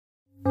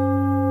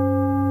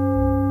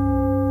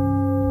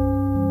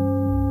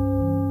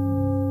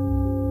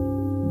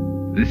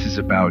This is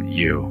about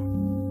you.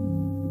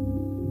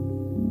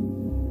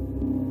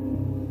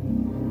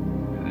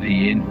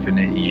 The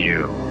infinite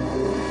you.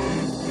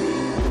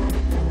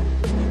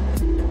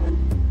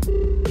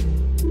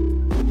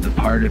 The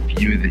part of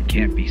you that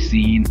can't be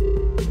seen,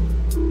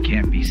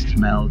 can't be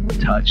smelled,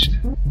 touched,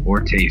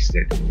 or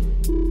tasted.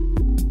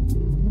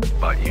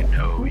 But you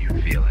know you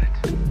feel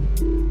it.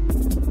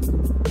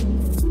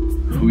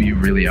 Who you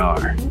really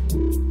are.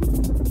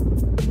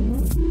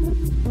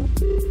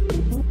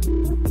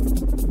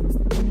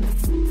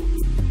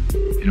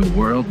 In a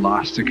world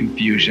lost to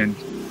confusion,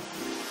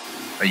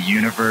 a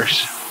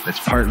universe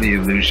that's partly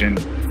illusion,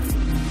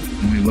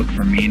 when we look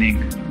for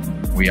meaning,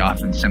 we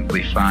often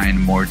simply find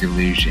more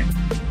delusion.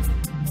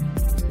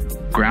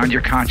 Ground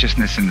your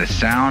consciousness in the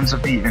sounds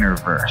of the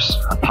InnerVerse,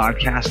 a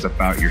podcast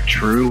about your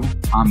true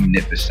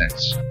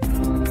omnipotence.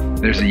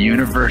 There's a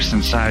universe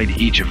inside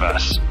each of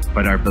us,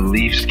 but our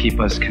beliefs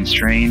keep us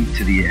constrained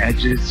to the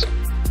edges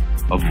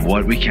of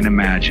what we can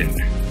imagine.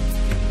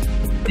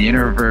 The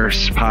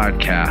InnerVerse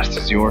podcast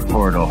is your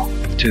portal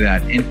to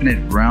that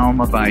infinite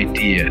realm of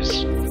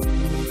ideas.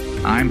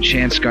 I'm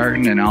Chance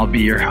and I'll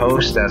be your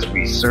host as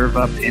we serve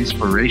up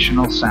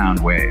inspirational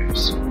sound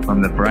waves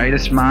from the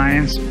brightest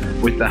minds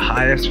with the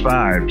highest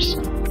vibes.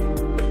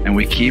 And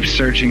we keep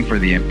searching for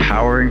the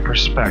empowering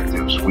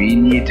perspectives we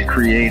need to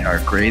create our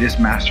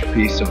greatest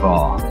masterpiece of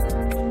all,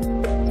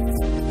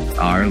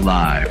 our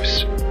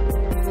lives.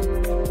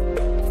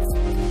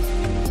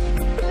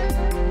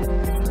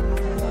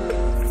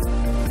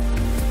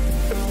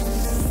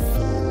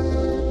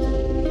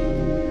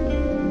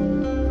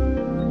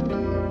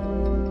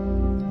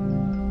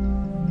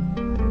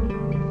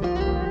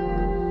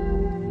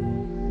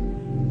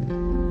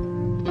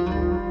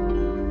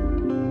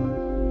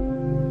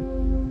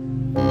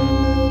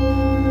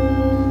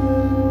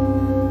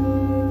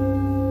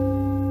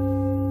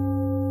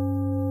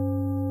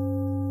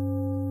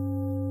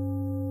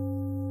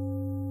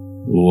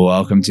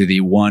 Welcome to the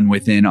One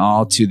Within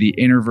All, to the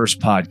InnerVerse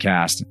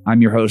podcast.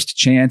 I'm your host,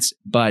 Chance,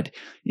 but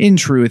in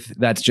truth,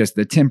 that's just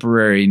the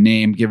temporary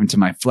name given to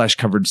my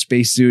flesh-covered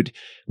spacesuit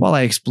while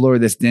I explore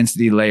this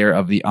density layer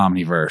of the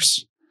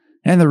Omniverse.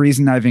 And the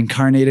reason I've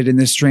incarnated in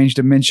this strange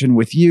dimension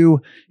with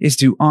you is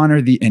to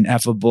honor the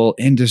ineffable,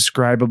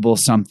 indescribable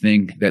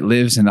something that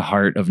lives in the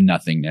heart of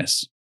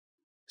nothingness.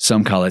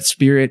 Some call it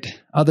spirit,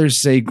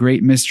 others say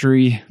great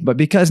mystery, but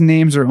because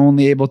names are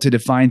only able to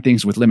define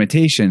things with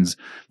limitations,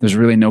 there's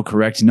really no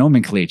correct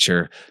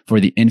nomenclature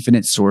for the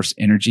infinite source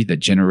energy that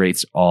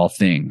generates all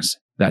things.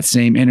 That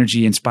same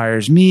energy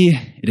inspires me,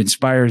 it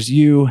inspires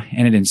you,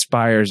 and it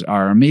inspires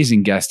our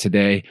amazing guest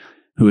today,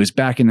 who is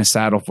back in the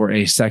saddle for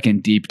a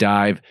second deep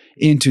dive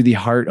into the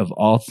heart of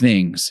all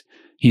things.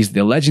 He's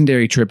the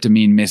legendary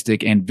tryptamine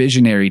mystic and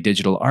visionary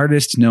digital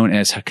artist known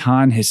as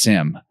Hakan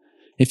Hisim.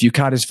 If you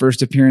caught his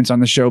first appearance on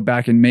the show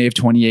back in May of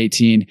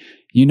 2018,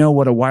 you know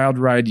what a wild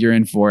ride you're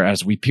in for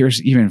as we pierce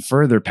even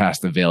further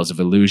past the veils of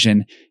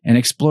illusion and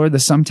explore the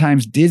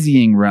sometimes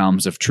dizzying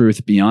realms of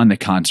truth beyond the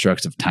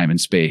constructs of time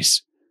and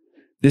space.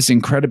 This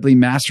incredibly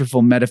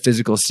masterful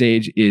metaphysical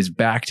sage is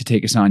back to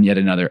take us on yet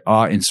another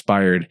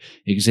awe-inspired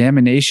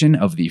examination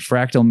of the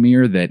fractal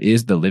mirror that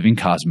is the living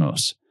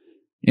cosmos.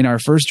 In our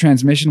first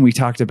transmission, we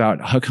talked about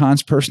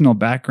Hakan's personal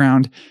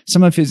background,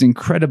 some of his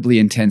incredibly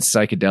intense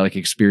psychedelic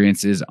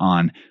experiences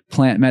on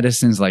plant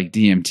medicines like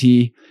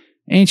DMT,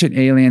 ancient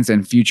aliens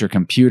and future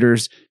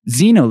computers,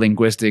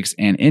 xenolinguistics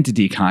and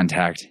entity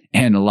contact,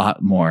 and a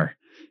lot more.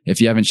 If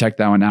you haven't checked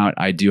that one out,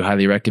 I do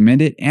highly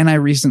recommend it, and I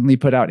recently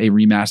put out a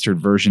remastered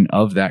version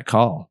of that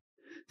call.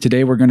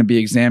 Today, we're going to be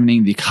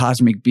examining the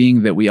cosmic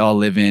being that we all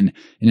live in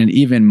an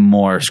even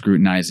more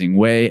scrutinizing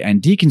way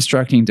and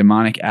deconstructing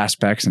demonic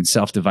aspects and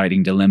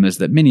self-dividing dilemmas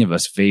that many of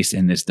us face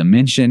in this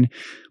dimension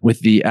with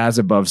the as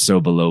above, so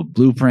below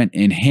blueprint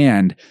in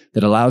hand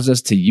that allows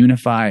us to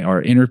unify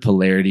our inner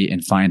polarity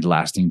and find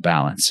lasting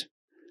balance.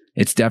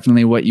 It's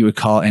definitely what you would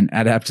call an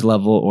adept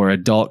level or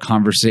adult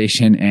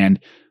conversation,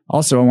 and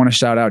also, I want to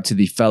shout out to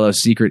the fellow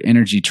secret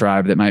energy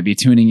tribe that might be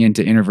tuning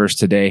into InnerVerse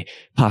today,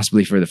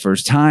 possibly for the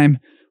first time.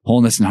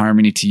 Wholeness and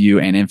harmony to you,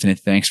 and infinite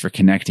thanks for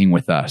connecting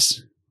with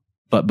us.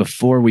 But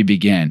before we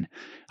begin,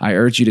 I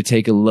urge you to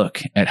take a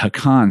look at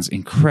Hakan's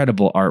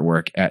incredible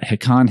artwork at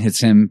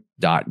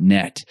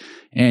hakanhisim.net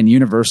and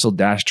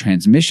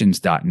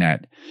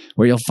universal-transmissions.net,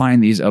 where you'll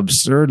find these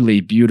absurdly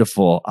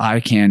beautiful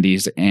eye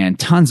candies and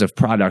tons of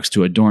products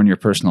to adorn your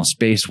personal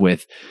space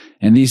with.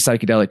 And these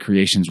psychedelic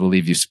creations will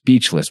leave you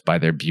speechless by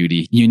their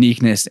beauty,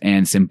 uniqueness,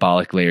 and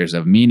symbolic layers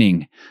of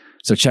meaning.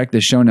 So check the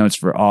show notes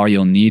for all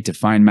you'll need to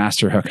find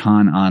Master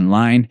Hakan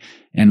online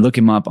and look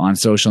him up on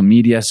social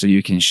media so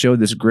you can show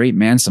this great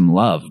man some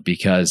love,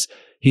 because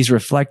he's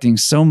reflecting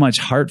so much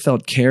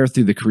heartfelt care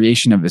through the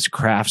creation of his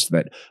crafts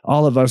that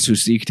all of us who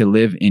seek to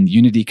live in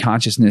unity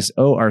consciousness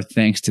owe our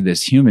thanks to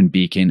this human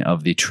beacon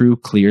of the true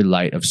clear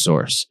light of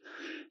Source.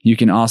 You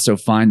can also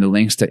find the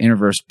links to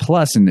InnerVerse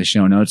Plus in the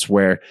show notes,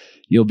 where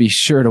you'll be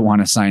sure to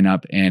want to sign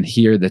up and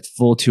hear the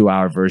full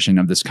 2-hour version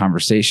of this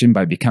conversation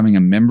by becoming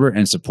a member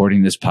and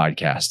supporting this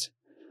podcast.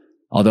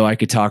 Although I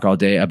could talk all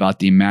day about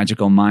the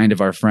magical mind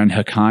of our friend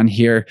Hakan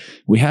here,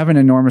 we have an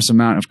enormous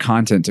amount of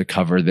content to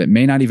cover that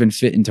may not even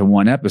fit into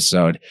one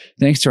episode,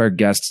 thanks to our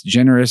guest's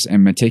generous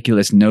and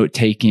meticulous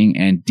note-taking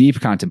and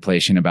deep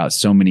contemplation about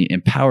so many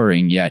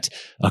empowering yet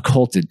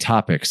occulted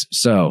topics.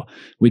 So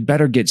we'd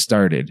better get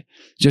started,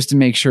 just to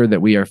make sure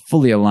that we are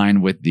fully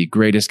aligned with the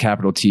greatest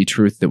capital T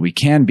truth that we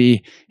can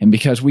be, and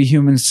because we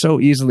humans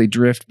so easily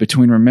drift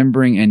between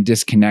remembering and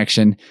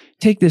disconnection,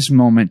 take this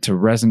moment to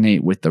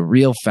resonate with the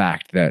real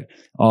fact that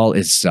all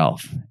is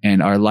self,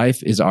 and our life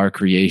is our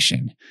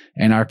creation,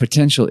 and our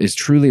potential is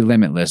truly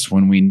limitless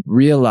when we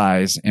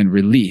realize and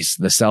release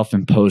the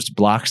self-imposed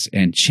blocks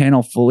and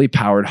channel fully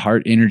powered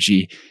heart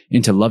energy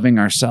into loving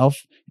ourselves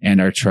and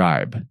our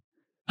tribe.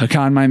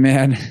 Hakan, my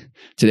man,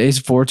 today's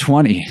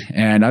 420,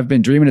 and I've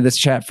been dreaming of this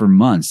chat for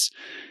months.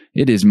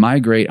 It is my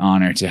great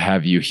honor to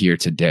have you here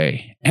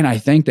today, and I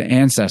thank the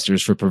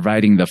ancestors for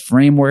providing the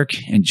framework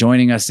and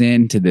joining us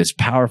into this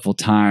powerful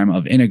time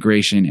of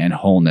integration and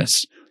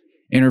wholeness.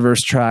 InnerVerse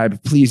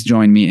Tribe, please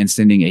join me in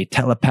sending a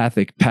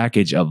telepathic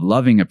package of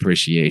loving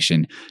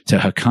appreciation to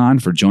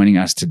Hakan for joining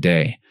us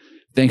today.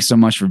 Thanks so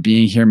much for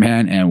being here,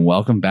 man, and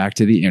welcome back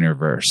to the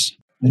InnerVerse.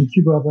 Thank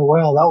you, brother.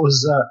 Well, that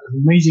was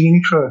an amazing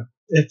intro.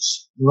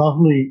 It's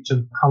lovely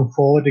to come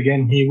forward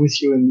again here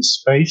with you in this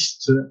space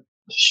to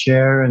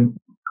share and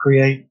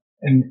create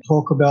and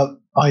talk about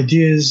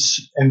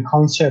ideas and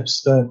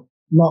concepts that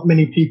not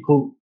many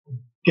people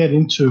get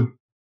into.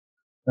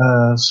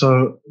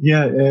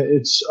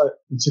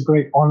 It's a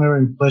great honor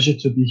and pleasure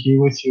to be here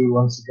with you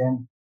once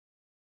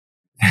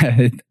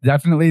again.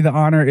 Definitely the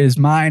honor is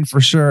mine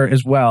for sure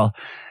as well.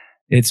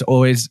 It's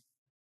always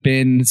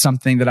been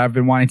something that I've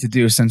been wanting to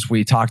do since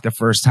we talked the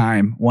first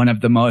time. One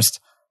of the most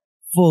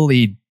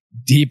fully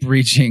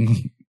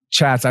deep-reaching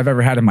chats I've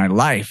ever had in my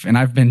life. And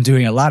I've been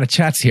doing a lot of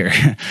chats here.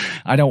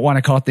 I don't want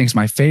to call things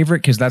my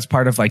favorite because that's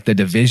part of like the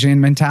division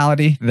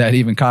mentality that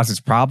even causes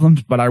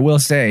problems. But I will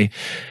say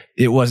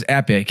it was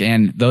epic.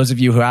 And those of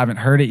you who haven't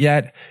heard it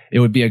yet, it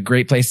would be a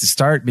great place to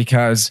start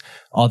because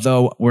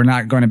although we're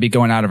not going to be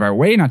going out of our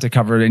way not to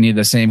cover any of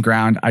the same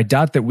ground, I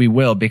doubt that we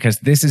will because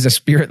this is a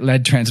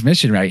spirit-led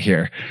transmission right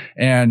here.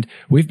 And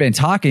we've been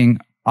talking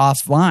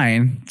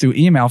offline through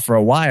email for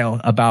a while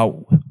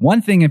about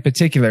one thing in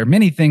particular,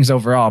 many things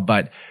overall,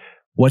 but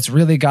what's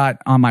really got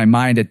on my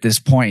mind at this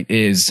point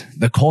is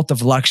the cult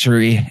of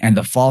luxury and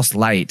the false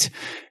light.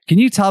 Can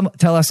you tell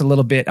us a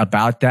little bit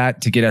about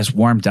that to get us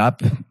warmed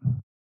up?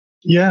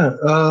 Yeah.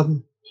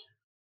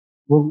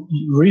 Well,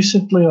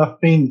 recently I've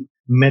been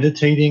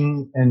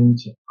meditating and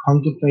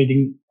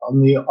contemplating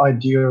on the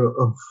idea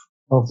of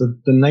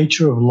the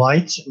nature of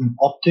light and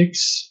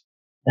optics,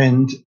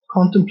 and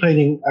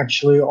contemplating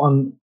actually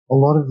on a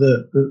lot of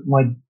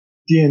my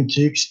DMT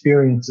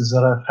experiences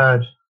that I've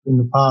had in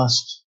the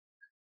past.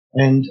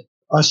 And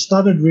I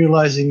started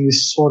realizing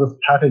this sort of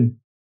pattern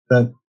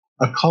that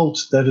a cult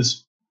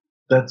that's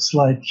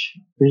like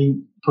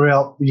being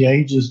throughout the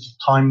ages,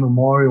 time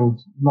memorial,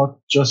 not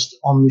just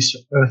on this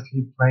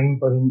earthly plane,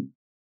 but in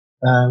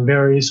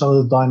various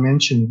other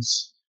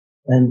dimensions.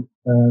 And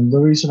the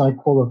reason I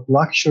call it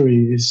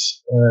luxury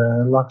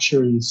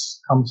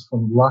comes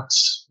from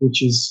lux,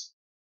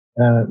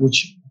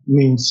 which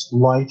means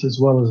light as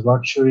well as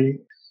luxury.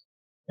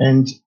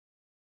 And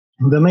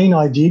the main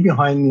idea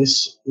behind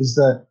this is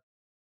that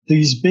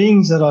these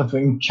beings that I've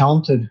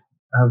encountered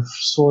have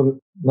sort of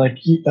like,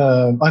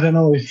 I don't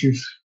know if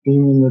you've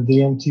been in the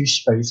DMT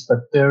space, but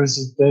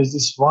there's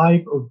this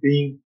vibe of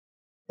being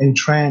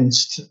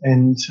entranced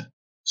and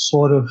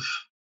sort of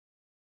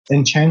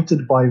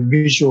enchanted by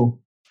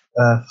visual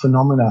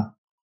phenomena.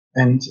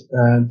 And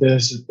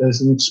there's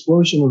an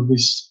explosion of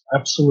this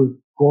absolute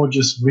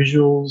gorgeous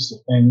visuals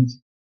and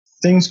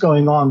things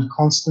going on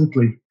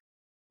constantly.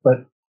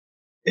 But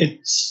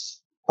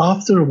it's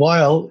after a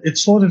while, it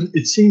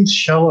seems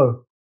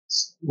shallow.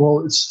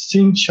 Well, it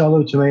seemed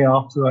shallow to me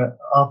after a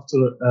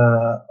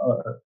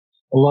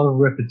lot of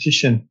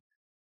repetition,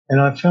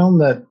 and I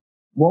found that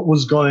what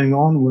was going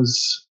on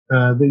was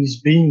these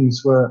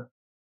beings were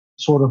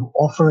sort of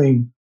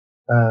offering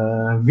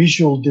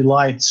visual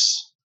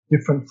delights,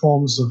 different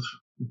forms of,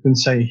 you can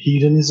say,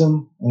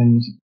 hedonism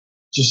and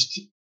just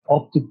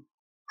optic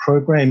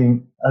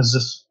programming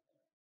as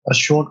a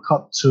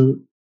shortcut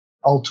to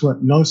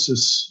ultimate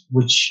gnosis,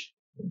 which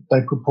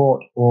they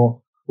purport,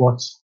 or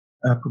what's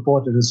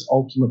purported as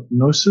ultimate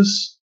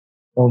gnosis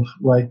of,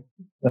 like,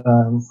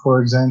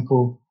 for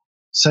example,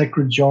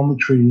 sacred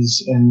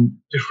geometries and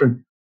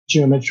different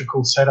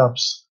geometrical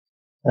setups.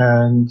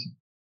 And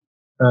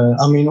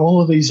I mean,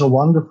 all of these are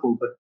wonderful,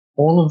 but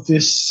all of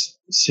this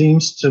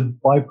seems to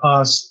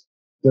bypass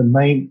the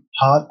main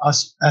heart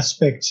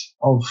aspect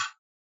of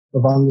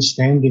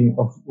understanding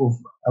of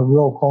a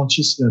raw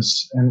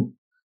consciousness. And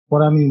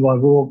what I mean by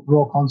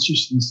raw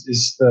consciousness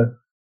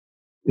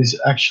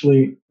is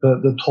actually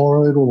the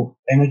toroidal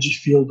energy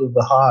field of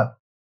the heart.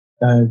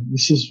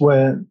 This is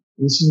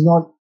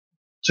not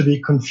to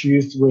be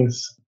confused with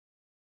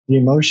the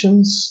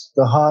emotions.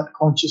 The heart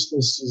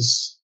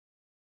consciousness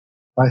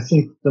I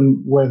think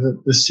where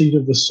the seat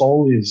of the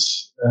soul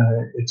is,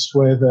 it's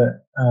where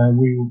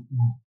we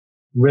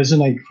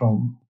resonate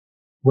from,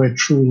 where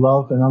true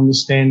love and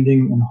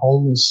understanding and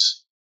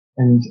wholeness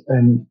and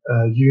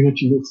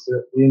unity with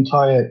the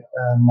entire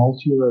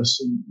multiverse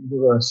and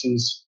universe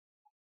is.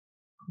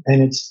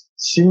 And it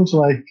seems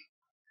like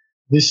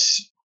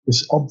this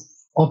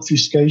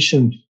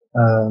obfuscation,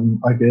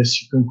 I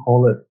guess you can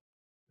call it,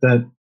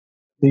 that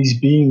these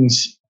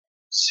beings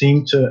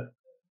seem to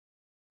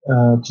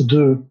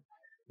do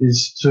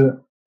is to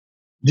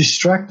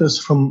distract us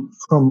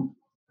from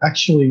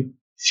actually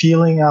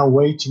feeling our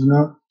way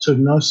to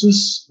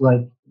gnosis,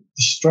 like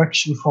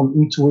distraction from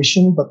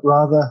intuition, but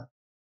rather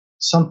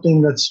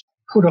something that's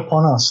put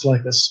upon us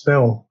like a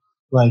spell,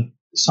 like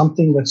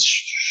something that's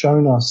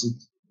shown us. It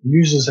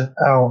uses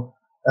our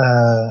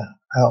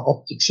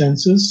optic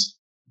senses.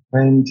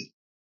 And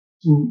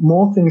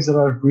more things that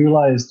I've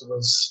realized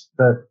was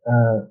that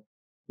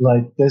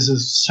like there's a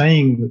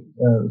saying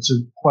that it's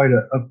quite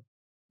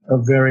a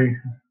very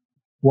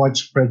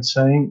widespread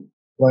saying,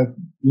 like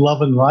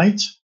love and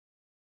light.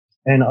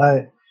 And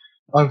I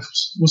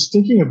was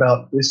thinking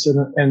about this, and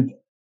I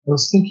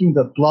was thinking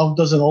that love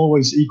doesn't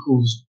always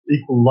equal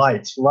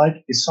light.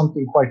 Light is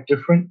something quite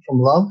different from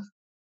love.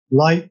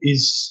 Light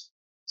is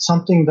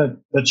something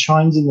that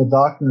shines in the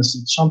darkness.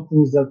 It's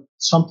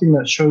something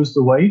that shows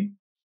the way.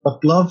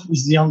 But love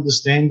is the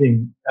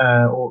understanding,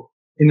 or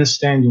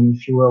understanding,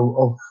 if you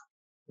will,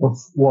 of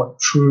what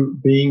true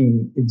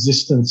being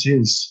existence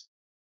is.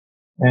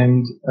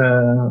 And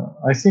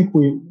I think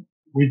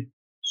we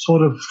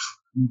sort of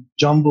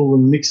jumble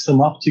and mix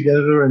them up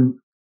together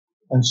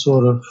and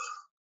sort of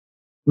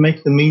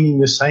make the meaning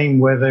the same,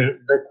 where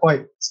they're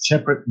quite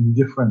separate and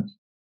different.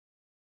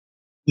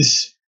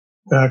 This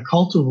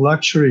cult of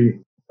luxury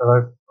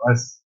that I've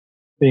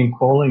been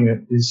calling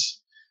it is,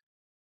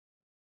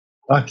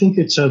 I think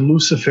it's a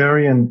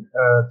Luciferian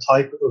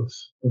type of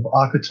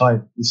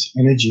archetype, this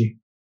energy.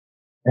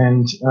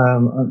 And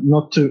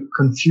not to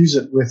confuse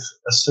it with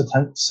a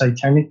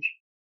satanic,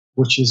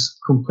 which is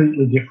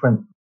completely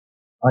different.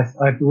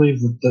 I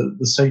believe that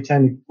the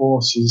satanic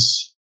force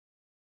is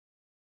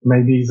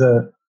maybe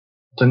the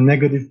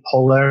negative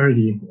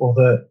polarity, or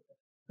the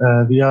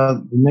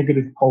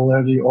negative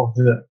polarity of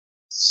the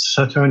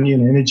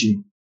Saturnian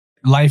energy.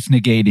 Life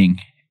negating,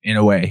 in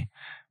a way.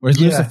 Whereas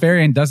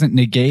Luciferian doesn't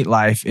negate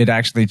life, it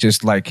actually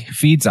just like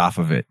feeds off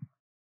of it.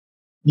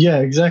 Yeah,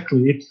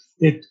 exactly.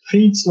 It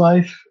feeds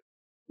life.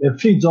 It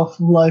feeds off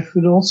of life.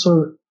 It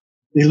also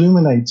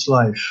illuminates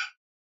life.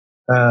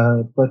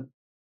 But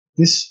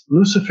this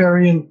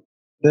Luciferian,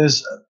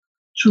 there's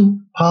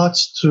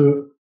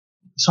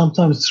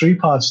sometimes three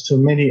parts to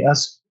many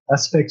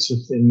aspects of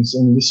things.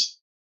 And this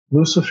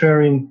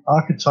Luciferian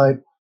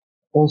archetype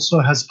also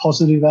has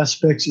positive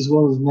aspects as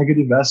well as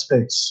negative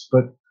aspects.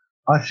 But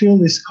I feel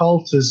this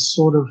cult is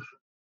sort of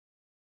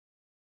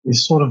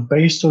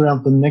based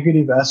around the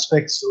negative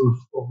aspects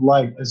of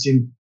light, as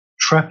in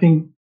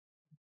trapping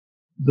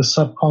the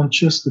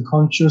subconscious, the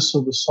conscious,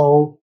 or the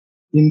soul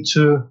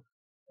into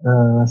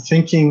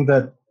thinking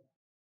that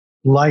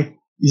light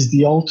is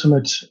the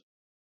ultimate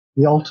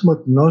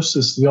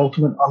gnosis, the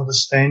ultimate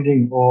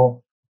understanding, or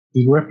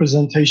the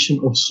representation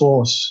of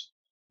source,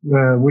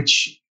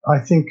 which I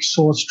think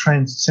source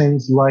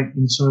transcends light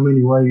in so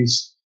many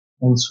ways,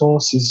 and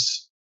source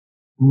is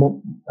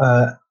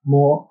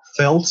more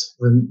felt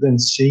than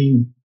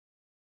seen.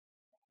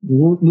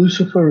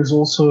 Lucifer is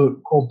also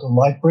called the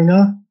light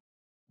bringer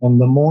and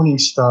the morning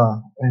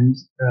star, and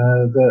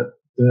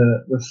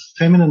the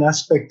feminine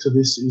aspect to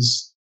this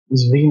is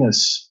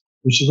Venus,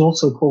 which is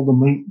also called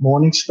the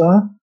morning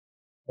star.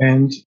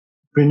 And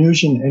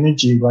Venusian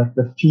energy, like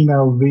the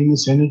female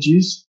Venus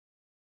energies,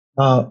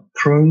 are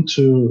prone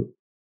to,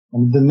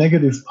 and the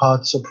negative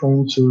parts are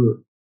prone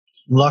to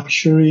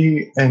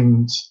luxury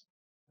and,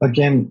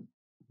 again,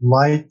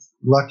 light,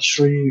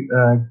 luxury,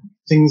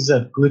 things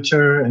that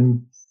glitter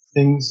and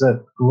things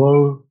that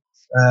glow,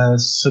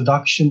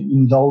 seduction,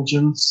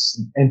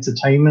 indulgence,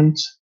 entertainment.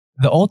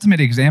 The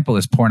ultimate example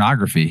is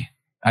pornography,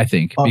 I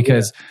think,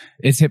 because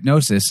it's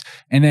hypnosis.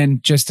 And then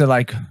just to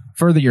like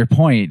further your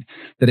point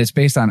that it's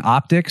based on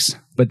optics,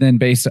 but then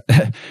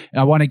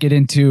I want to get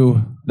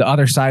into the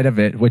other side of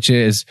it, which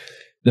is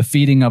the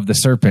feeding of the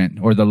serpent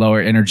or the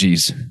lower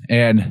energies.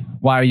 And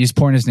why I use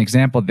porn as an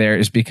example there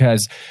is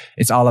because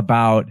it's all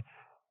about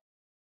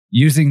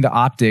using the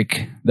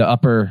optic, the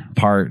upper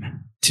part,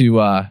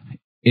 to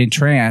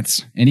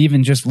entrance, and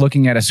even just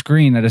looking at a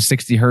screen at a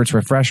 60 hertz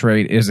refresh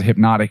rate is a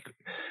hypnotic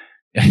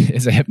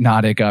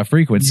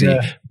frequency,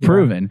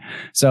 proven.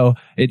 So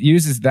it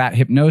uses that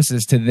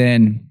hypnosis to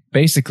then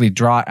basically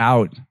draw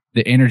out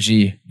the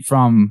energy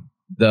from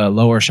the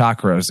lower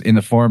chakras in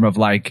the form of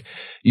like,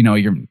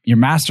 you're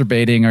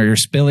masturbating or you're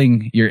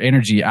spilling your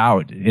energy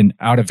out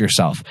of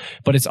yourself.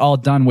 But it's all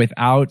done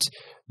without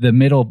the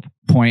middle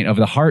point of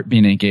the heart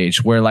being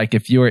engaged, where like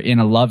if you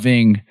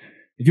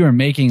were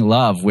making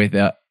love with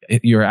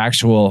your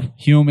actual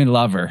human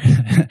lover.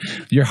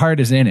 Your heart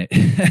is in it.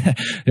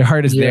 Your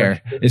heart is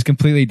there. It's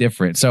completely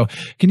different. So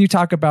can you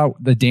talk about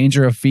the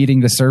danger of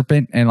feeding the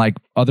serpent and like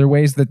other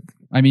ways that,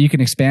 I mean, you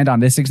can expand on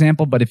this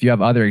example, but if you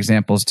have other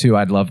examples too,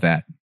 I'd love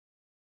that.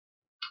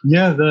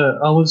 Yeah,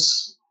 I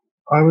was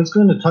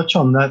going to touch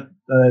on that.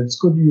 It's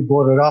good you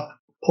brought it up.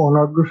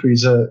 Pornography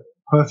is a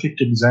perfect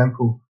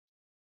example.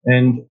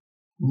 And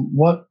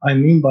what I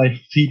mean by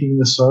feeding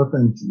the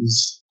serpent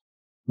is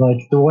like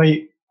the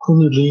way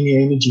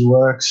Kundalini energy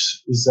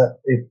works is that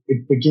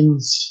it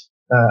begins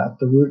at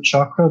the root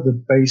chakra, the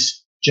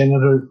base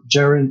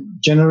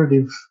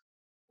generative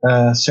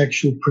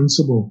sexual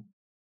principle.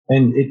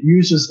 And it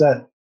uses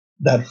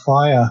that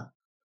fire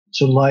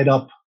to light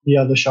up the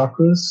other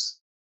chakras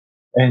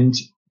and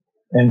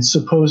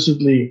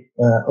supposedly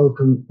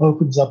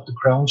opens up the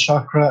crown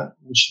chakra,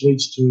 which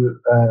leads to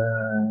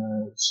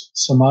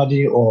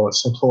samadhi or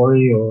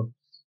satori or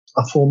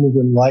a form of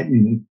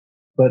enlightenment.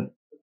 But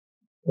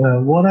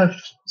what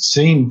I've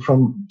seen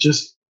from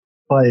just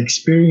by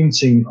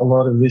experiencing a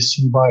lot of this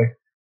and by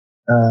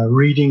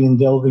reading and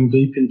delving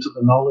deep into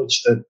the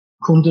knowledge that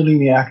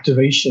Kundalini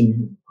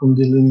activation,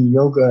 Kundalini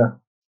yoga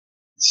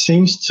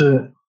seems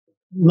to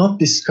not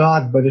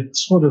discard, but it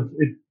sort of,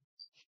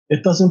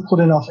 it doesn't put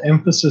enough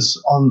emphasis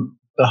on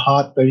the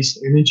heart-based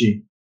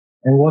energy.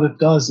 And what it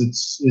does,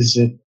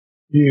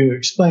 you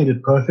explained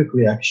it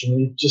perfectly,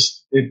 actually.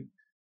 It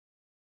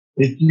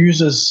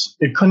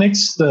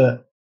connects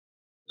the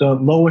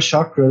lower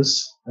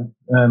chakras,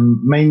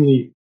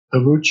 mainly the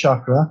root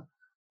chakra.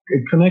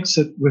 It connects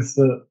it with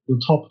the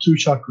top two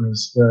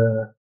chakras,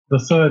 the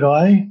third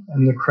eye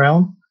and the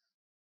crown,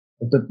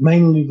 but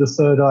mainly the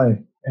third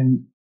eye,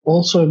 and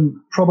also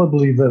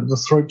probably the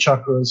throat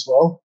chakra as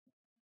well.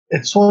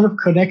 It sort of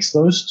connects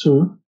those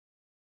two,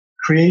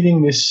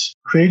 creating this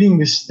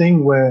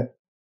thing where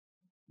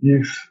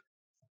you've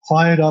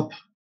fired up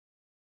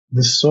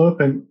the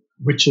serpent,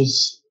 which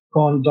has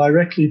gone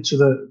directly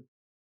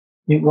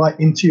right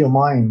into your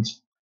mind,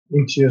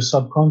 into your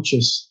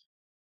subconscious.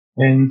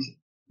 And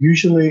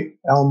usually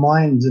our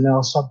minds and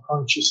our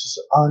subconscious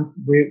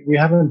we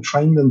haven't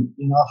trained them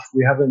enough.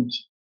 We haven't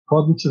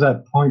gotten to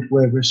that point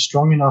where we're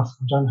strong enough.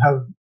 We don't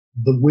have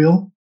the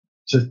will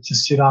to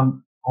sit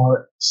on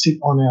our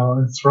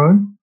own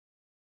throne.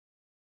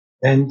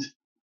 And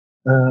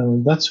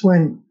that's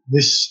when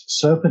this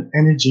serpent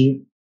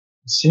energy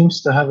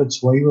seems to have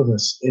its way with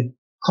us. It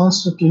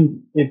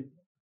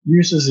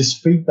uses this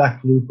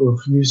feedback loop of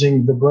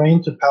using the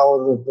brain to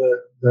power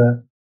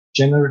the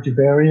generative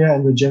area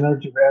and the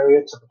generative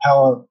area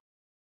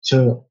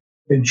to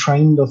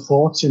entrain the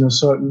thoughts in a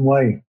certain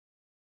way.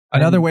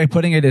 Another way of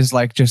putting it is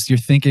like just you're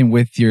thinking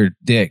with your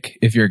dick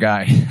if you're a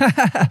guy.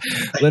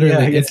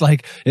 Literally, yeah. It's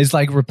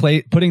like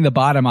putting the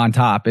bottom on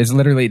top. It's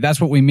literally, that's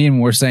what we mean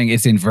when we're saying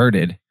it's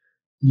inverted.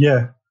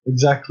 Yeah,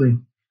 exactly.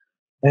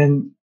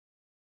 And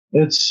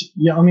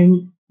I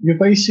mean,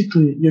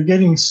 you're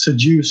getting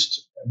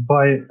seduced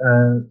by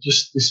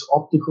just this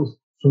optical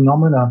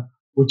phenomena,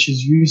 which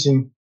is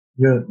using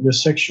your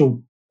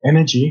sexual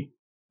energy,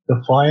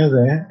 the fire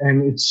there,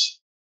 and it's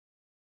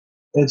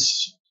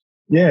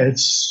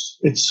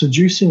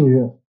seducing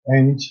you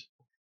and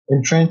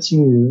entrancing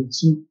you.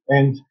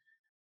 And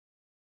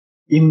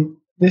in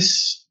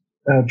this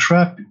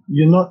trap,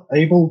 you're not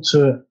able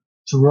to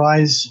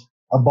rise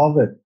above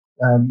it.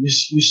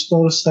 You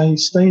sort of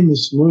stay in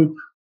this loop,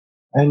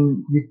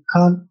 and you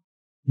can't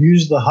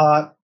use the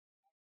heart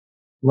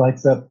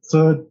like that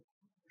third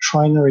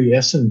trinary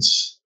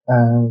essence,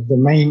 the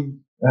main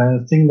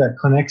thing that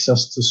connects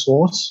us to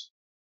source.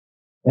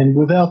 And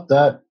without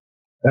that,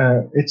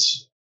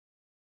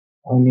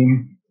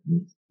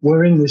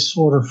 we're in this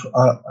sort of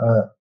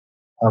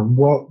a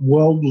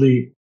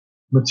worldly,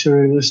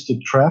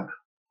 materialistic trap.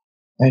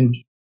 And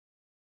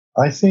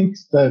I think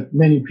that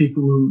many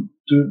people who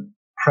do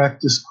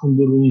practice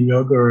Kundalini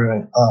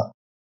yoga,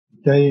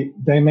 they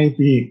may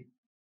be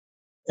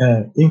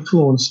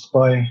influenced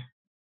by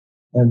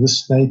the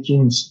snake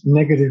in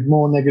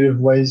more negative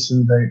ways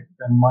than they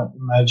might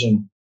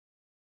imagine.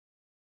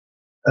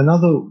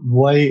 Another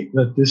way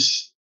that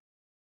this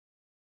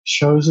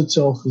shows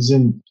itself is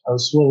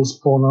as well as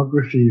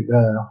pornography,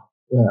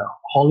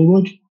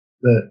 Hollywood,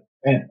 the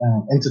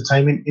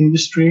entertainment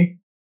industry.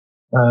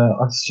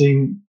 I've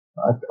seen,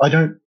 I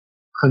don't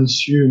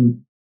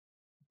consume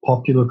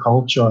popular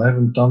culture. I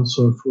haven't done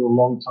so for a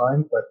long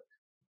time, but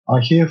I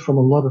hear from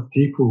a lot of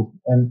people.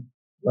 And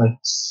like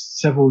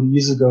several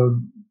years ago,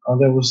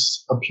 there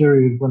was a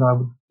period when I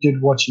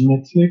did watch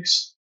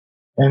Netflix.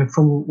 And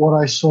from what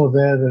I saw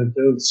there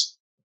was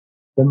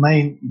the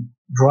main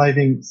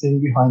driving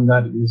thing behind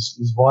that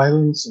is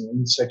violence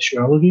and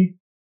sexuality.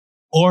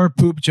 Or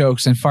poop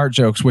jokes and fart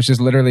jokes, which is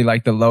literally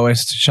like the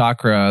lowest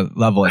chakra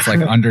level. It's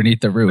like underneath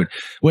the root,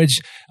 which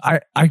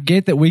I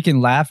get that we can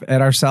laugh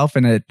at ourselves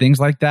and at things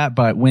like that.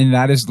 But when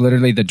that is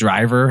literally the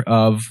driver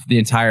of the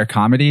entire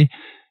comedy,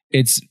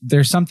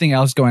 there's something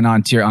else going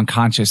on to your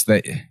unconscious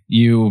that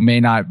you may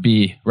not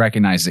be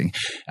recognizing.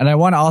 And I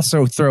want to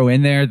also throw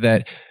in there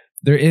that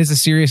there is a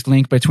serious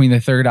link between the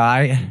third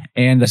eye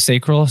and the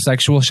sacral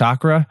sexual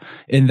chakra,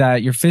 in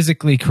that you're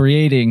physically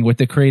creating with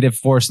the creative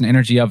force and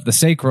energy of the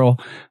sacral,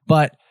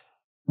 but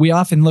we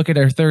often look at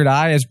our third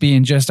eye as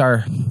being just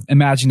our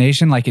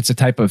imagination, like it's a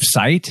type of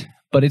sight,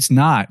 but it's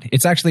not.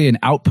 It's actually an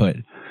output.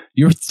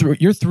 You're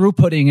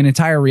throughputting an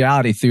entire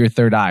reality through your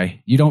third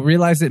eye. You don't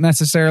realize it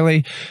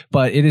necessarily,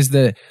 but it is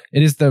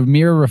the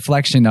mere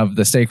reflection of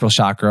the sacral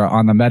chakra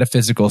on the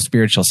metaphysical,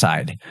 spiritual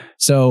side.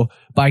 So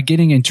by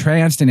getting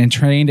entranced and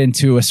entrained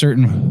into a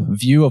certain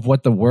view of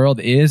what the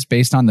world is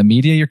based on the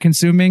media you're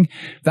consuming,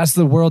 that's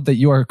the world that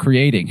you are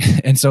creating.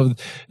 And so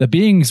the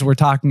beings we're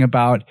talking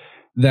about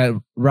that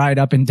ride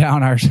up and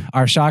down our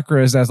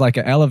chakras as like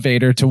an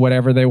elevator to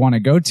whatever they want to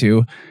go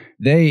to,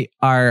 they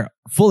are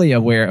fully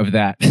aware of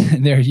that.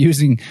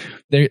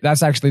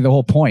 That's actually the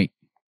whole point.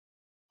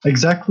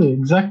 Exactly.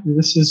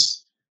 This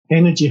is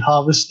energy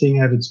harvesting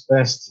at its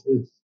best,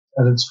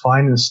 at its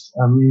finest.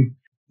 I mean,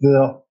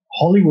 the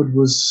Hollywood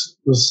was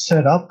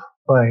set up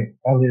by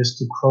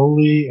Aleister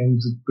Crowley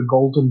and the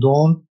Golden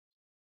Dawn.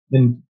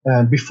 And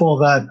before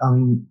that,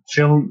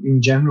 film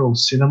in general,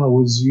 cinema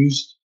was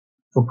used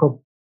for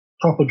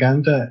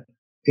propaganda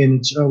in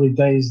its early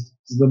days.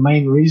 The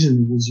main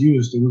reason it was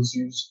used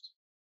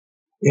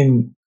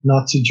in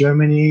Nazi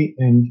Germany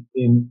and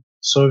in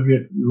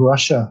Soviet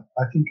Russia.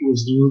 I think it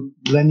was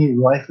Leni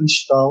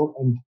Riefenstahl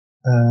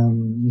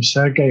and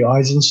Sergei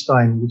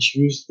Eisenstein, which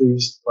used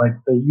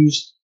they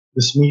used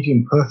this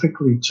medium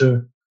perfectly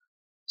to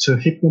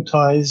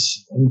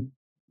hypnotize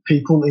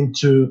people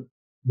into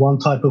one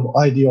type of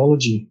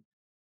ideology.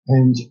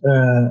 And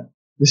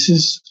this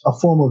is a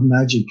form of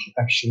magic,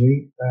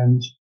 actually,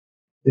 and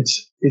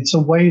it's a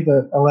way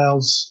that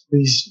allows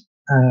these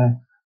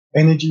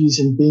energies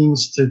and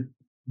beings to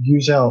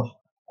use our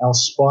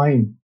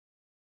spine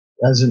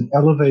as an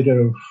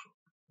elevator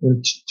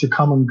to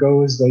come and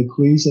go as they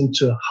please, and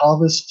to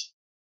harvest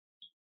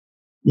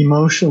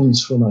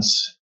emotions from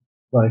us.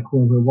 Like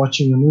when we're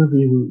watching a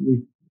movie,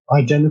 we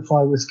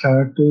identify with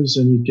characters,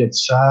 and we get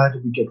sad,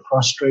 we get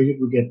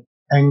frustrated, we get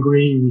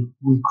angry,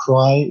 we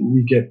cry,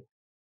 we get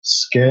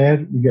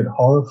scared, we get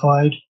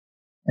horrified.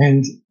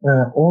 And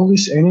all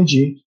this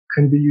energy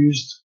can be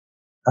used,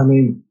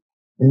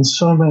 in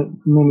so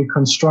many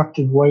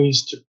constructive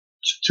ways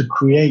to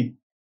create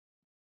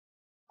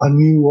a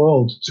new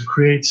world, to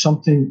create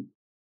something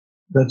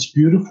that's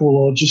beautiful,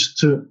 or just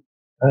to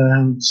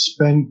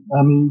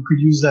you could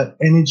use that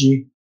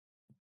energy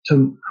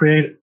to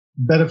create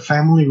better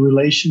family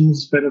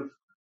relations, better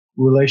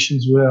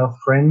relations with our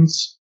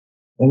friends.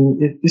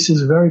 And this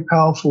is very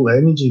powerful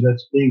energy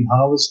that's being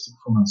harvested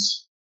from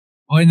us.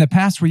 Well, in the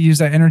past, we used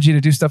that energy to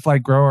do stuff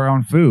like grow our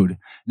own food.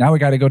 Now we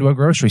got to go to a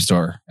grocery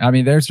store.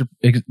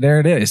 There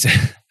it is.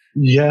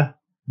 Yeah.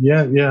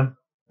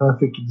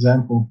 Perfect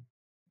example.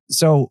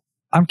 So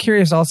I'm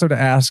curious also to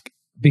ask,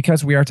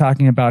 because we are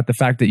talking about the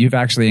fact that you've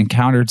actually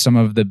encountered some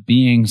of the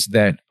beings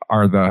that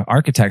are the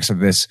architects of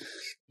this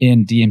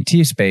in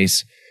DMT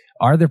space,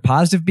 are there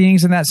positive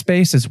beings in that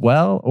space as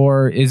well?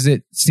 Or is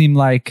it seem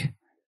like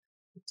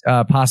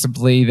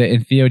possibly the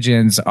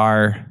entheogens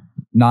are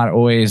not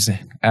always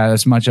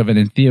as much of an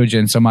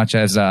entheogen so much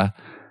as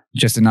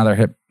just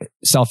another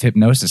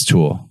self-hypnosis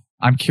tool?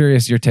 I'm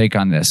curious your take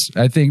on this.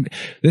 I think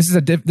this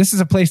is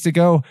a place to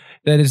go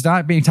that is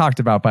not being talked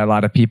about by a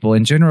lot of people.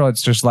 In general,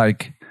 it's just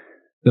like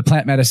the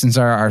plant medicines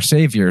are our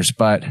saviors,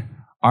 but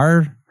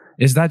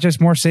is that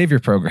just more savior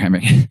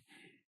programming?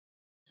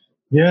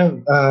 Yeah,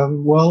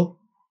 well,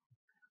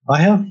 I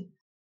have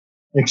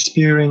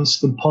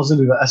experienced the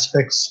positive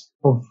aspects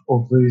of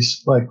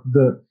these, like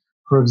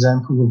for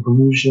example, the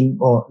Venusian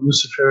or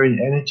Luciferian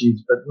energies,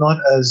 but not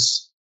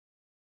as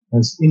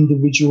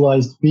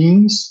individualized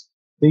beings.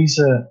 These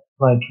are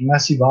like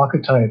massive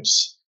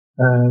archetypes,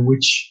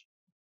 which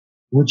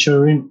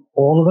are in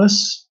all of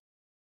us.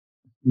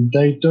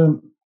 They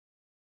don't,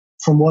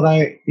 from what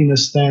I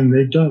understand,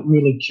 they don't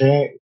really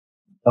care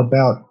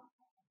about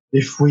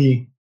if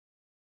we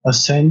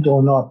ascend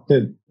or not.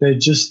 They're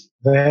just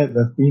there.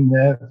 They've been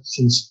there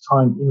since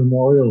time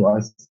immemorial,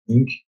 I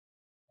think.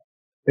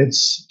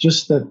 It's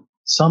just that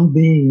some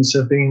beings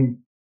have been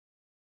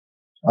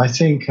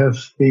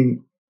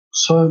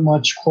so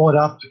much caught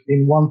up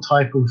in one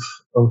type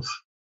of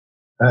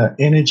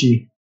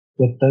energy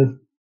that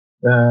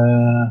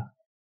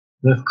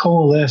they've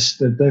coalesced,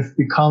 that they've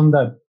become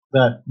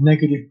that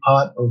negative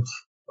part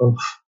of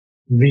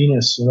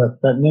Venus, or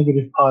that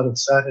negative part of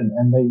Saturn,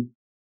 and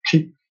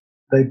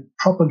they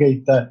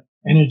propagate that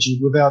energy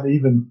without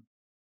even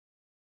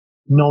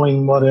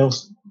knowing what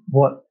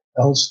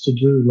else to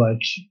do.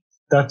 Like,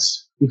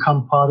 that's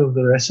become part of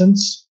their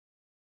essence.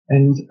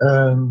 And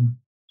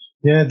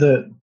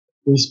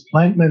these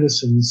plant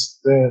medicines,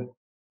 they're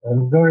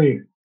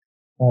very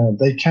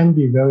they can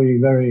be very,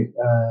 very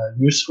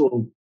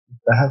useful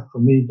to have for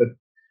me, but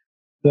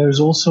there's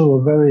also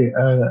a very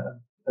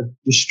a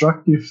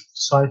destructive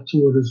side to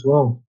it as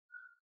well.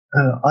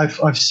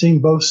 I've seen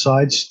both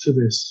sides to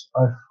this.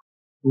 I've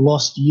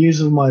lost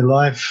years of my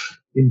life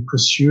in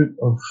pursuit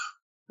of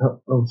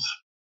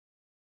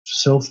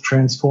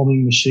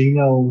self-transforming machine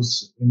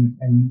elves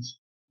and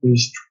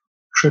these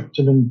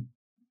krypton and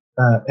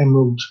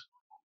emerald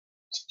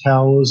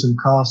towers and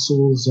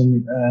castles,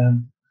 and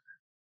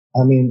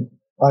I mean,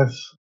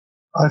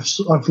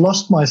 I've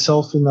lost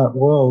myself in that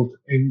world,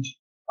 and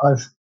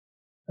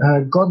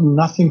I've gotten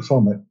nothing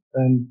from it.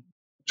 And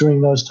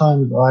during those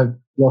times, I've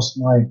lost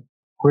my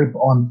grip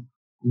on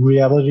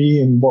reality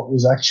and what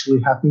was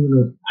actually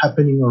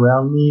happening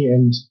around me,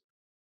 and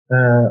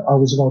I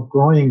was not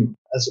growing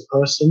as a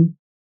person,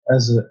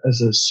 as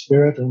a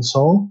spirit and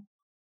soul.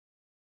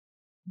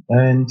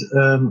 And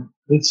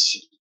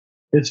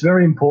it's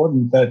very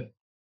important that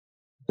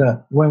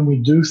when we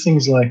do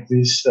things like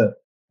this, that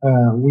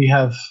we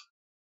have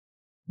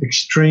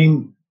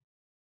extreme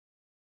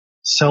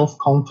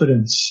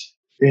self-confidence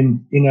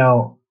in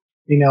our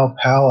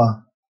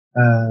power,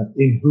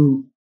 in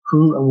who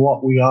and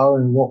what we are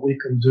and what we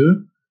can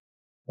do.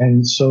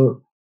 And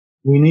so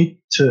we need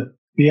to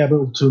be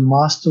able to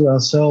master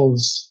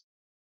ourselves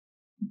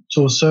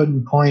to a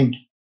certain point.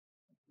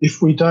 If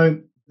we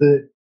don't,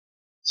 the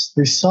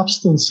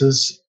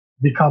substances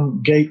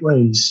become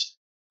gateways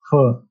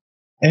for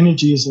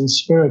energies and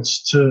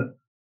spirits to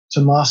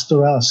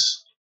master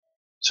us,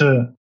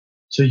 to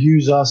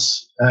use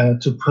us,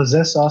 to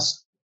possess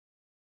us,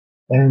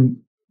 and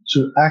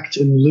to act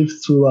and live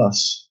through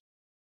us.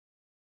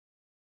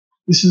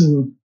 This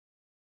isn't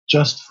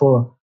just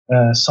for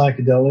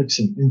psychedelics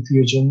and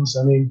entheogens.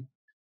 I mean,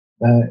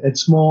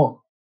 it's more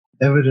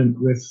evident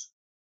with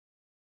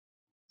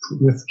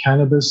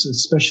cannabis,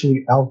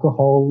 especially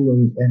alcohol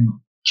and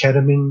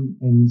ketamine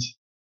and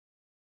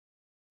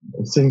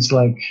things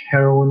like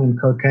heroin and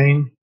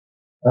cocaine.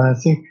 I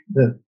think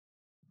that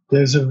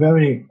there's a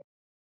very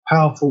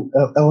powerful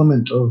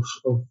element of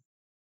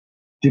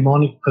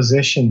demonic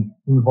possession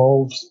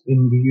involved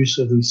in the use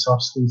of these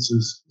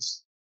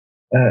substances,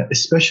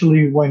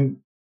 especially when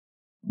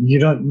you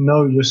don't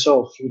know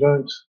yourself, you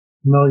don't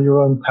know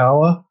your own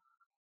power.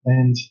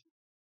 And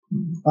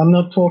I'm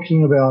not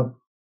talking about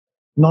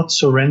not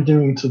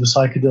surrendering to the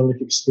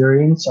psychedelic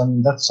experience. I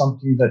mean, that's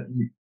something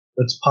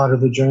that's part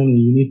of the journey.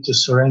 You need to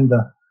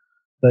surrender.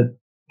 But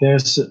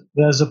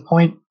there's a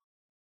point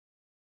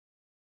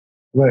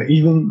where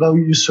even though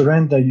you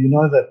surrender, you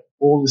know that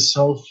all is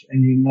self,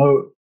 and you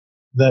know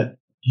that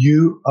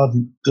you are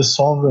the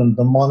sovereign,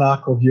 the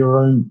monarch of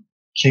your own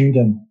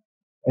kingdom.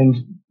 And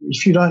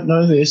if you don't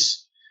know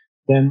this,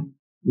 then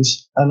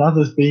this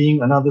another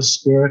being, another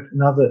spirit,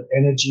 another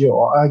energy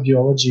or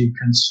ideology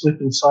can slip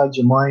inside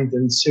your mind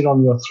and sit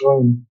on your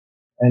throne,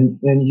 and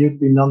you'd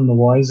be none the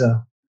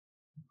wiser.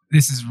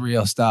 This is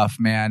real stuff,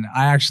 man.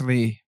 I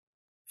actually,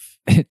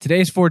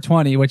 today's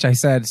 420, which I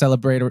said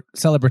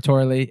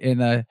celebratorily in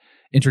the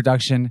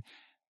introduction,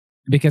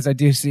 because I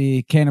do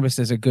see cannabis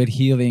as a good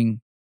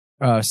healing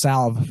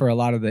salve for a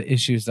lot of the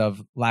issues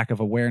of lack of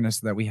awareness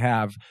that we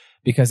have,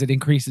 because it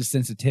increases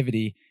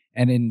sensitivity.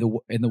 And in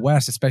the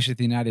West, especially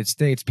the United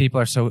States, people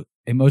are so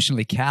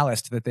emotionally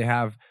calloused that they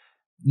have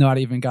not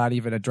even got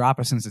even a drop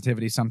of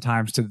sensitivity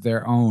sometimes to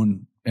their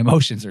own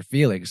emotions or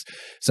feelings.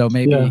 So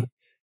maybe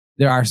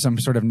there are some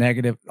sort of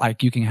negative,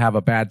 like you can have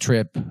a bad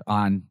trip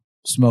on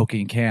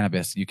smoking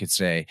cannabis, you could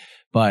say.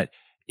 But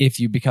if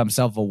you become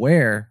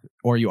self-aware,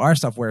 or you are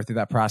self-aware through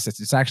that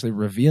process, it's actually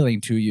revealing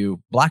to you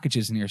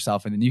blockages in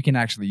yourself, and then you can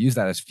actually use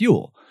that as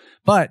fuel.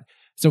 But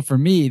so for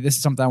me, this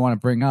is something I want to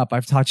bring up.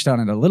 I've touched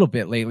on it a little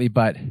bit lately,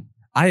 but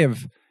I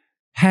have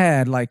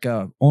had like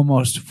a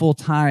almost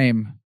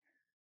full-time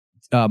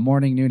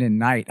morning, noon, and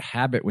night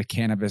habit with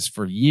cannabis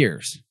for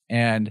years.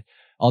 And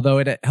although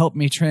it helped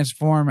me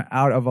transform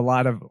out of a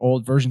lot of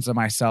old versions of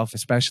myself,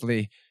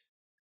 especially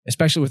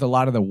with a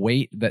lot of the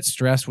weight that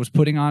stress was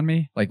putting on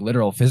me, like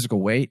literal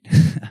physical weight.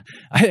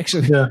 I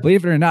actually,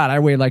 believe it or not, I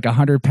weighed like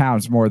 100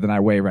 pounds more than I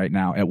weigh right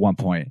now at one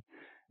point.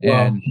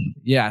 Wow. And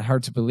yeah,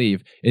 hard to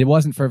believe. It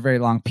wasn't for a very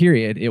long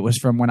period. It was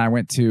from when I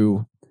went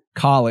to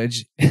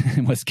college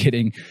and was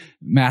getting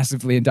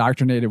massively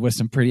indoctrinated with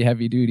some pretty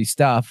heavy duty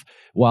stuff,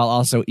 while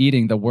also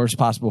eating the worst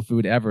possible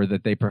food ever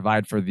that they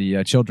provide for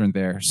the children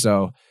there.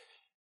 So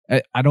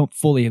I don't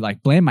fully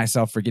like blame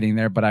myself for getting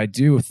there, but I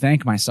do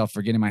thank myself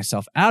for getting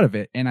myself out of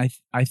it. And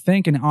I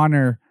thank and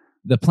honor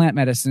the plant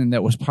medicine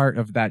that was part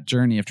of that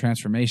journey of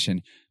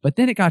transformation. But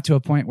then it got to a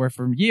point where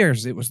for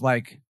years it was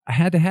like I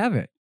had to have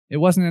it. It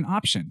wasn't an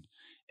option.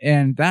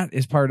 And that's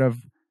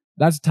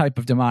a type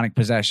of demonic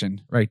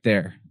possession right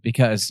there,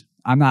 because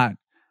I'm not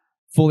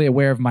fully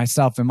aware of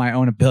myself and my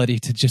own ability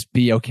to just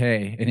be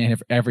okay in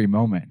every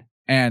moment.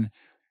 And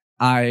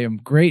I am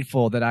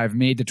grateful that I've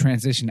made the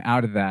transition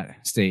out of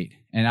that state.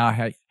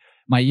 And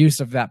my use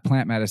of that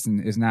plant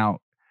medicine is now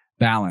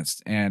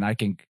balanced, and I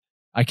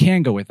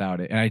can go without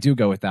it. And I do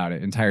go without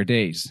it entire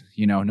days,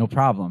 no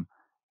problem.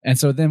 And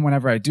so then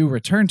whenever I do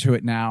return to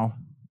it now,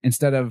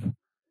 instead of,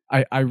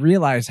 I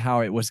realize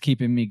how it was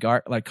keeping me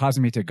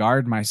causing me to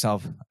guard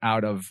myself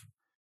out of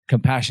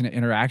compassionate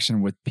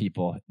interaction with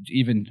people,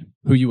 even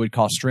who you would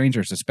call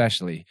strangers,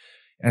 especially.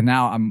 And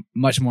now I'm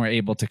much more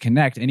able to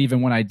connect. And even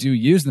when I do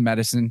use the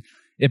medicine,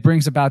 it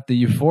brings about the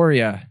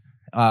euphoria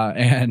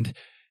and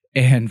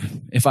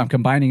And if I'm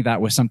combining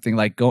that with something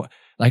like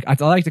I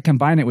like to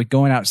combine it with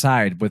going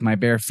outside with my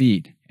bare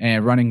feet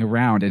and running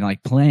around and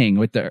like playing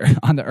with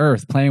on the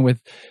earth, playing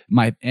with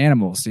my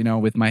animals,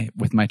 with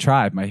my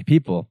tribe, my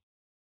people.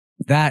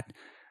 That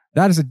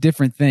is a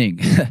different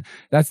thing.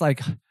 That's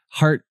like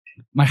heart.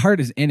 My heart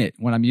is in it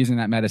when I'm using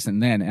that medicine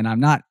then, and I'm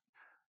not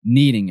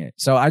needing it.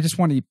 So I just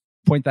want to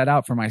point that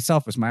out for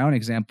myself as my own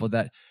example,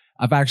 that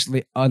I've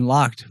actually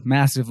unlocked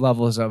massive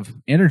levels of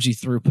energy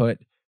throughput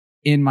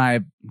in my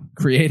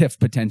creative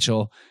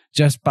potential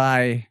just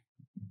by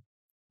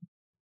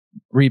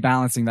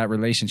rebalancing that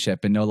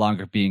relationship and no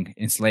longer being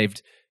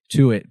enslaved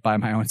to it by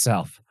my own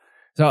self.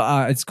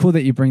 So it's cool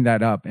that you bring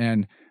that up.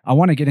 And I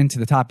want to get into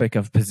the topic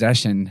of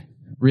possession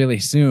really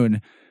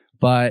soon,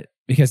 but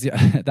because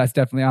that's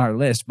definitely on our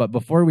list. But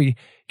before we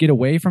get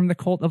away from the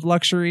cult of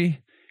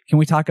luxury, can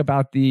we talk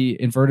about the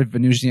inverted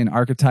Venusian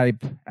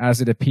archetype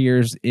as it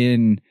appears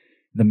in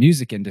the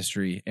music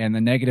industry and the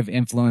negative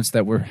influence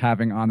that we're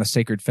having on the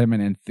sacred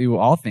feminine through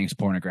all things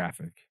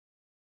pornographic?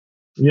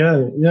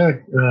 Yeah,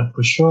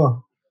 for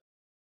sure.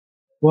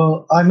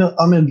 Well,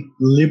 I'm in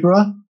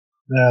Libra,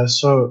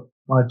 so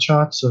my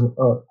charts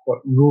are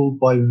ruled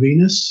by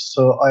Venus.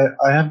 So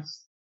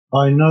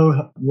I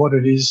know what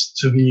it is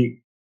to be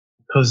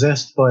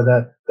possessed by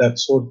that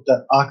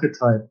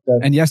archetype.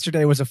 And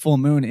yesterday was a full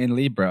moon in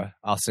Libra,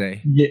 I'll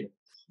say.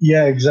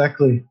 Yeah,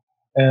 exactly.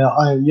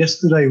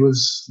 Yesterday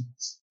was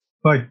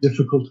quite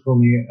difficult for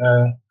me.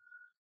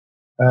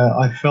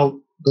 I felt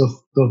the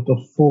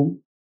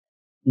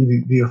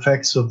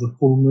effects of the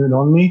full moon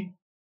on me,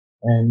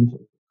 and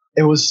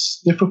it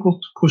was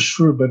difficult to push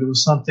through, but it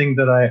was something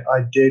that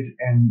I did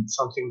and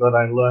something that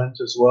I learned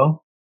as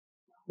well.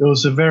 It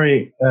was a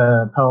very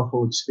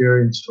powerful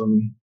experience for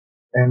me.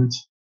 And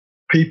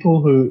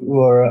people who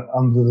are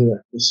under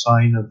the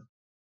sign of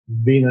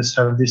Venus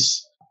have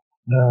this,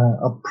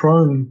 are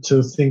prone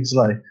to things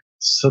like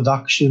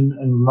seduction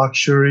and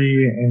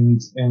luxury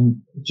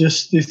and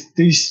just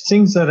these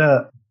things that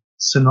are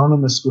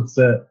synonymous with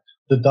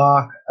the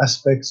dark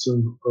aspects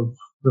of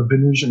the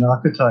Venusian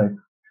archetype.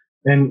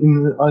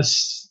 And I've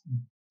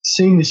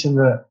seen this in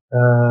the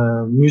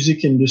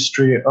music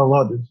industry a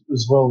lot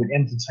as well, the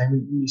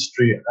entertainment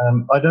industry.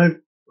 I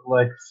don't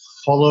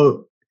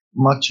follow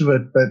much of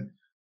it, but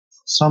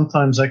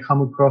sometimes I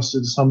come across it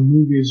in some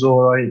movies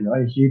or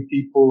I hear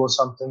people or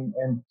something.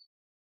 And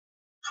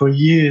for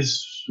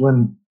years,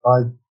 when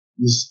I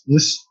was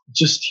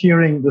just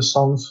hearing the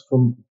songs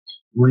from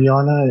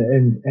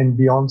Rihanna and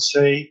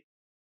Beyonce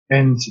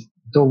and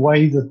the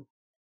way that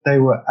they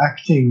were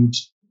acting,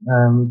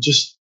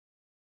 just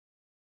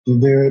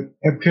their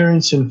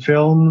appearance in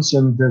films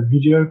and the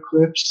video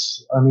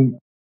clips, I mean,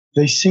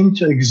 they seem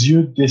to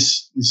exude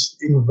this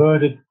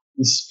inverted,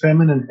 this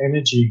feminine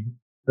energy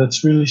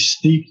that's really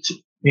steeped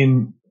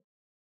in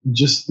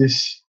just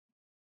this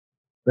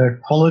the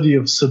quality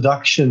of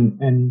seduction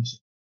and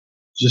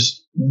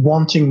just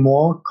wanting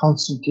more,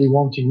 constantly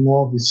wanting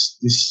more.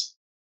 This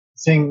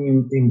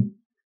thing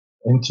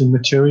into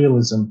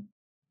materialism,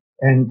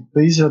 and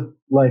these are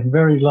like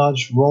very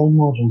large role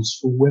models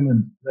for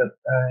women.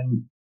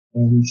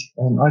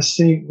 And I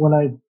see when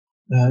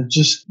I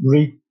just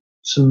read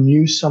some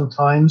news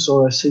sometimes,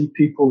 or I see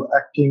people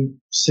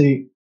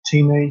see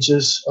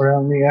teenagers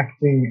around me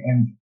acting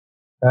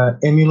and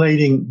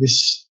emulating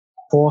this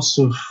force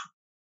of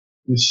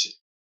this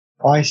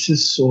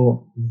Isis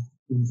or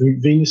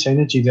Venus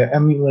energy. They're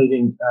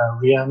emulating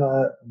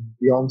Rihanna,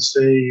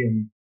 Beyonce,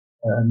 and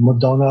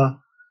Madonna.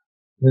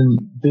 And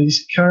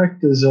these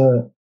characters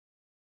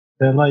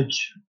they're like,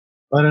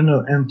 I don't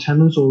know,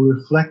 antennas or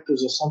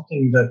reflectors or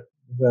something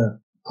that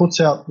puts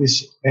out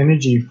this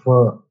energy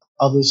for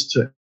others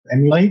to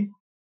emulate.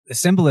 The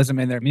symbolism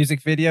in their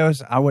music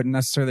videos, I wouldn't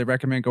necessarily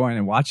recommend going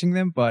and watching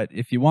them, but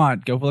if you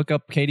want, go look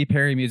up Katy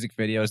Perry music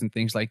videos and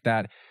things like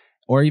that,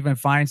 or even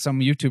find some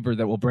YouTuber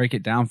that will break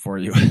it down for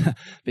you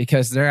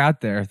because they're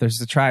out there. There's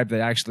a tribe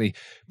that actually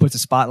puts a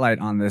spotlight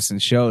on this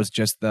and shows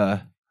just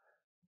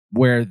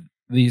where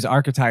these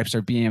archetypes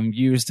are being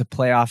used to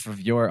play off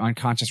of your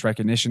unconscious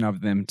recognition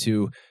of them,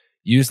 to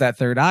use that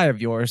third eye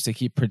of yours to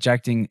keep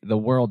projecting the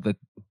world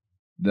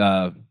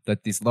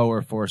that these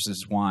lower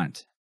forces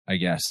want, I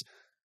guess.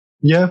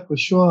 Yeah, for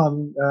sure.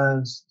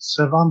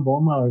 Savan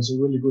Boma is a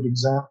really good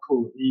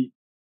example.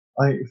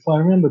 If I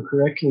remember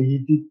correctly, he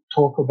did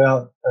talk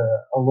about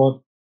a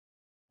lot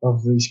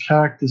of these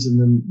characters in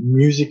the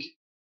music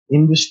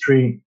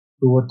industry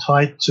who were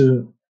tied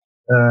to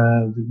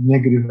the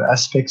negative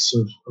aspects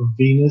of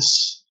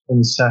Venus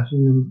and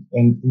Saturn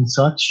and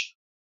such.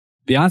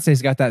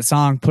 Beyonce's got that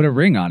song, Put a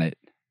Ring on It,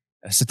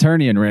 a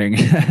Saturnian ring.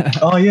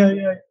 Oh,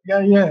 yeah.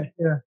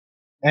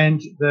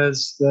 And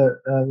there's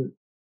the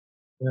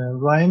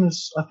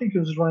Rihanna's, I think it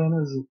was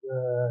Rihanna's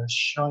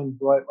Shine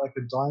Bright Like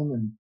a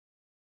Diamond.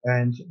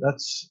 And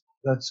that's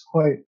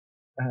quite,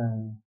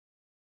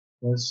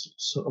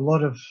 there's a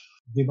lot of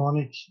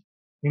demonic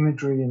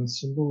imagery and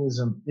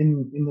symbolism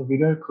in the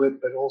video clip,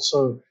 but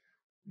also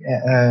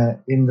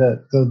in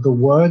the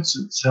words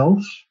itself.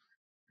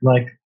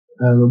 Like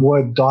the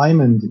word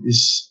diamond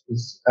is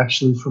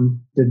actually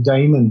from the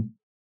daemon,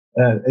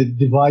 a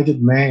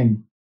divided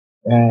man,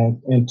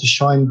 and to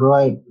shine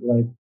bright,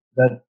 like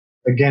that.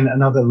 Again,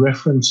 another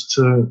reference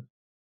to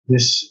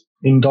this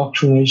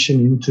indoctrination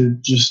into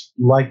just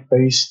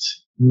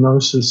light-based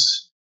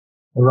gnosis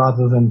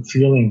rather than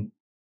feeling.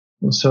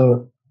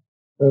 So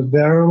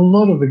there are a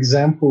lot of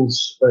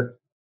examples, but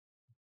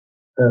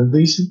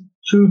these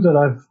two that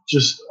I've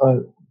just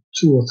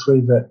two or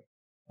three that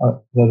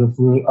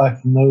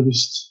I've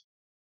noticed,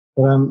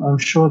 but I'm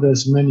sure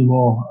there's many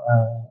more.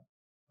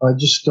 I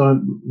just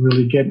don't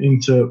really get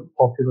into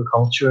popular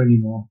culture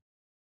anymore.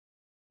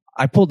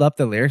 I pulled up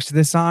the lyrics to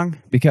this song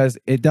because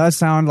it does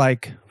sound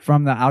like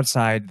from the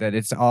outside that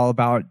it's all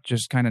about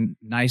just kind of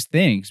nice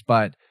things,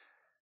 but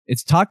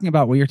it's talking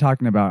about what you're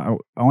talking about.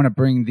 I want to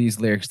bring these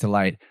lyrics to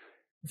light.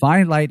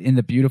 Find light in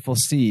the beautiful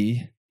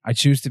sea. I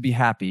choose to be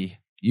happy.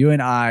 You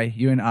and I,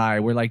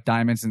 we're like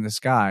diamonds in the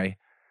sky.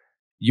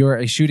 You're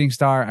a shooting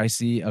star. I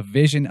see a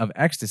vision of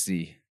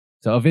ecstasy.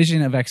 So a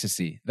vision of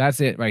ecstasy.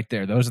 That's it right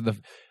there. Those are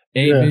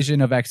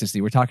vision of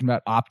ecstasy. We're talking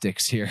about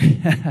optics here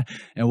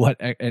and what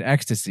an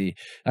ecstasy.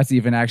 That's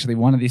even actually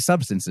one of these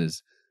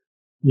substances.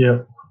 Yeah,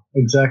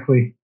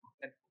 exactly.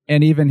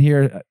 And even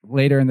here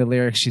later in the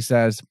lyrics, she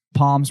says,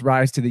 palms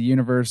rise to the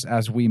universe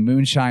as we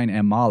moonshine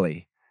and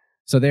Molly.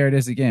 So there it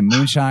is again,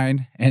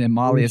 moonshine, and then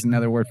Molly is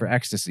another word for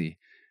ecstasy.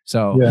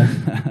 So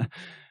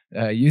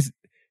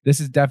this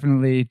is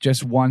definitely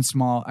just one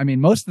small, I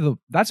mean,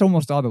 that's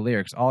almost all the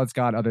lyrics. All it's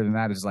got other than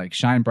that is like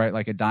shine bright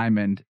like a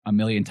diamond a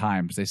million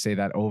times. They say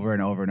that over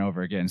and over and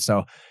over again.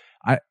 So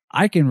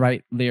I can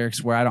write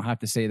lyrics where I don't have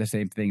to say the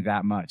same thing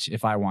that much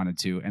if I wanted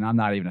to, and I'm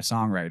not even a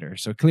songwriter.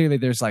 So clearly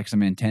there's like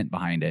some intent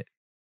behind it.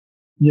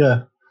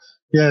 Yeah.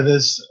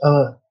 There's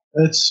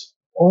it's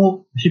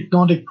all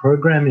hypnotic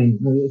programming.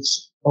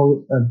 It's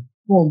all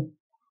well,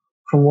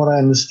 from what I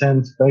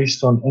understand,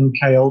 based on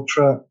MK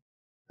Ultra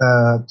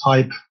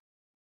type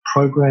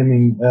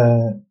programming,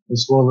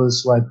 as well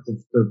as like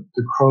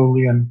the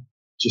Crowleyan,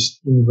 just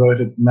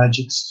inverted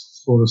magic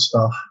sort of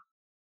stuff.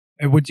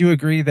 And would you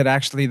agree that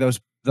actually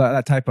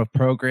that type of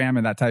program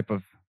and that type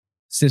of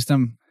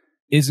system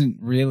isn't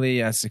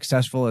really as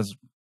successful as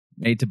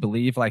made to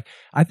believe? Like,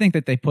 I think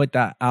that they put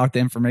that out, the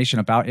information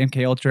about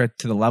MK Ultra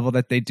to the level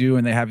that they do,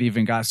 and they have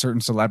even got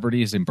certain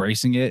celebrities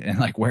embracing it and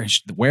like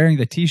wearing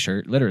the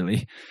t-shirt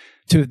literally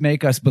to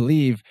make us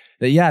believe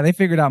that, yeah, they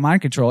figured out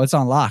mind control. It's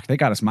on lock. They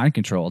got us mind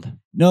controlled.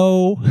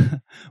 No,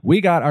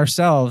 we got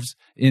ourselves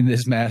in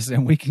this mess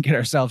and we can get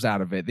ourselves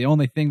out of it. The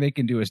only thing they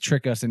can do is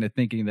trick us into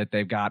thinking that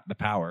they've got the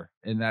power.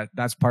 And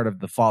that's part of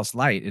the false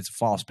light. It's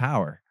false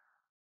power.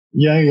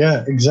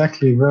 Yeah,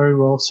 exactly. Very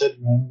well said,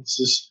 man.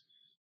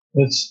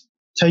 It's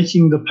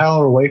taking the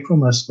power away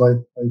from us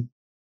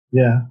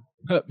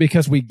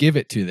because we give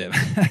it to them.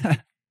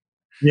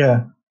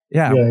 Yeah,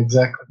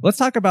 exactly. Let's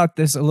talk about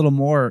this a little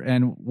more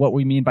and what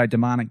we mean by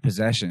demonic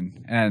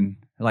possession and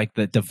like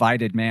the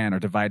divided man or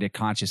divided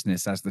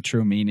consciousness as the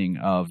true meaning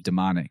of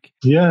demonic.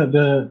 Yeah,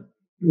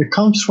 it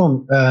comes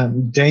from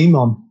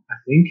daemon, I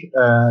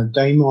think.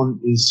 Daemon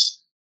is,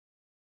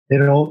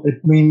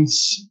 it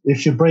means,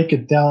 if you break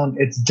it down,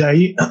 it's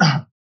day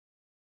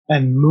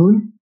and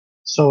moon.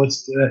 So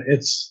it's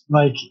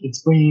like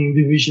it's bringing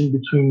division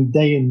between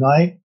day and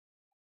night.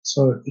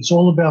 So it's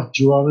all about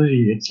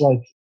duality. It's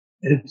like,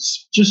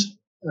 it's just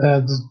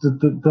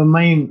the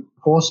main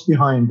force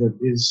behind it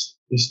is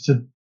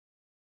to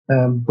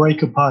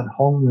break apart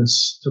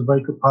wholeness, to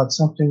break apart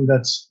something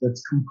that's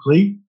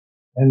complete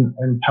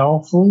and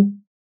powerful,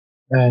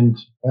 and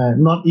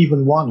not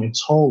even one.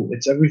 It's whole.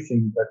 It's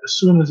everything. But as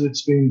soon as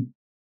it's been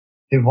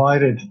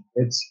divided,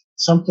 it's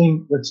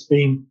something that's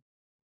been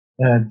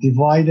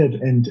divided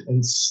and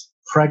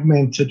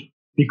fragmented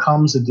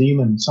becomes a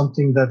demon.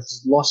 Something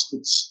that's lost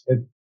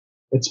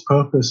its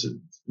purpose,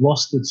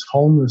 lost its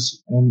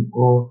wholeness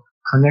or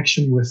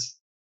connection with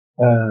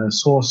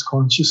source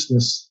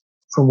consciousness.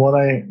 From what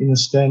I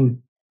understand,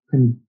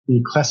 can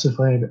be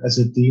classified as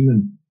a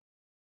demon,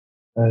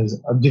 as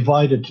a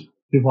divided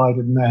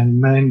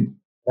man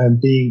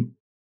being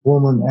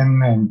woman and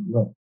man.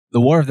 The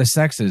war of the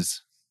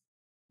sexes.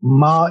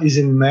 Ma is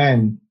in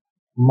man.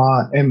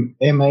 Ma,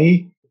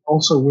 M-A,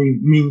 also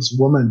means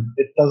woman.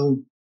 It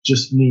doesn't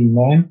just mean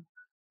man.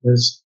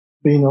 There's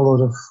been a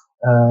lot of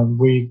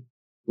we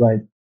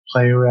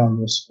play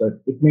around this, but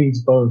it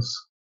means both.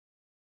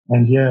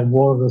 And yeah,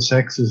 war of the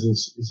sexes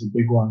is a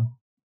big one.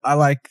 I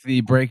like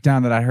the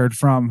breakdown that I heard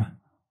from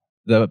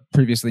the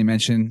previously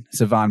mentioned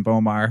Sivan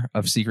Bomar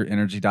of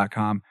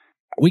secretenergy.com.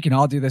 We can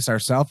all do this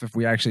ourselves if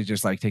we actually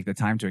just take the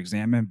time to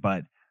examine.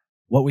 But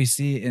what we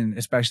see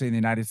especially in the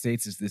United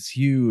States is this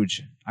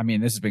huge,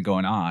 this has been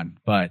going on,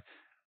 but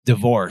the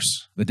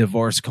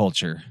divorce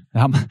culture,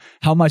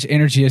 how much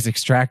energy is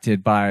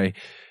extracted by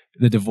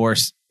the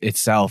divorce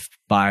itself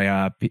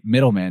by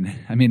middlemen.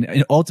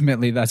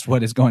 Ultimately that's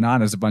what is going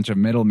on, is a bunch of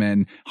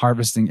middlemen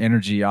harvesting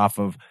energy off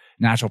of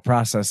natural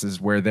processes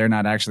where they're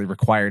not actually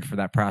required for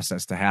that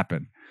process to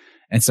happen.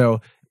 And so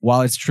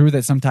while it's true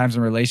that sometimes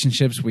in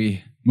relationships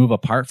we move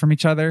apart from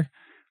each other,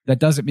 that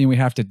doesn't mean we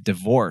have to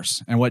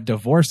divorce. And what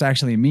divorce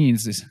actually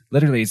means is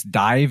literally it's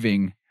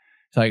diving.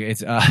 It's like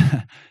it's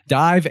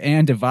dive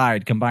and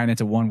divide combined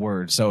into one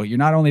word. So you're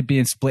not only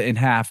being split in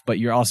half, but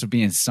you're also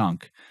being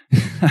sunk.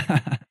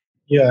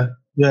 Yeah,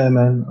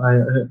 man.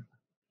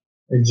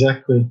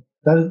 Exactly.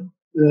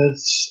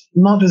 It's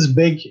not as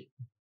big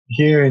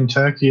here in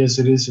Turkey as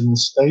it is in the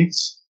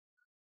States,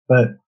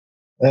 but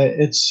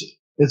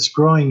it's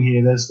growing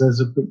here.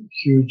 There's a big,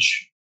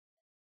 huge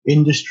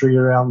industry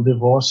around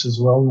divorce as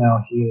well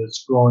now here.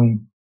 It's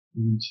growing,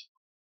 and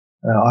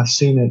I've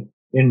seen it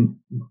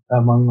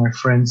among my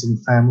friends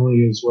and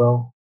family as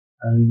well.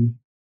 And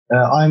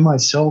I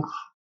myself,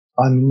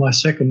 I'm in my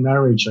second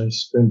marriage. I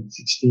spent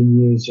 16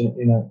 years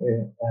in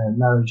a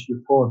marriage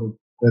before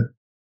that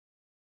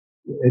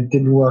it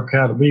didn't work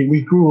out.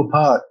 We grew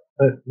apart,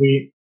 but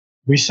we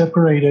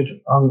separated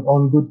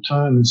on good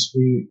terms.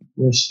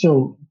 We're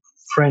still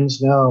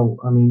friends now.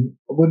 I mean,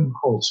 I wouldn't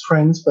call us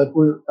friends, but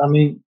we're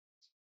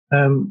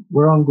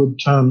on good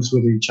terms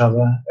with each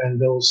other, and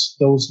there was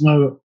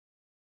no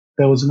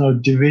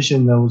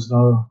division. There was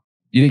no.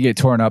 You didn't get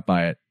torn up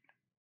by it.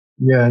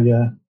 Yeah,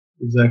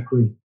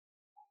 exactly.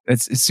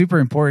 It's super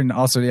important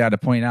also, to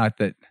point out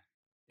that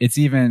it's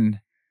even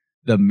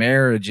the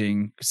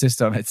marriaging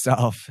system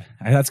itself.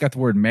 That's got the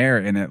word mare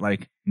in it,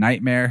 like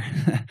nightmare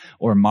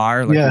or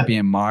mar, like you're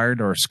being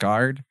marred or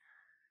scarred.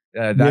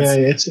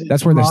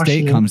 That's where the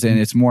state comes in.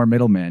 It's more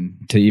middlemen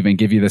to even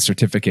give you the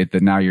certificate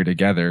that now you're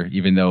together,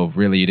 even though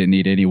really you didn't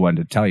need anyone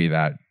to tell you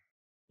that.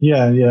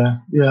 Yeah.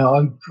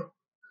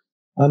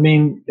 I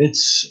mean,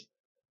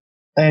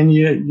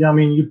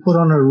 you put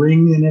on a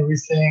ring and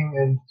everything,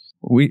 and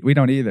we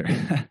don't either.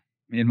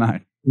 Me and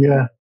mine.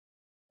 Yeah,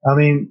 I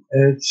mean,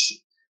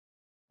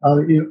 I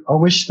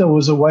wish there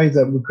was a way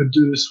that we could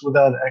do this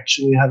without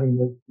actually having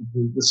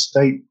the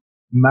state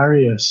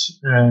marry us.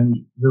 And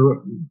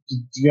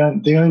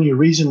the only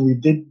reason we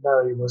did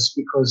marry was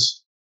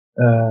because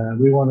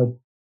we wanted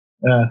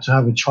to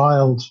have a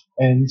child,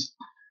 and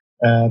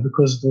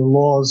because the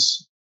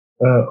laws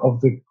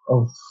of the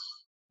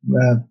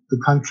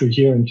country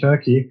here in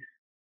Turkey,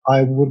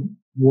 I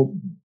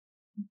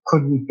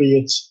couldn't be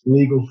its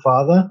legal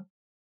father.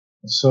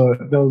 So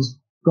there was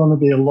going to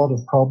be a lot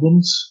of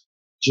problems,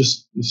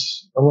 just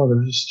a lot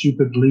of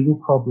stupid legal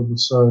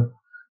problems. So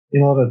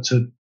in order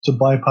to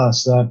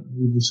bypass that,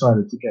 we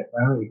decided to get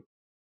married.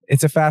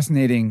 That's a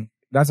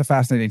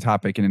fascinating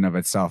topic in and of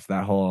itself,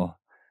 that whole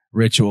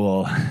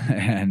ritual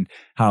and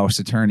how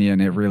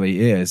Saturnian it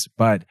really is.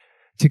 But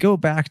to go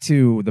back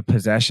to the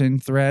possession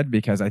thread,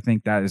 because I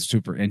think that is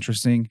super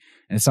interesting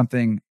and it's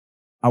something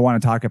I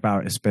want to talk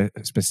about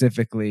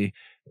specifically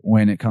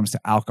when it comes to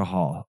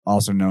alcohol,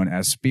 also known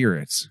as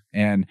spirits.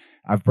 And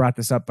I've brought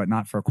this up, but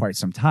not for quite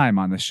some time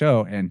on the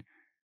show. And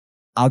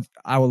I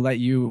will let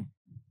you,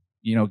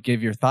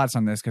 give your thoughts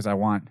on this because I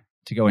want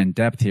to go in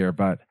depth here.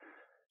 But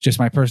just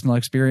my personal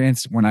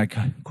experience, when I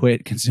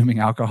quit consuming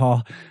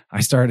alcohol, I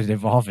started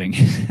evolving.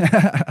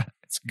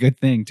 It's a good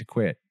thing to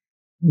quit.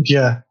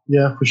 Yeah,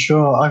 for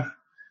sure.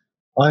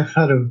 I've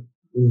had a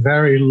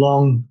very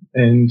long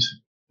and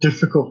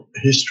difficult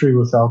history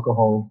with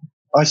alcohol.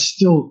 I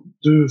still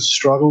do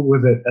struggle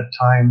with it at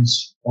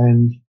times,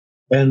 and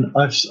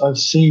I've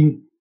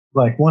seen,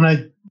 like,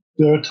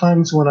 there are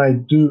times when I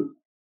do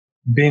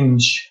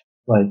binge,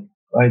 like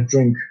I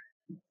drink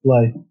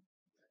like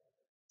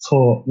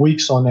for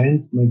weeks on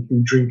end, make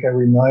me drink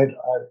every night.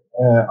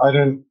 I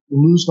don't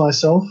lose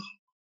myself,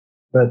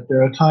 but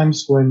there are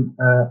times when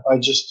I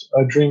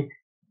drink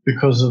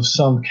because of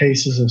some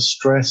cases of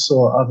stress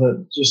or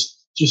other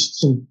just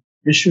some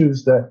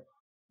issues that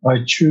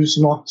I choose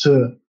not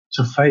to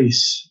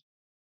face,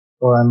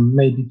 or I'm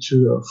maybe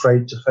too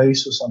afraid to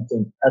face or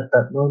something at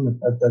that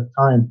moment, at that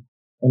time.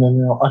 And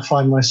then I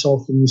find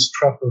myself in this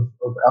trap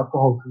of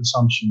alcohol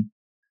consumption.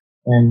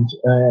 And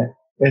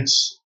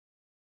it's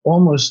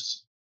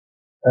almost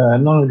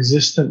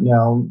non-existent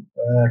now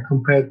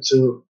compared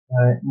to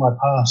my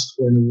past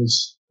when it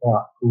was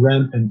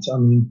rampant. I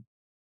mean,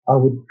 I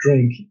would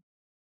drink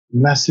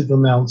massive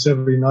amounts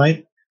every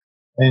night,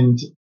 and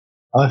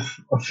I've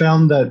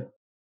found that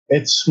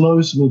it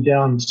slows me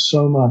down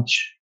so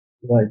much,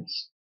 like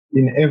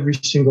in every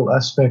single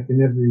aspect,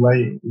 in every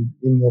way,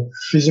 in the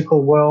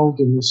physical world,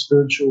 in the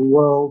spiritual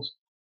world,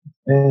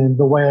 and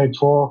the way I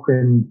talk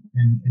and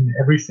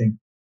everything.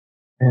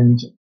 And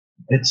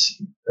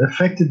it's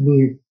affected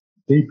me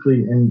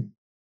deeply, and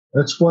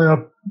that's why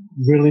I've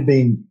really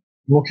been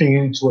looking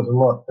into it a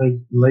lot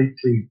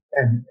lately,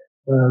 and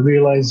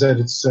realize that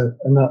it's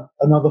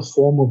another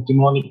form of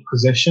demonic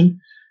possession,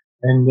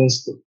 and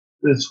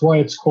that's why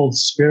it's called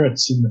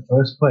spirits in the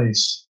first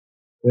place.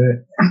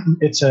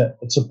 It's a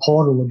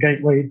portal, a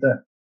gateway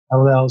that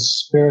allows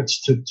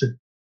spirits to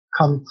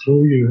come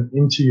through you,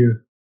 into you.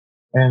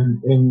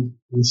 And in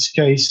this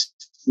case,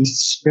 these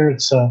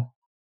spirits are,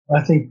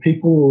 I think,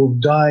 people who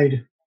have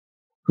died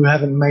who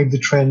haven't made the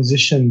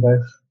transition. They've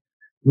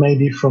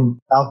maybe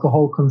from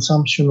alcohol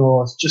consumption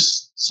or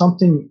just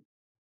something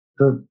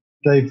that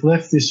they've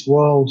left this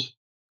world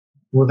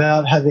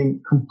without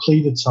having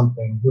completed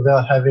something,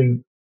 without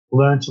having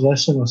learned a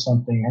lesson or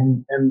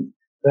something, and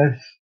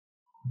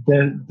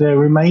they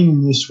remain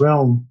in this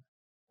realm,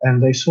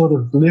 and they sort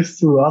of live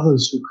through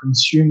others who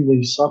consume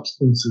these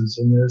substances,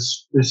 and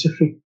there's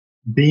specific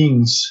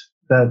beings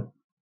that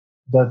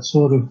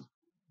sort of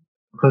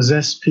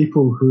possess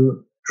people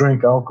who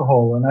drink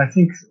alcohol. And I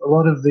think a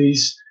lot of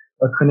these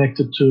are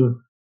connected to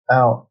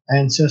our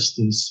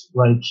ancestors,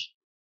 like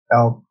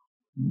our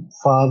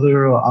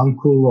father or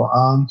uncle or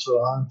aunt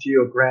or auntie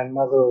or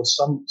grandmother or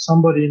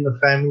somebody in the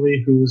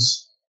family who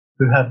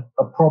had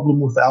a problem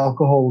with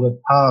alcohol that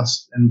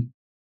passed. And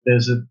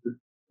there's a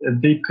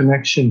deep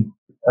connection,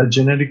 a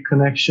genetic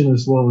connection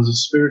as well as a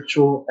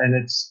spiritual, and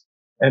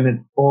it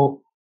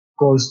all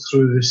goes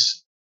through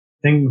this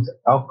thing with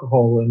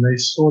alcohol. And they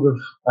sort of,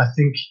 I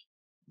think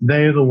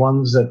they're the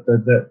ones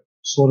that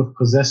sort of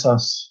possess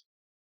us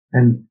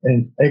and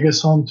egg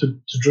us on to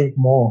drink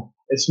more.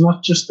 It's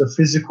not just a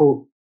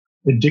physical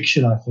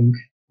addiction, I think,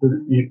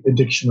 the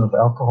addiction of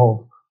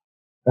alcohol.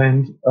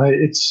 And I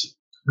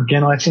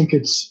think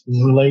it's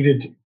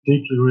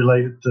deeply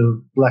related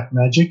to black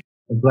magic,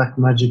 a black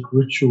magic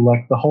ritual,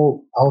 like the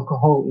whole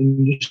alcohol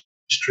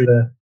industry,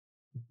 the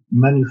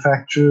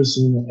manufacturers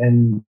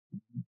and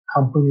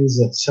companies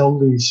that sell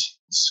these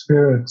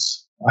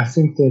spirits. I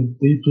think they're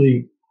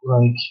deeply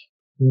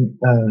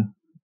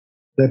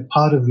they're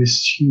part of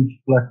this huge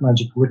black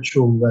magic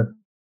ritual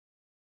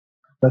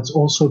that's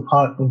also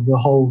part of the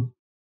whole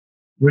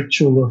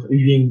ritual of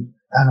eating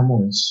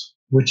animals,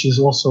 which is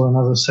also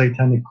another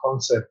satanic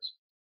concept,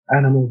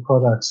 animal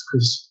products.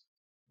 Because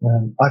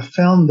I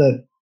found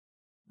that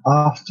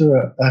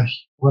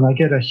when I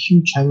get a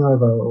huge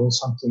hangover or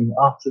something,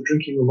 after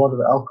drinking a lot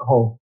of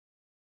alcohol,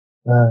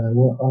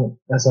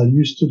 as I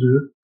used to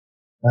do,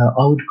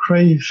 I would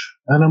crave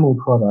animal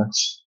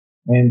products.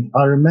 And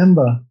I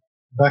remember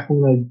back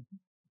when I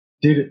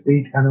did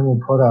eat animal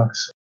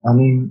products, I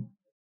mean,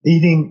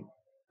 eating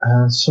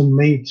some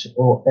meat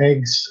or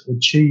eggs or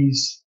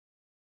cheese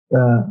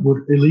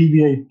would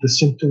alleviate the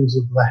symptoms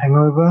of the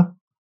hangover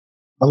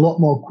a lot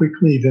more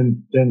quickly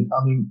than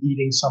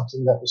eating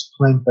something that was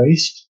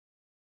plant-based.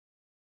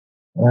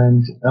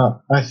 And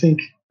I think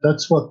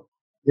that's what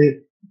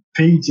it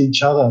feeds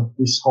each other,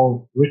 this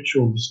whole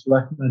ritual, this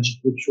black magic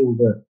ritual,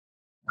 the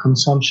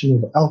consumption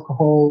of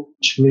alcohol,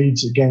 which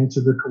leads again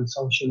to the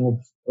consumption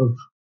of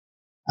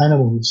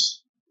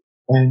animals.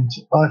 And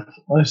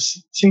I've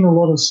seen a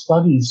lot of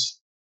studies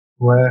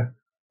where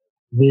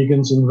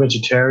vegans and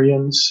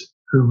vegetarians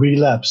who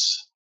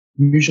relapse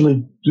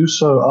usually do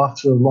so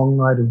after a long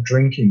night of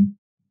drinking.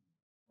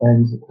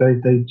 And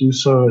they do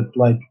so at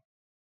like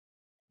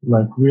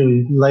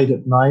really late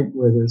at night,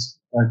 where there's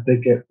they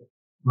get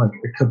like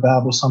a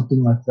kebab or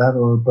something like that,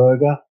 or a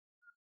burger,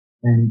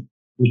 and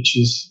which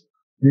is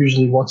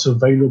usually what's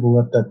available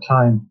at that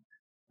time.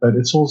 But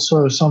it's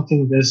also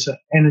something, there's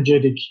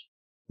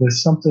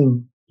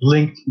something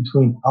linked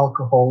between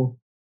alcohol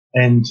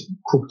and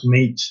cooked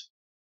meat,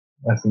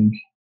 I think.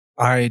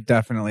 I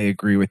definitely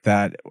agree with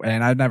that.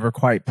 And I've never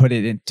quite put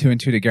it in two and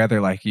two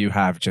together like you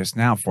have just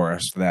now for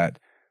us, that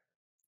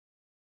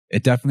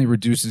it definitely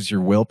reduces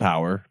your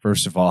willpower,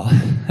 first of all.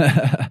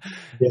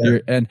 Yeah.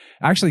 And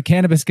actually,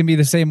 cannabis can be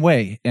the same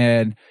way.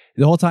 And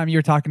the whole time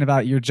you're talking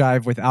about your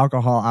jive with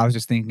alcohol, I was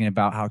just thinking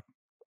about how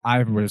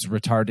I was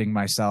retarding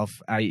myself,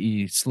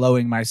 i.e.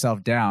 slowing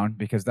myself down,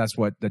 because that's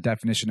what the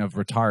definition of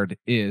retard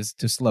is,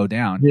 to slow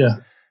down. Yeah.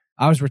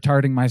 I was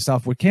retarding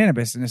myself with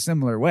cannabis in a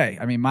similar way.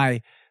 I mean,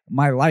 my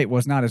light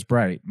was not as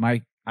bright.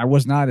 I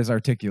was not as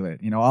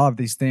articulate. All of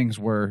these things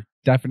were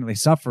definitely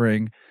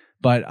suffering,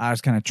 but I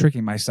was kind of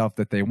tricking myself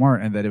that they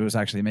weren't, and that it was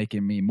actually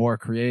making me more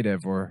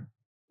creative or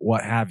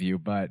what have you.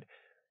 But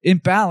in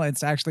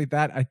balance, actually,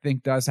 that I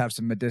think does have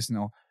some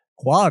medicinal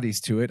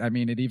qualities to it. I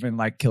mean, it even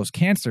kills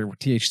cancer, what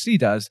THC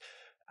does.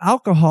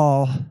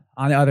 Alcohol,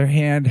 on the other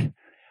hand,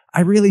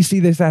 I really see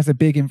this as a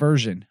big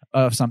inversion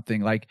of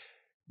something, like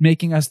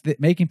making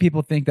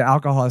people think that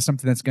alcohol is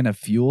something that's going to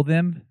fuel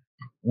them,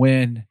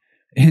 when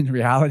in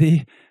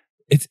reality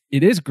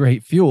it is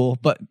great fuel,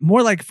 but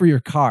more like for your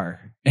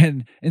car.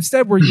 And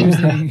instead we're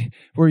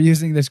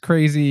using this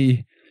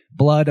crazy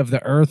blood of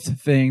the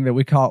earth thing that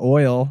we call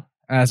oil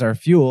as our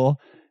fuel,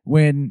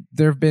 when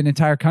there have been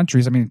entire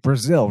countries. I mean,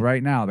 Brazil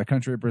right now, the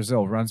country of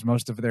Brazil runs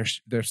most of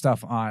their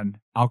stuff on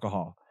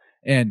alcohol.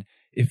 And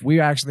if we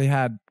actually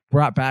had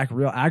brought back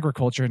real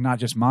agriculture, not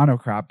just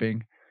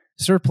monocropping,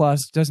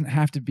 surplus doesn't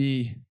have to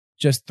be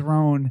just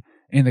thrown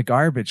in the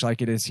garbage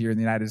like it is here in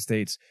the United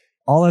States.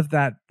 All of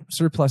that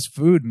surplus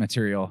food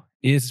material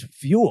is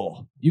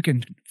fuel. You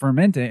can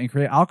ferment it and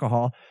create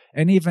alcohol.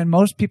 And even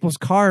most people's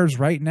cars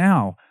right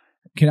now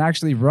can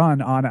actually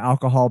run on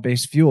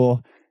alcohol-based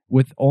fuel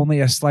with only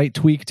a slight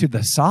tweak to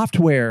the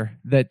software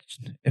that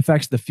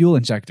affects the fuel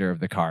injector of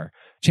the car,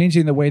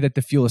 changing the way that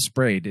the fuel is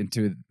sprayed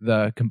into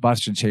the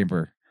combustion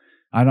chamber.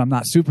 I'm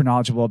not super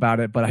knowledgeable about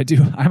it, but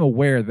I'm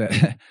aware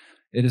that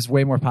it is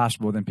way more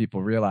possible than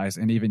people realize,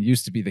 and even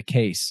used to be the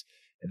case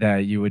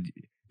that you would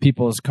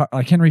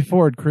like Henry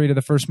Ford created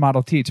the first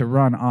Model T to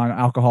run on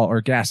alcohol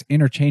or gas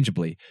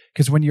interchangeably.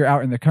 Because when you're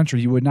out in the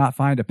country, you would not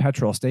find a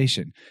petrol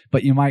station,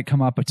 but you might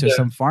come up to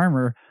some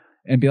farmer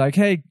and be like,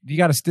 "Hey, you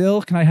got a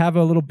still? Can I have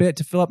a little bit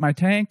to fill up my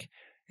tank?"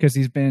 Because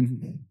he's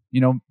been,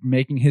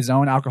 making his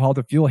own alcohol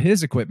to fuel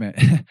his equipment.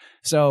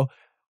 So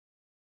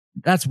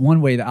that's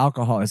one way the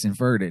alcohol is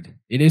inverted.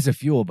 It is a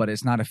fuel, but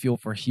it's not a fuel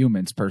for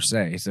humans per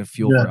se. It's a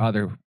fuel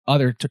for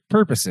other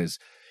purposes,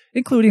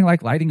 including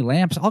like lighting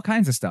lamps, all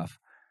kinds of stuff.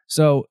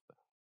 So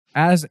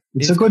it's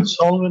a good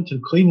solvent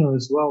and cleaner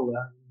as well.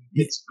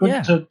 It's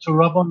good to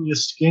rub on your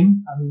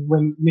skin,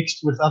 when mixed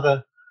with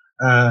other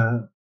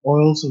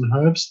oils and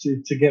herbs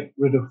to get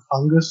rid of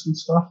fungus and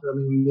stuff.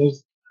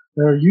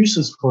 There are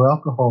uses for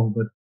alcohol,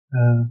 but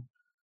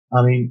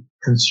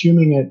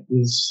consuming it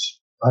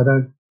I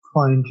don't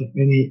find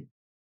any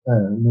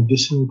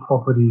medicinal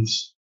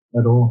properties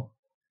at all.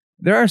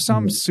 There are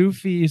some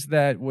Sufis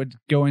that would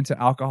go into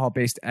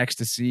alcohol-based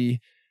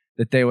ecstasy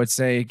that they would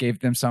say gave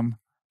them some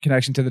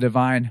connection to the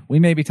divine. We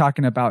may be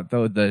talking about,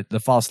 though,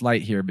 the false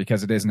light here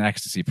because it is an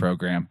ecstasy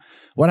program.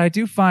 What I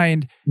do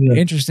find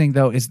interesting,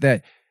 though, is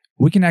that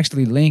we can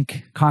actually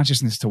link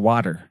consciousness to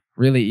water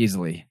really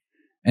easily.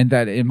 And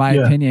that, in my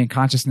opinion,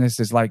 consciousness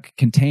is like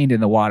contained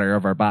in the water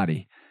of our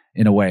body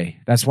in a way.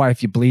 That's why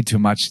if you bleed too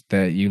much,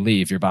 that you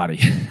leave your body.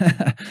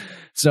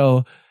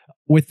 So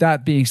with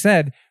that being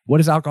said, what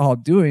is alcohol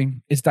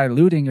doing? It's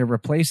diluting or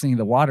replacing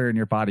the water in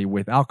your body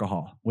with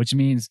alcohol, which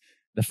means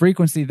the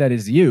frequency that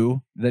is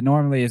you, that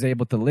normally is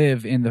able to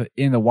live in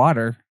the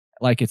water,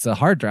 like it's a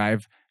hard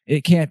drive,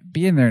 it can't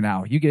be in there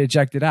now. You get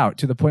ejected out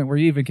to the point where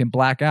you even can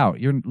black out.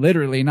 You're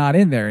literally not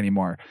in there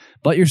anymore,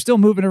 but you're still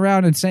moving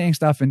around and saying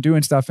stuff and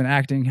doing stuff and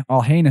acting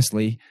all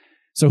heinously.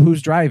 So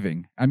who's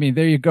driving?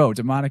 There you go.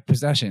 Demonic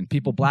possession.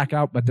 People black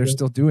out, but they're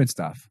still doing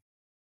stuff.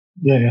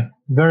 Yeah.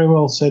 Very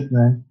well said,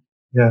 man.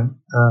 Yeah.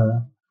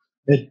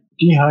 It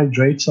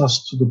dehydrates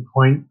us to the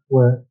point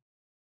where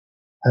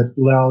it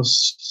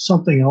allows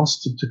something else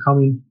to come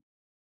in.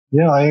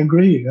 Yeah, I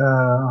agree.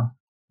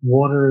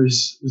 Water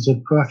is a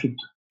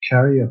perfect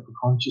carrier for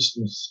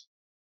consciousness.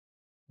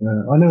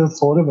 I never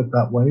thought of it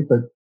that way,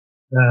 but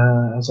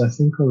as I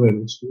think of it,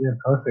 it's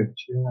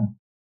perfect. Yeah.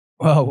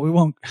 Well, we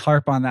won't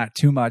harp on that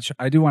too much.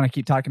 I do want to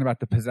keep talking about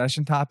the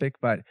possession topic,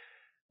 but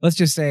let's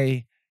just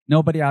say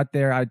nobody out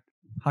there,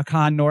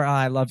 Hakan nor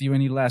I love you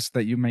any less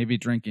that you may be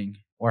drinking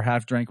or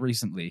have drank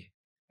recently.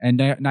 And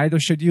neither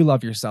should you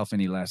love yourself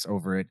any less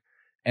over it.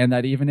 And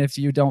that even if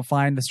you don't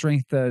find the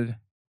strength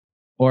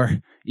or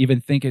even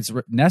think it's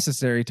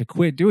necessary to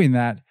quit doing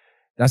that,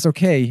 that's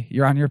okay.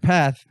 You're on your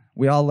path.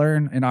 We all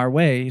learn in our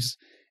ways,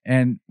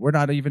 and we're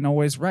not even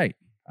always right.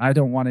 I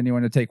don't want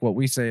anyone to take what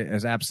we say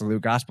as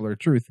absolute gospel or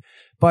truth,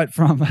 but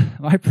from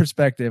my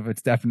perspective,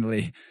 it's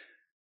definitely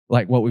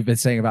like what we've been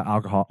saying about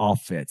alcohol all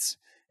fits.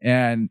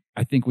 And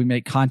I think we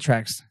make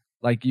contracts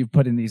like you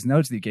put in these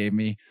notes that you gave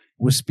me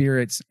with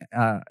spirits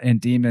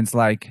and demons,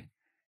 like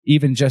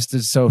even just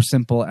as so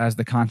simple as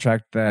the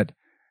contract that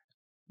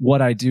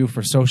what I do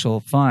for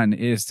social fun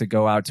is to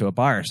go out to a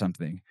bar or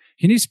something.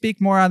 Can you speak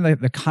more on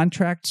the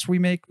contracts we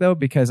make, though?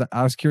 Because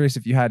I was curious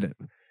if you had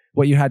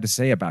what you had to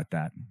say about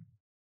that.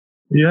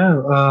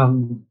 Yeah,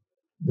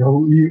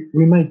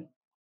 we make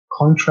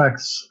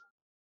contracts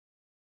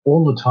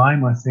all the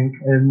time, I think,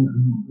 and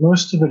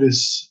most of it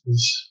is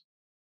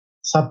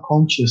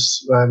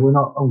subconscious. We're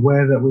not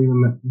aware that we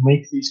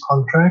make these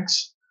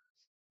contracts,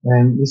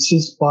 and this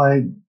is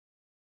by,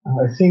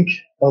 I think,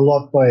 a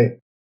lot by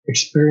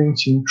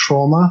experiencing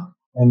trauma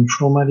and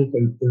traumatic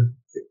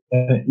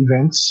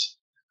events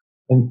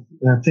and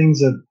things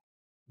that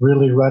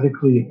really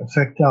radically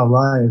affect our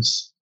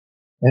lives.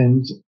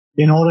 And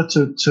in order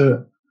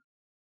to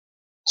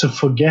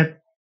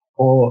forget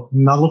or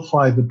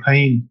nullify the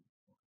pain,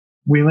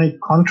 we make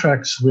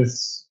contracts with,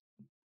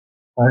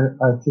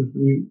 I think,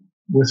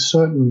 with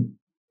certain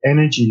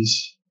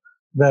energies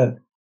that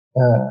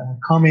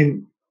come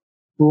in.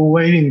 We're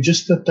waiting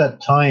just at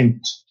that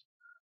time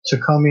to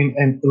come in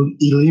and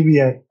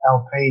alleviate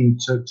our pain,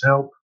 to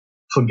help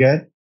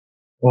forget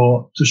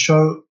or to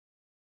show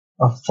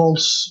a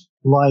false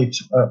light,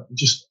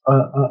 just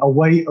a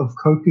way of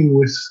coping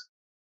with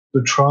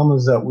the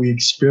traumas that we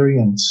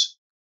experience.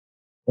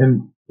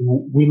 And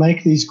we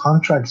make these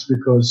contracts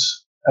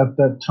because at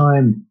that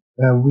time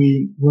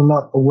we were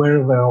not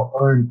aware of our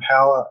own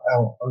power,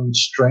 our own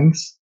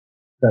strength,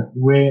 that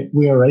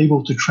we are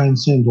able to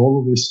transcend all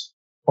of this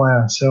by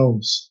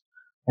ourselves.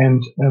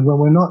 And when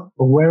we're not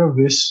aware of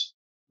this,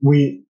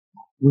 we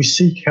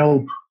seek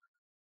help,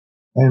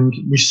 and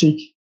we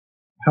seek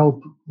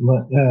help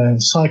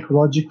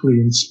psychologically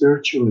and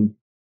spiritually.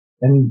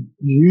 And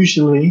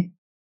usually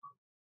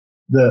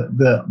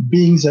the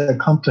beings that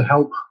come to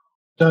help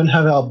don't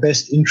have our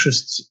best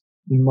interests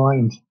in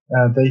mind.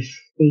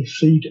 They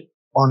feed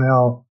on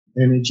our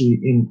energy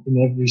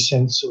in every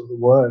sense of the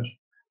word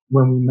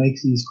when we make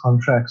these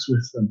contracts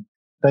with them.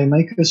 They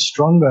make us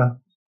stronger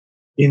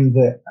in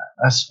the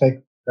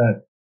aspect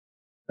that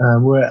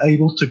we're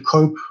able to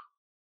cope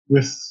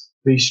with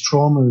these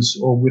traumas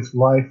or with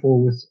life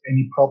or with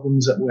any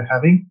problems that we're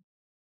having.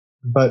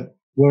 but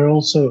we're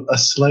also a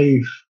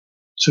slave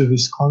to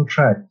this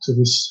contract, to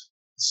this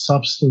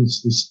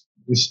substance,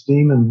 this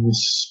demon,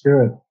 this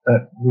spirit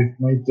that we've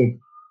made the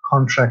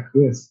contract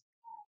with.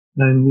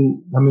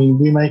 And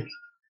we make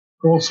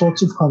all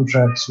sorts of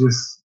contracts with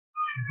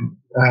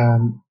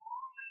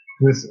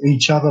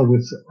each other,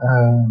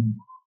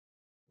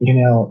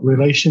 in our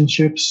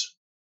relationships.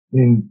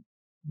 We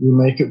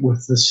make it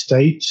with the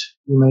state.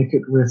 We make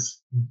it with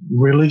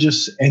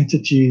religious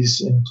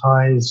entities and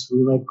ties.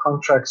 We make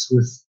contracts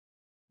with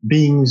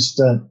beings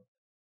that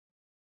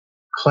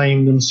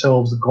claim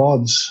themselves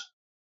gods,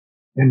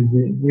 and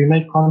we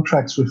make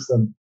contracts with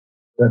them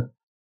that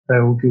they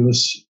will give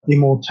us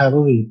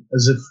immortality,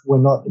 as if we're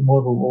not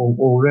immortal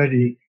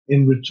already,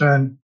 in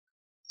return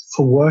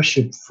for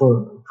worship,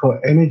 for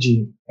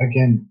energy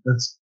again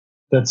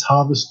that's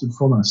harvested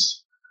from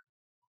us.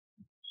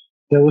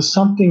 There was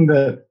something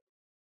that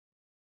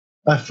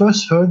I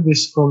first heard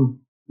this from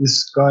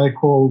this guy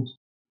called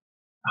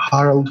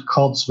Harald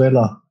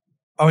Kautz-Vella.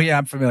 Oh yeah,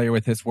 I'm familiar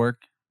with his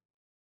work.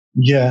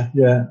 Yeah.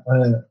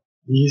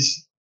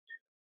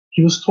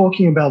 He was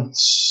talking about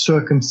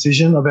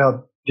circumcision,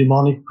 about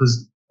demonic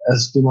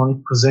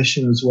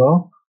possession as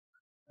well.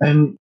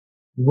 And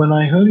when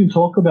I heard him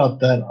talk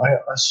about that,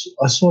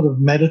 I sort of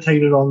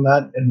meditated on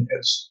that and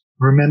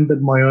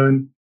remembered my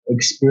own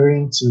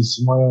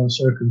experiences, my own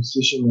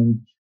circumcision, and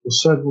it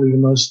was certainly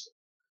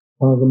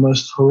one of the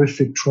most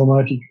horrific,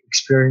 traumatic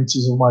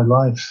experiences of my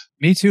life.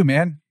 Me too,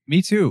 man.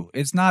 Me too.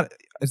 It's not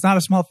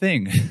a small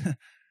thing.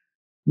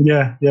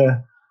 Yeah.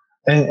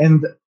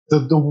 And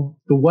the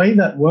way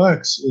that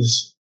works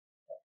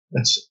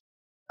it's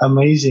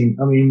amazing.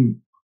 I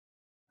mean,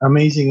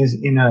 amazing is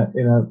in a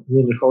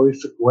really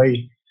horrific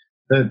way.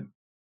 That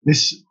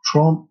this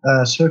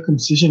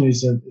circumcision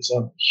is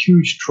a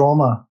huge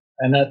trauma,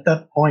 and at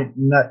that point,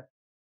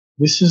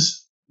 this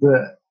is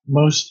the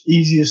most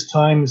easiest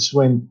times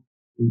when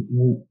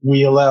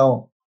we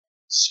allow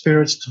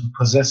spirits to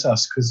possess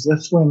us, because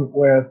that's when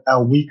we're at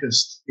our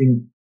weakest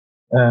in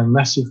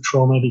massive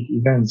traumatic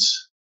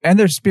events. And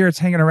there's spirits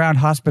hanging around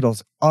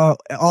hospitals all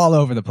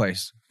over the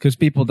place, because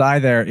people die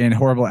there in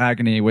horrible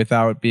agony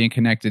without being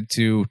connected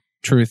to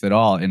truth at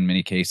all in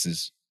many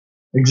cases.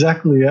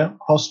 Exactly, yeah.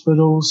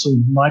 Hospitals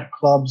and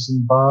nightclubs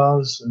and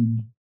bars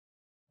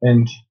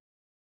and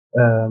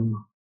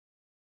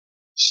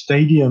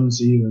stadiums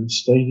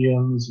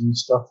and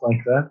stuff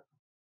like that,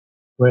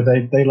 where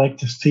they like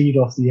to feed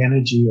off the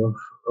energy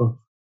of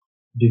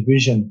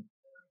division.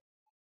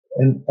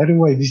 And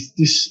anyway,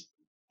 this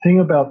thing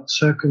about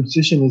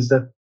circumcision is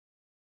that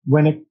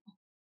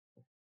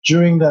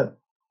during that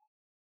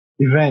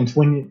event,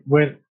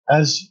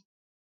 as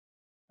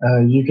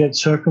you get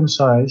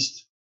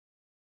circumcised,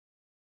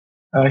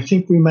 I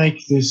think we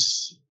make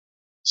this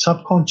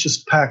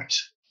subconscious pact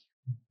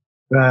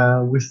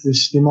with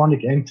this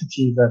demonic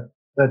entity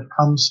that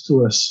comes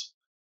to us,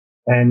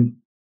 and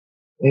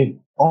it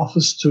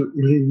offers to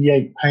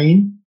alleviate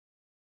pain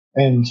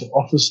and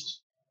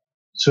offers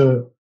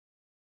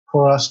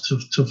for us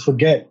to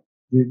forget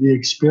the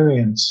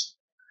experience.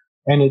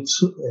 And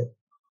it's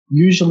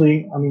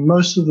usually,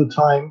 most of the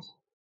time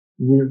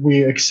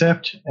we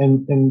accept,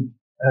 and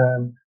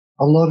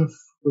a lot of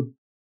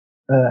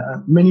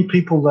many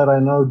people that I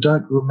know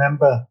don't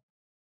remember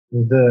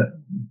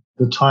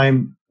the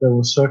time they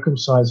were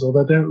circumcised, or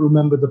they don't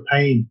remember the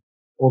pain,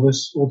 or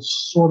it's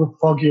sort of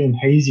foggy and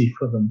hazy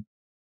for them.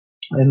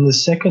 And the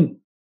second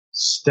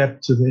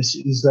step to this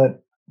is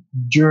that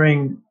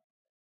during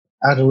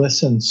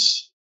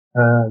adolescence,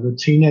 the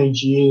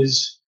teenage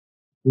years,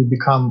 we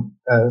become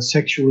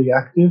sexually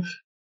active.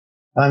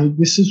 And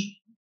this is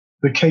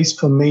the case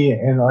for me,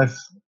 and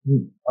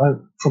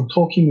from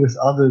talking with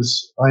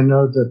others, I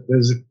know that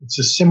it's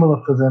a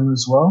similar for them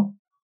as well,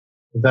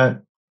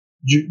 that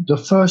the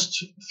first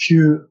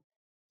few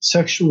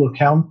sexual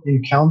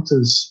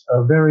encounters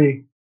are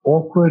very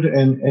awkward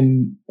and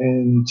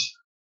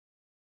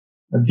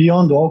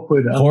beyond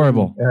awkward.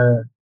 Horrible.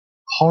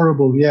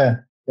 Horrible, yeah.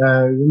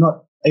 You're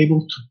not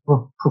able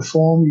to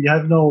perform. You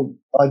have no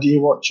idea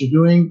what you're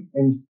doing.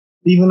 And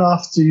even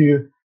after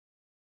you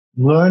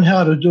learn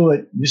how to do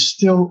it, you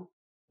still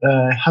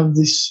have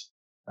this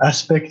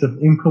aspect of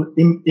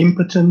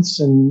impotence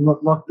and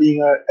not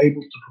being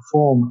able to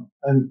perform.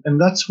 And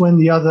that's when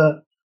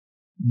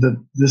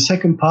the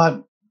second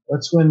part,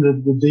 that's when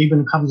the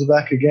demon comes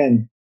back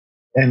again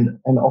and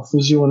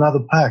offers you another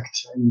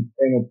pact, and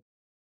it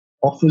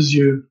offers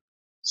you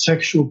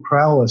sexual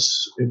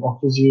prowess. It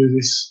offers you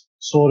this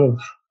sort of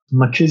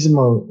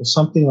machismo or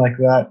something like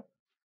that,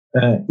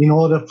 in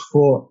order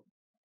for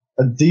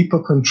a deeper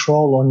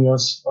control on your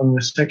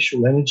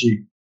sexual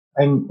energy.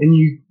 And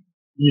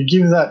you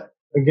give that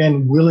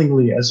again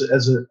willingly as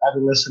an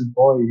adolescent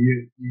boy.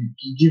 You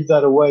give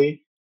that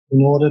away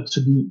in order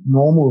to be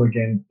normal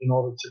again, in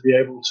order to be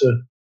able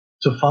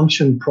to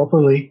function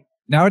properly.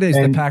 Nowadays,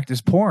 the pact is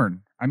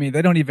porn. I mean,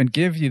 they don't even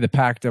give you the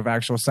pact of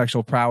actual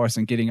sexual prowess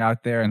and getting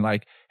out there and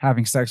like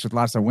having sex with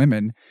lots of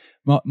women.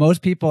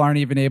 Most people aren't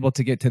even able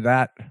to get to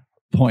that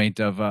point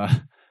of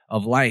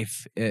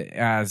life,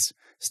 as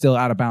still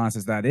out of balance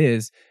as that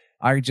is.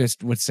 I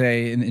just would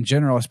say in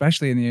general,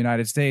 especially in the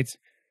United States,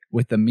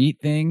 with the meat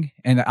thing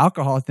and the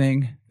alcohol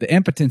thing, the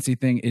impotency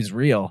thing is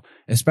real,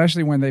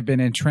 especially when they've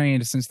been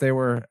entrained since they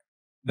were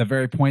the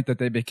very point that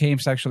they became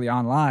sexually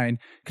online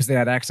because they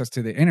had access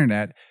to the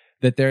internet,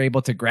 that they're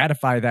able to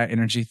gratify that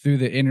energy through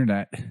the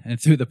internet and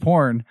through the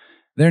porn.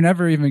 They're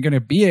never even going to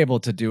be able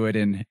to do it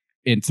in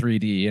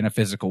 3D in a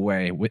physical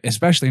way,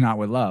 especially not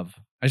with love.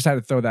 I just had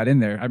to throw that in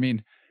there. I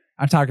mean,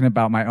 I'm talking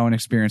about my own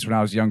experience when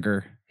I was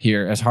younger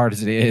here, as hard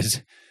as it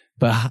is,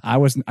 but I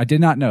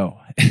did not know.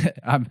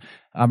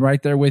 I'm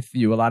right there with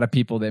you. A lot of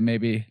people that may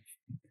be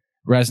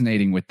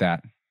resonating with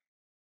that.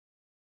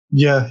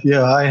 Yeah.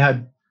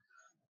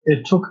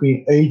 It took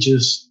me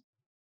ages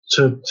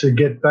to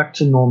get back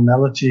to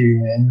normality,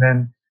 and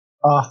then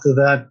after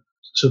that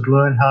to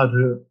learn how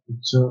to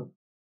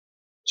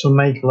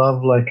make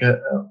love like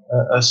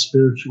a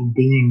spiritual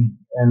being,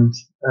 and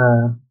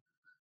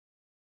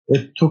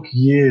it took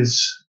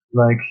years.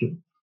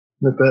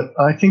 But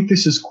I think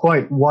this is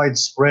quite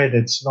widespread.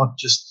 It's not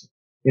just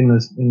in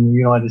the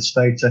United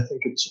States. I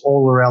think it's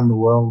all around the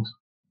world,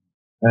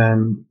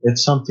 and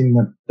it's something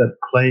that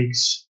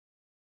plagues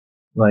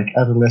like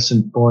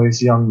adolescent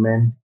boys, young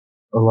men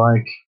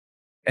alike.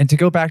 And to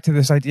go back to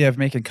this idea of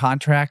making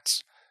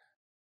contracts,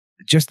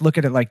 just look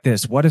at it like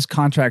this. What does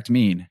contract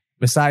mean?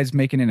 Besides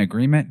making an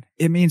agreement,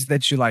 it means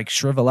that you like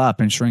shrivel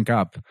up and shrink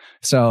up.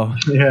 So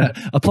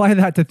apply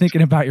that to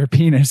thinking about your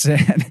penis.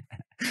 And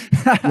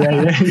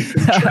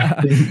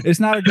it's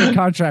not a good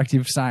contract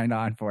you've signed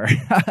on for.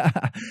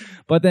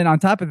 But then on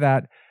top of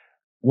that,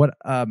 what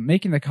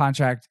making the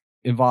contract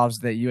involves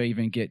that you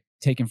even get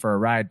taken for a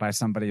ride by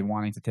somebody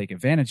wanting to take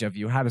advantage of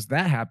you. How does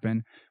that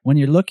happen? When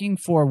you're looking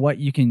for what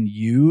you can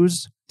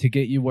use to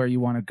get you where you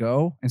want to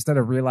go, instead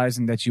of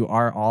realizing that you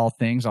are all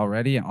things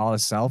already and all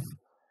is self,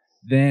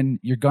 then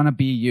you're going to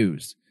be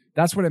used.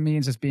 That's what it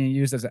means, as being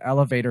used as an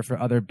elevator for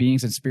other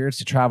beings and spirits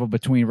to travel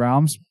between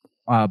realms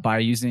by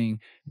using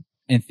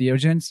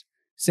entheogens.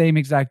 Same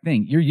exact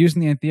thing. You're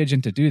using the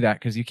entheogen to do that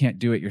because you can't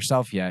do it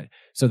yourself yet.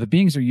 So the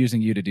beings are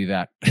using you to do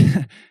that.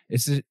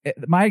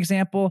 My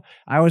example,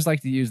 I always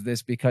like to use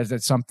this because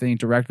it's something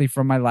directly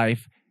from my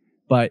life.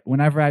 But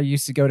whenever I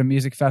used to go to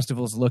music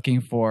festivals looking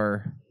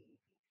for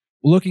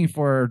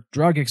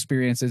drug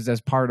experiences as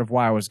part of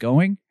why I was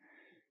going,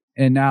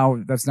 and now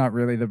that's not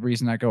really the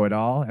reason I go at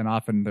all. And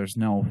often there's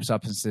no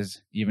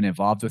substances even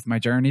involved with my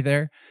journey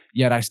there,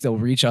 yet I still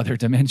reach other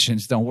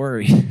dimensions. Don't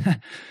worry.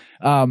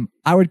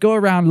 I would go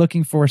around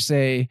looking for,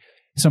 say,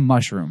 some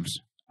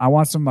mushrooms. I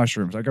want some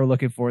mushrooms. I go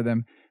looking for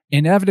them.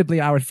 Inevitably,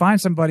 I would find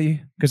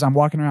somebody, because I'm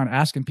walking around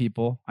asking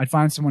people, I'd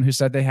find someone who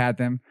said they had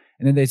them,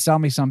 and then they'd sell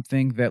me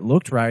something that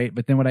looked right,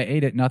 but then when I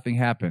ate it, nothing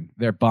happened.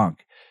 They're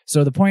bunk.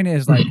 So the point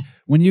is, like,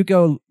 when you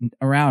go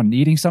around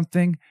needing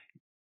something,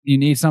 you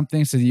need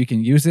something so that you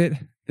can use it,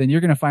 then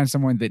you're going to find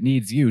someone that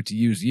needs you to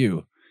use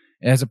you,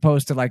 as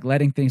opposed to like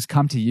letting things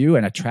come to you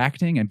and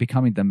attracting and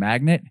becoming the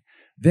magnet.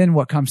 Then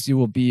what comes to you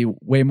will be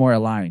way more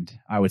aligned,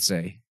 I would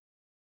say,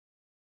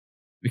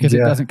 because it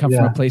doesn't come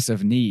from a place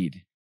of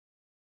need.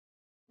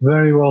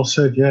 Very well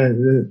said. Yeah.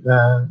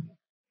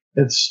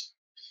 It's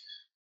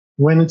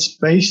when it's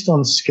based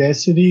on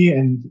scarcity,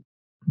 and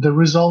the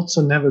results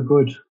are never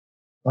good.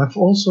 I've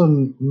also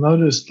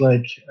noticed,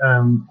 like,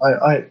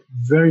 I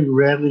very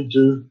rarely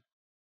do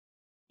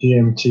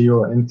DMT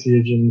or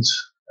entheogens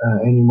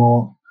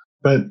anymore,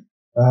 but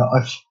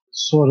I've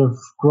sort of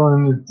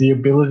grown the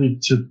ability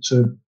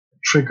to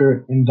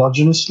trigger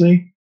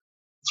endogenously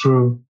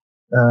through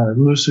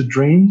lucid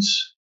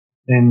dreams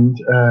and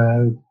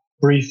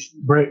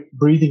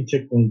breathing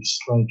techniques,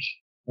 like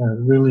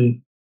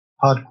really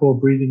hardcore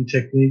breathing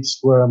techniques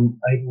where I'm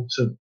able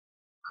to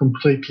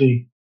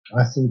completely,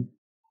 I think,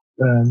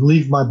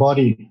 leave my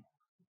body,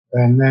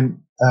 and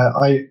then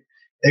I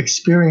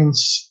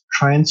experience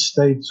trance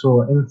states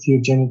or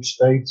entheogenic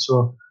states,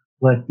 or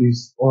like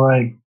these, or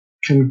I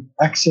can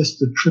access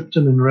the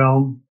tryptophan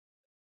realm.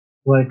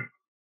 Like,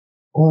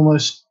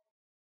 almost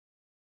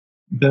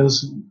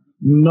there's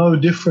no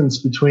difference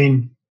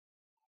between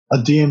a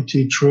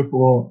DMT trip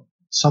or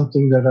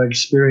something that I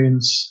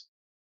experience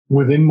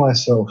within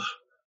myself.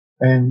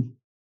 And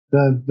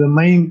the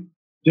main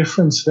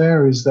difference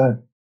there is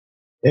that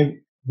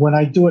when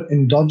I do it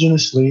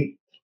endogenously,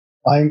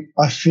 I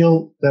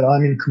feel that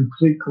I'm in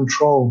complete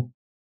control.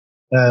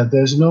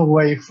 There's no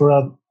way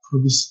for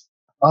these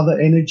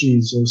other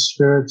energies or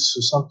spirits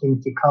or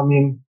something to come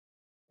in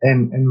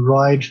and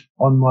ride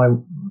on my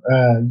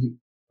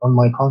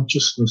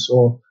consciousness,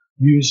 or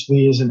use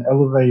me as an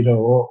elevator,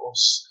 or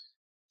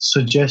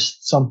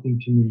suggest something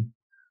to me.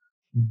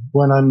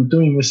 When I'm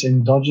doing this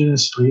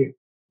endogenously,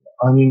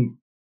 I mean,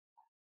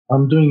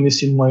 I'm doing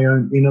this in my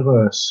own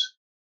InnerVerse,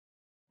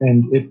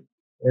 and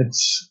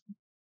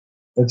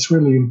it's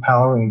really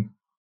empowering.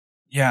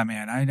 Yeah,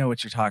 man, I know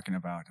what you're talking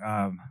about.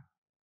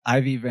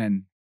 I've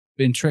even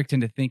been tricked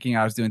into thinking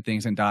I was doing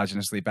things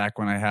endogenously back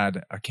when I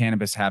had a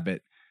cannabis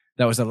habit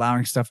that was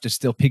allowing stuff to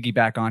still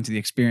piggyback onto the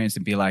experience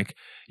and be like,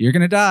 you're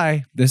going to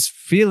die. This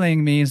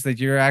feeling means that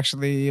you're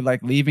actually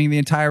like leaving the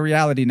entire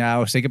reality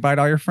now. Say goodbye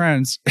to all your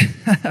friends.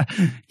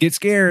 Get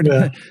scared.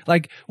 Yeah.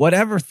 Like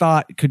whatever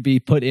thought could be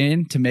put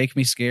in to make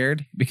me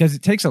scared, because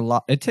it takes a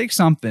lot. It takes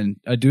something,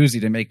 a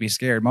doozy, to make me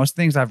scared. Most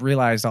things I've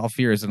realized all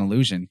fear is an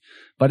illusion,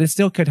 but it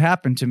still could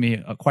happen to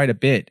me quite a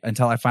bit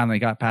until I finally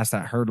got past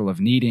that hurdle of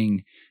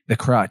needing the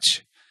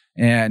crutch.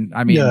 And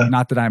I mean,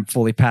 not that I'm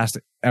fully past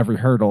every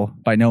hurdle,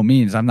 by no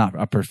means. I'm not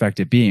a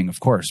perfected being,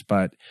 of course.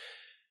 But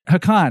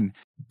Hakan,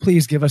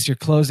 please give us your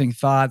closing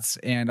thoughts,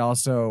 and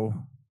also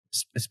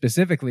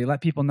specifically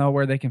let people know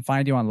where they can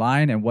find you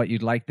online and what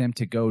you'd like them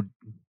to go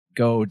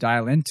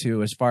dial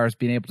into as far as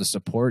being able to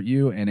support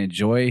you and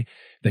enjoy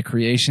the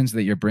creations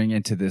that you're bringing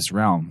into this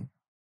realm.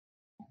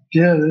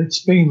 Yeah,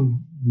 it's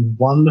been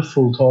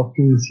wonderful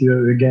talking with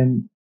you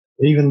again,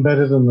 even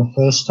better than the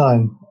first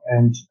time.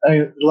 And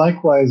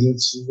likewise,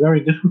 it's very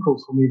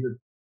difficult for me to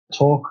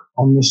talk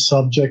on this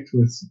subject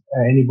with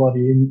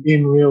anybody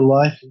in real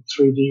life, in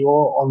 3D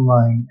or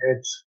online.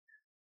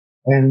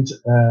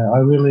 I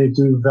really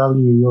do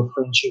value your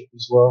friendship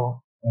as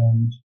well.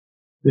 And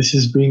this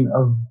has been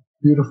a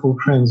beautiful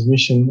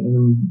transmission, and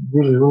I'm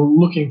really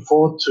looking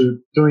forward to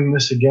doing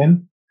this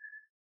again.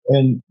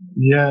 And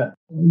I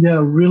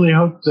really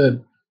hope that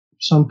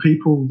some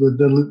people,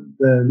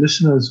 the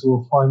listeners,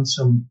 will find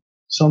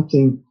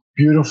something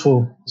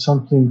beautiful,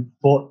 something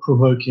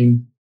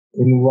thought-provoking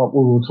in what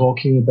we were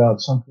talking about,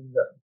 something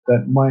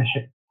that might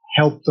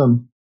help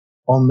them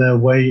on their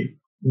way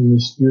in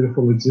this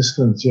beautiful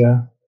existence.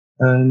 Yeah.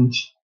 And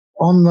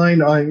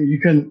online,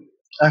 you can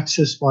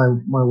access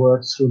my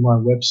work through my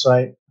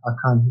website,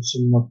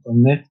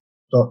 hakanhisim.net.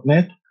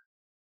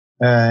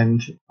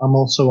 And I'm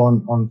also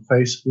on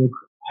Facebook,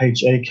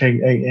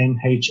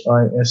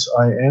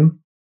 HAKANHISIM.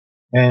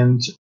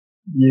 And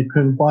you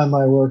can buy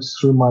my works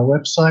through my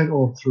website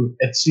or through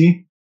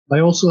Etsy. I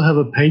also have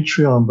a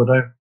Patreon, but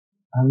I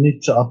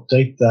need to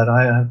update that.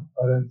 I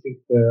don't think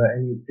there are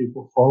any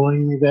people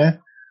following me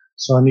there,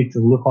 so I need to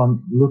look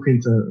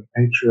into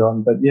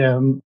Patreon. But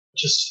yeah,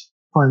 just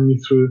find me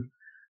through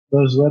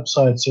those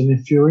websites. And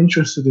if you're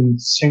interested in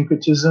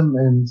syncretism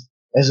and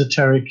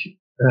esoteric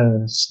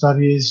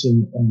studies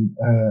and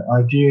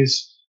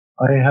ideas,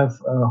 I have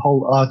a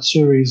whole art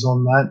series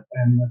on that,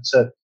 and that's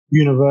at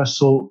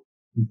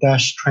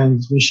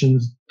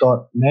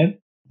universal-transmissions.net.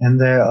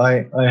 And there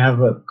I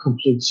have a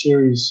complete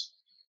series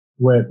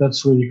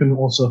that's where you can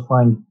also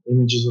find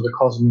images of the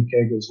cosmic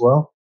egg as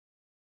well.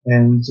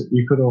 And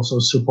you could also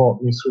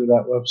support me through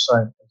that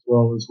website as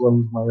well as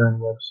my own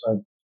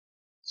website.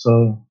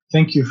 So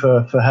thank you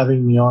for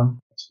having me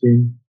on. It's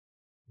been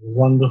a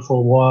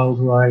wonderful, wild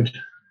ride.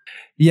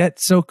 Yet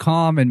so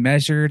calm and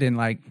measured, and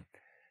like,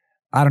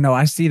 I don't know,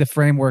 I see the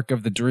framework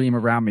of the dream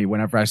around me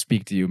whenever I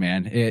speak to you,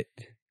 man. It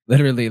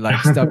literally,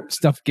 like,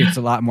 stuff gets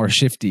a lot more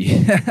shifty.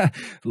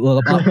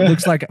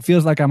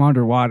 Feels like I'm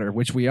underwater,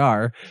 which we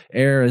are.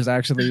 Air is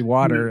actually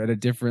water at a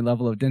different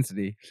level of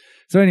density.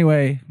 So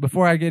anyway,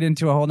 before I get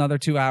into a whole nother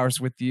 2 hours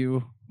with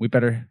you, we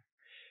better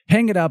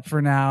hang it up for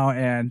now,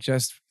 and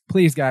just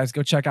please, guys,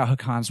 go check out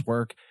Hakan's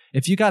work.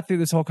 If you got through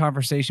this whole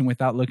conversation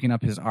without looking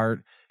up his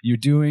art, you're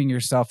doing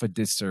yourself a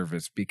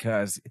disservice,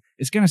 because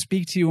it's going to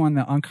speak to you on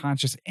the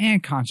unconscious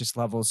and conscious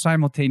levels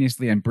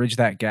simultaneously and bridge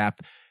that gap,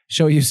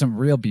 show you some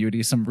real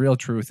beauty, some real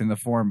truth in the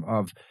form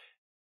of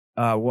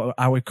what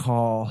I would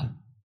call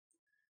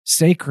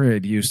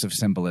sacred use of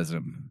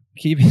symbolism.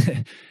 Keep,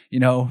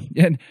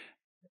 and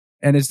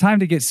it's time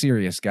to get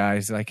serious,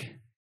 guys. Like,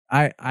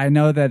 I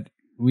know that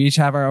we each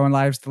have our own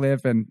lives to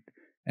live and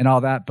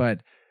all that,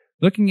 but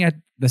looking at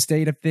the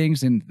state of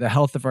things and the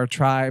health of our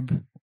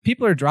tribe,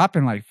 people are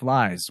dropping like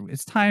flies.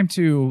 It's time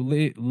to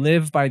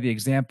live by the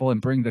example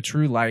and bring the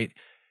true light,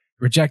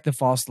 reject the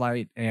false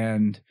light,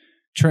 and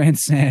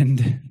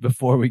transcend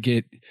before we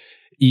get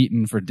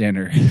eaten for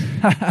dinner.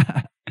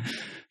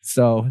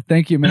 So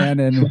thank you, man.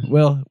 And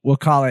we'll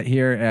call it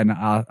here, and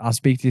I'll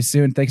speak to you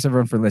soon. Thanks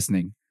everyone for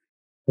listening.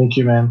 Thank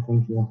you, man.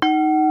 Thank you.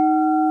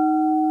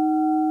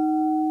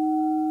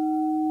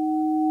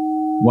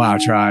 Wow,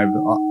 tribe.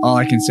 All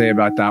I can say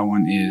about that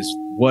one is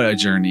what a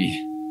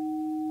journey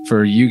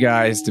for you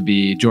guys to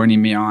be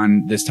joining me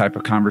on this type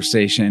of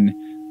conversation,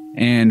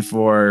 and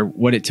for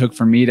what it took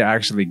for me to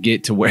actually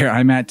get to where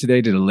I'm at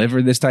today to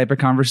deliver this type of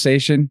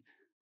conversation.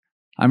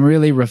 I'm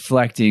really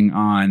reflecting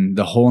on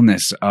the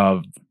wholeness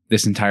of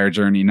this entire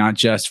journey, not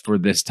just for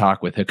this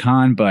talk with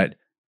Hakan, but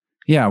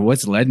yeah,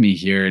 what's led me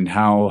here, and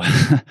how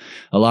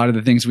a lot of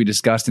the things we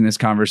discussed in this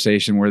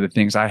conversation were the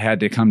things I had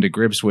to come to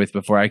grips with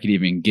before I could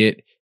even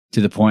get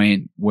to the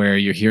point where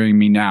you're hearing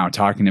me now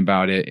talking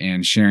about it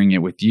and sharing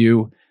it with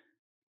you.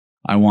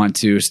 I want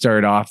to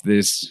start off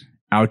this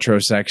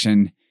outro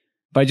section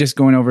by just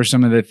going over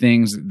some of the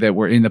things that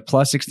were in the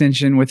plus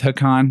extension with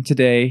Hakan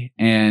today,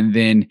 and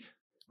then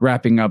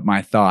wrapping up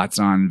my thoughts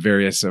on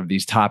various of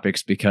these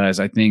topics, because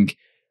I think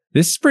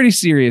this is pretty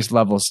serious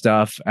level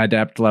stuff,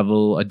 adept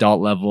level,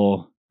 adult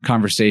level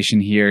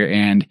conversation here.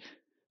 And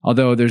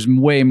Although there's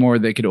way more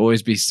that could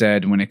always be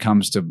said when it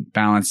comes to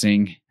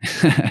balancing.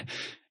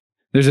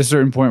 There's a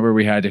certain point where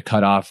we had to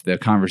cut off the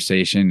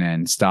conversation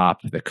and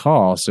stop the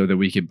call so that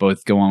we could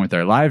both go on with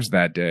our lives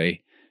that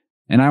day.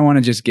 And I want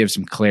to just give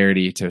some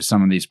clarity to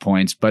some of these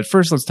points. But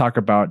first, let's talk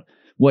about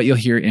what you'll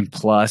hear in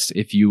Plus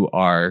if you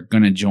are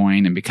going to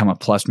join and become a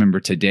Plus member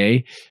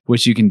today,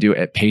 which you can do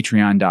at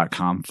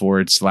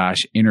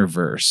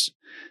patreon.com/InnerVerse.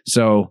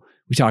 So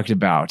we talked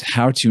about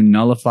how to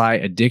nullify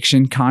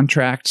addiction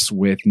contracts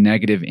with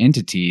negative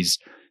entities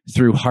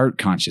through heart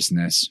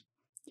consciousness.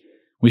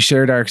 We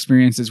shared our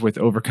experiences with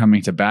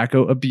overcoming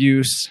tobacco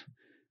abuse.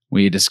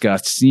 We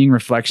discussed seeing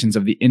reflections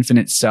of the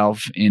infinite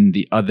self in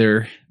the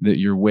other that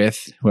you're with,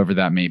 whoever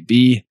that may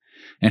be.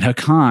 And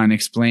Hakan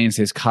explains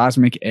his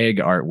cosmic egg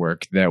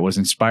artwork that was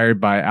inspired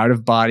by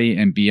out-of-body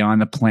and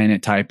beyond the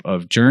planet type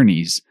of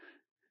journeys.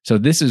 So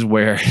this is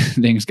where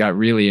things got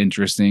really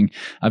interesting.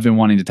 I've been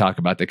wanting to talk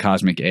about the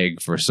cosmic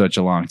egg for such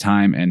a long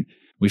time, and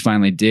we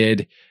finally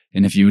did.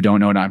 And if you don't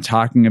know what I'm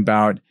talking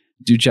about,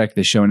 do check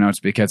the show notes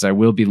because I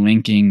will be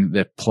linking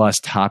the Plus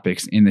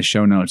topics in the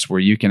show notes where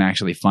you can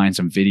actually find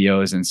some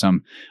videos and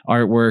some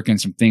artwork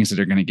and some things that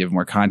are going to give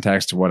more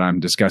context to what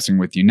I'm discussing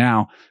with you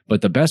now.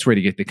 But the best way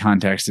to get the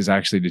context is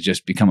actually to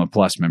just become a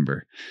Plus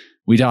member.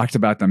 We talked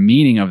about the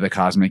meaning of the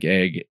cosmic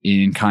egg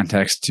in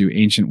context to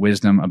ancient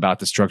wisdom about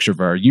the structure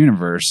of our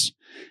universe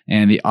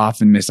and the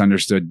often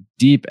misunderstood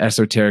deep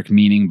esoteric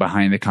meaning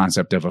behind the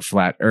concept of a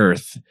flat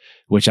earth,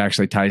 which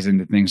actually ties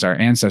into things our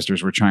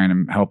ancestors were trying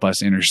to help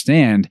us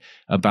understand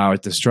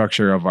about the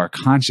structure of our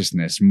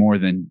consciousness more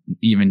than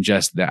even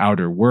just the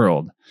outer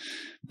world.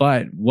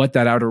 But what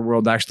that outer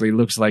world actually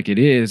looks like it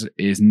is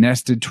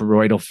nested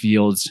toroidal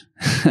fields.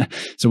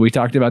 So we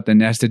talked about the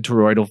nested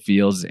toroidal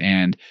fields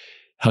and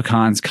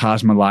Hakan's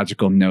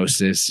cosmological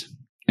gnosis.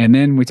 And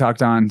then we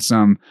talked on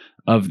some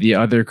of the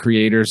other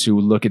creators who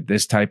look at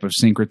this type of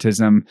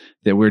syncretism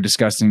that we're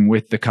discussing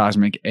with the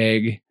cosmic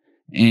egg.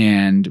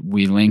 And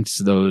we linked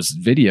those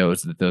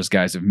videos that those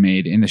guys have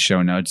made in the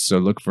show notes. So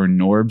look for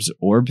Norb's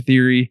Orb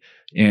Theory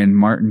and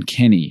Martin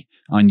Kinney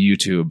on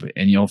YouTube.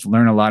 And you'll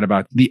learn a lot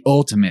about the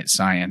ultimate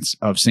science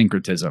of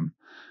syncretism,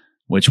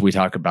 which we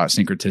talk about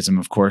syncretism,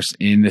 of course,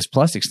 in this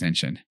Plus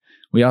extension.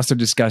 We also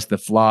discussed the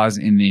flaws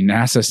in the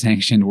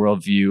NASA-sanctioned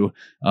worldview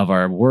of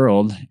our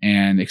world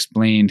and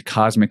explained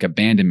cosmic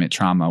abandonment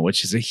trauma,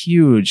 which is a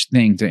huge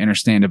thing to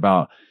understand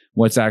about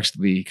what's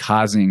actually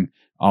causing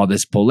all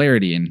this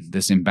polarity and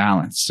this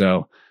imbalance.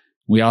 So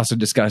we also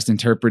discussed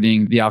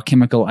interpreting the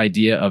alchemical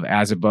idea of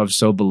as above,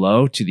 so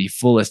below to the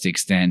fullest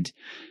extent.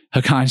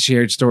 Hakan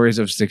shared stories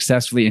of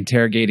successfully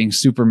interrogating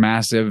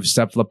supermassive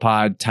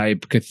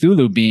cephalopod-type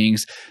Cthulhu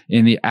beings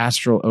in the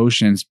astral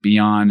oceans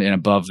beyond and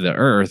above the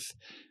Earth.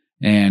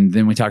 And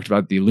then we talked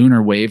about the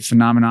lunar wave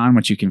phenomenon,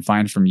 which you can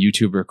find from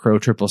YouTuber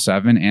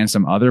Crow777 and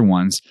some other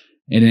ones.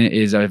 And it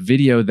is a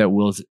video that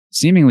will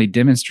seemingly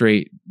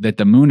demonstrate that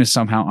the moon is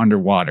somehow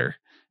underwater.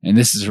 And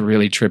this is a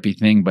really trippy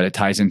thing, but it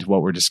ties into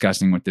what we're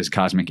discussing with this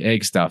cosmic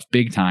egg stuff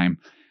big time.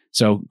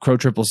 So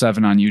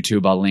Crow777 on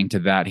YouTube, I'll link to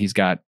that. He's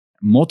got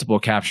multiple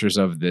captures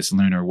of this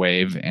lunar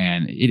wave,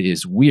 and it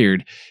is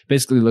weird.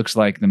 Basically looks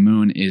like the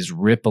moon is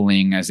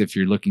rippling as if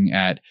you're looking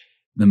at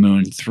the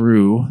moon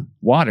through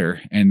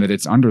water and that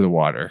it's under the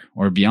water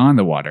or beyond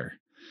the water.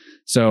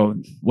 So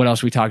what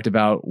else we talked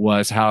about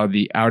was how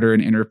the outer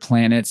and inner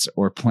planets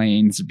or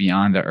planes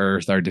beyond the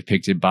Earth are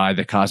depicted by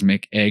the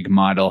cosmic egg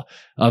model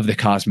of the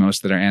cosmos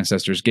that our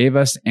ancestors gave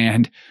us,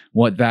 and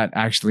what that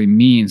actually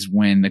means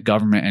when the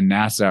government and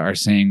NASA are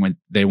saying when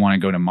they want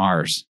to go to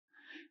Mars.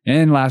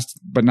 And last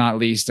but not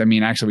least,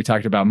 actually we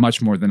talked about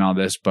much more than all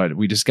this, but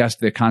we discussed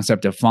the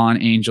concept of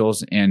fallen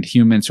angels and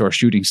humans who are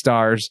shooting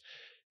stars,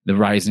 the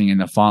rising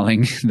and the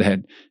falling that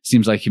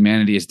seems like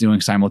humanity is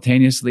doing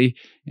simultaneously,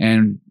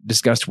 and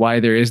discussed why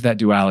there is that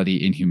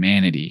duality in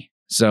humanity.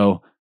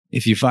 So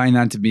if you find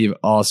that to be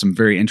all some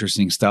very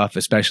interesting stuff,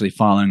 especially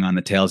following on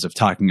the tails of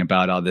talking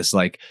about all this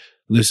like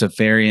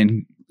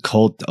Luciferian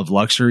cult of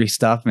luxury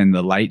stuff and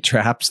the light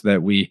traps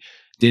that we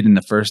did in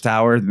the first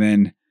hour,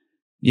 then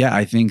yeah,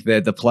 I think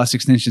that the Plus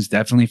extension is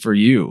definitely for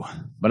you.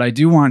 But I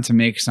do want to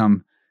make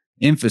some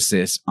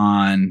emphasis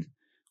on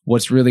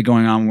what's really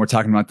going on when we're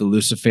talking about the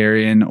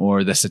Luciferian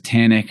or the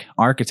satanic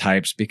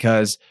archetypes,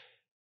 because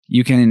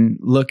you can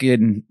look at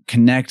and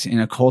connect in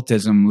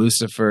occultism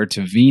Lucifer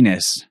to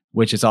Venus,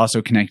 which is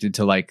also connected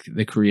to like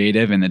the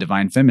creative and the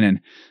divine feminine.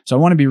 So I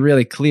want to be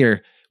really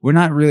clear. We're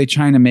not really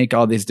trying to make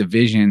all these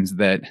divisions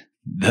that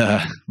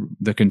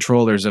the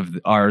controllers of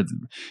our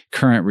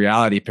current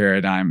reality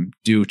paradigm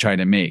do try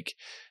to make.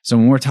 So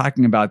when we're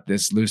talking about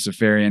this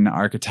Luciferian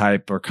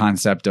archetype or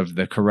concept of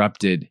the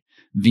corrupted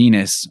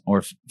Venus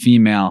or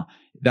female,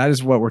 that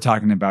is what we're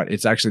talking about.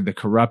 It's actually the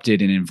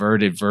corrupted and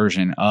inverted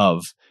version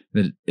of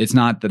it's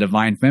not the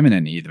divine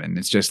feminine even.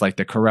 It's just like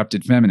the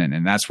corrupted feminine.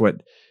 And that's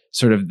what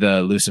sort of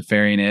the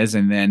Luciferian is.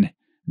 And then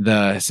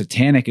the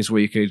satanic is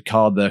what you could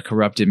call the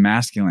corrupted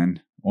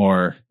masculine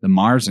or the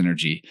Mars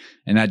energy.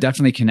 And that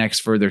definitely connects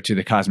further to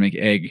the cosmic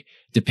egg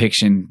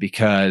depiction,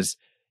 because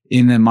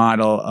in the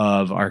model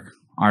of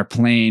our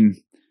plane,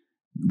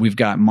 we've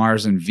got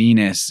Mars and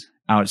Venus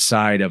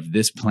outside of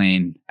this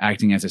plane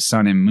acting as a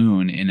sun and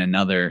moon in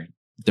another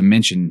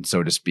dimension,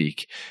 so to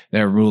speak.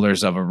 They're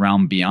rulers of a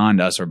realm beyond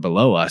us or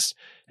below us.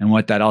 And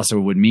what that also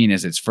would mean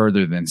is it's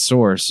further than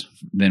source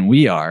than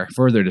we are,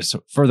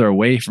 further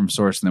away from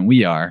source than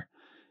we are.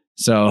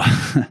 So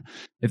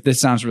if this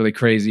sounds really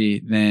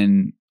crazy,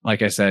 then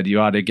like I said, you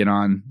ought to get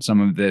on some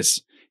of this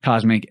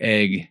cosmic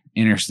egg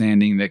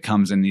understanding that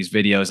comes in these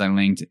videos I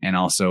linked and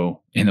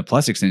also in the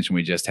Plus extension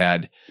we just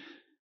had.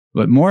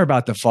 But more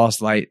about the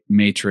false light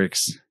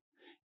matrix.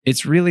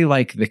 It's really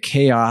like the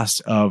chaos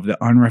of the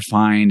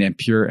unrefined and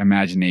pure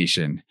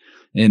imagination.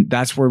 And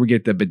that's where we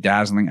get the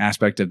bedazzling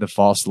aspect of the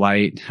false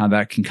light, how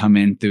that can come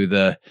in through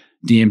the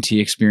DMT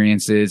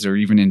experiences or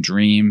even in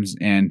dreams.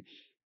 And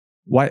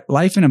what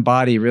life in a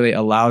body really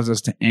allows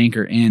us to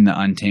anchor in the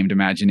untamed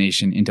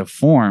imagination into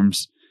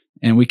forms,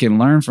 and we can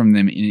learn from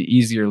them in an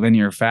easier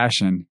linear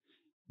fashion,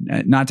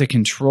 not to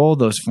control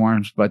those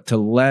forms, but to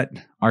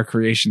let our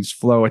creations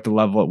flow at the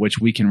level at which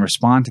we can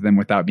respond to them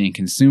without being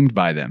consumed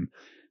by them.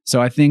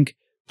 So I think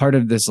part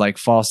of this like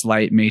false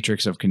light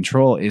matrix of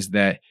control is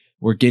that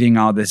we're getting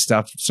all this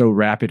stuff so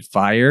rapid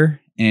fire,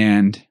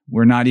 and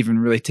we're not even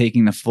really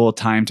taking the full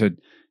time to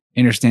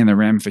understand the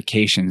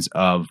ramifications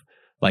of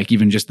like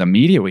even just the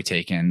media we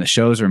take in, the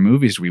shows or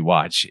movies we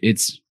watch.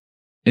 It's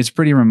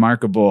pretty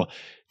remarkable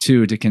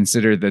too to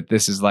consider that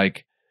this is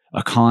like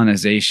a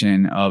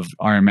colonization of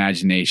our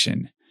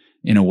imagination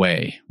in a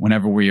way.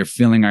 Whenever we are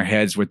filling our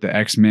heads with the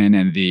X-Men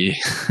and the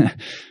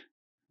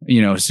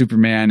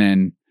Superman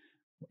and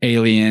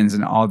aliens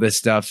and all this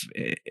stuff,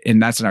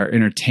 and that's our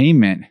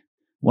entertainment.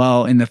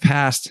 Well, in the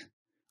past,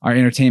 our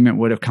entertainment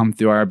would have come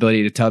through our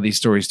ability to tell these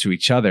stories to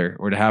each other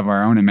or to have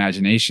our own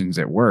imaginations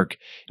at work.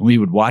 And we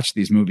would watch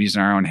these movies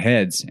in our own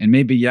heads. And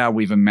maybe,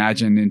 we've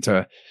imagined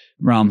into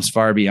realms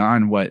far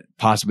beyond what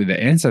possibly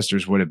the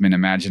ancestors would have been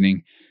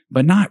imagining,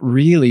 but not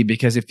really,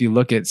 because if you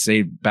look at,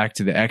 say, back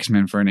to the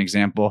X-Men, for an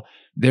example,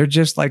 they're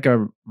just like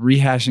a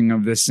rehashing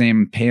of the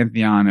same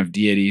pantheon of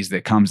deities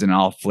that comes in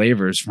all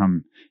flavors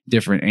from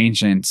different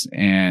ancients.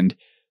 And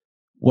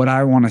what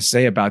I want to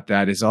say about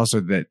that is also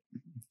that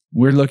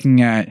we're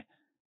looking at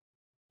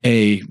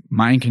a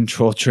mind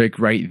control trick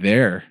right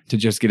there to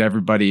just get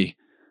everybody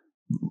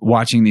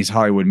watching these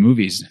Hollywood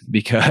movies,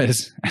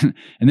 because, and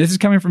this is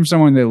coming from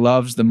someone that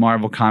loves the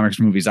Marvel Comics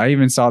movies. I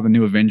even saw the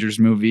new Avengers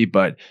movie,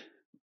 but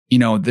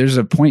there's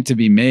a point to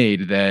be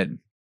made that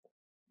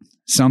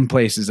some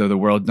places of the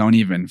world don't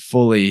even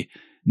fully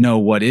know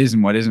what is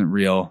and what isn't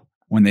real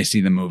when they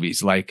see the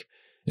movies. Like,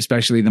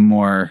 especially the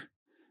more,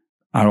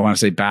 I don't want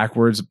to say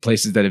backwards,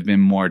 places that have been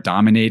more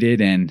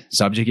dominated and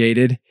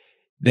subjugated,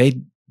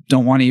 they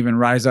don't want to even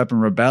rise up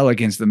and rebel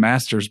against the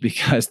masters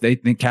because they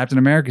think Captain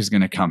America is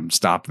going to come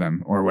stop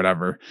them or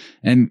whatever.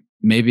 And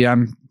maybe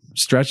I'm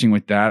stretching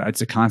with that.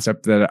 It's a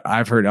concept that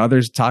I've heard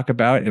others talk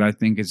about, and I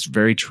think it's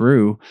very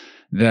true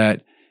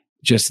that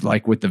just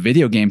like with the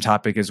video game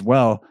topic as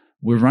well,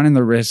 we're running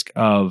the risk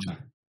of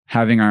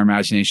having our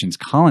imaginations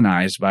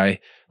colonized by,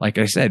 like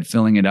I said,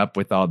 filling it up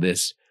with all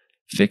this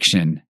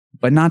fiction.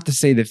 But not to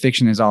say that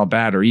fiction is all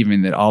bad or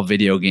even that all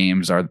video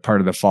games are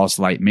part of the false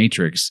light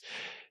matrix.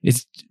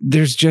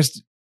 There's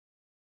just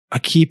a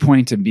key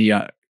point to be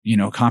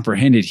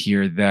comprehended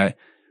here, that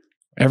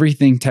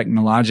everything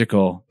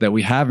technological that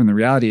we have in the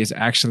reality is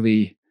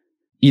actually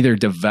either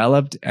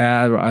developed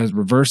as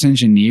reverse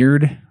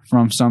engineered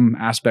from some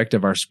aspect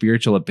of our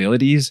spiritual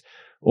abilities,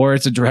 or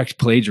it's a direct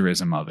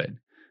plagiarism of it.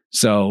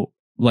 So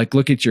like,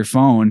 look at your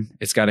phone.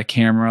 It's got a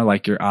camera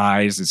like your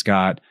eyes. It's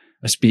got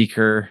a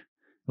speaker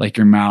like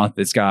your mouth.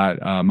 It's got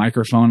a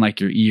microphone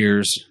like your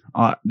ears.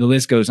 The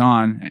list goes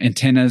on.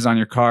 Antennas on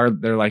your car,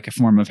 they're like a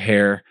form of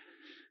hair.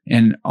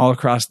 And all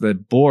across the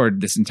board,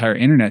 this entire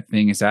internet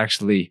thing is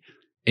actually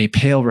a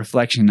pale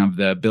reflection of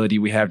the ability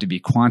we have to be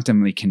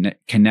quantumly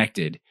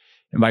connected.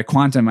 And by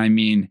quantum, I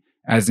mean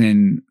as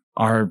in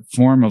our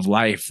form of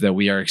life that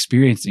we are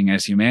experiencing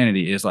as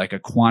humanity is like a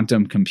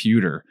quantum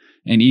computer.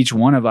 And each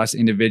one of us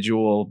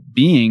individual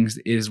beings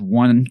is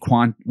one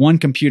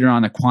computer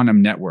on a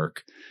quantum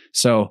network.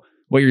 So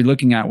what you're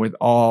looking at with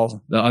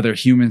all the other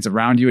humans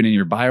around you and in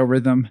your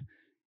biorhythm,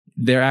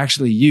 they're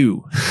actually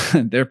you.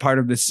 They're part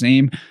of the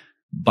same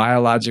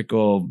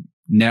biological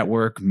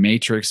network,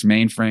 matrix,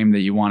 mainframe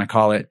that you want to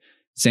call it.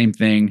 Same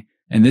thing.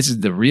 And this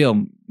is the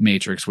real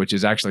matrix, which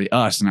is actually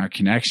us and our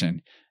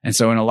connection. And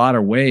so in a lot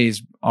of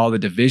ways, all the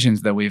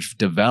divisions that we've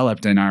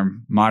developed in our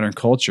modern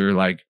culture,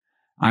 like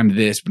I'm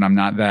this, but I'm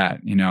not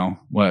that,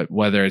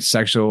 whether it's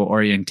sexual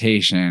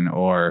orientation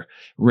or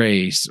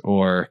race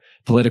or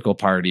political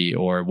party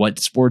or what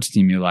sports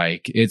team you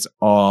like, it's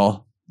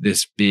all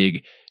this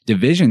big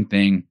division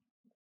thing,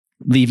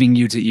 leaving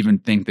you to even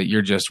think that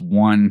you're just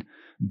one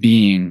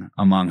being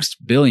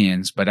amongst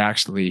billions, but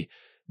actually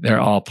they're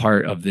all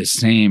part of this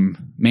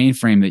same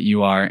mainframe that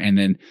you are. And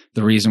then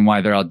the reason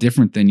why they're all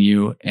different than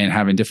you and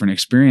having different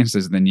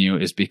experiences than you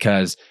is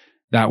because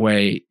that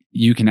way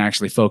you can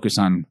actually focus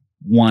on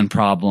one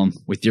problem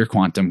with your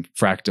quantum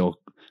fractal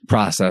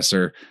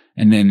processor.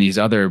 And then these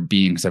other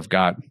beings have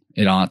got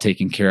it all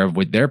taken care of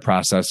with their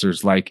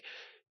processors. Like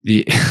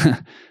the,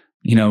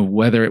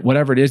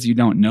 whatever it is you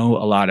don't know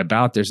a lot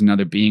about, there's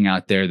another being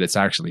out there that's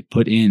actually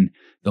put in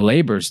the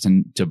labors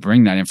to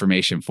bring that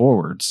information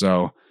forward.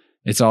 So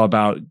it's all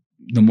about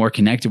the more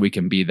connected we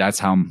can be, that's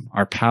how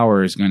our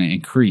power is going to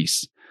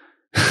increase.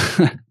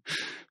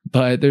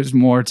 But there's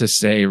more to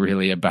say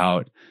really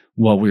about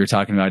what we were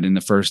talking about in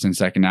the first and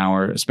second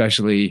hour,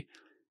 especially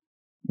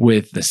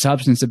with the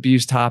substance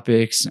abuse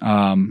topics.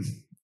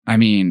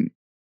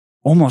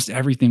 Almost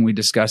everything we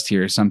discussed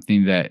here is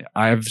something that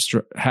I've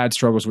had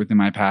struggles with in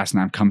my past,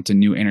 and I've come to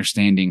new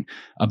understanding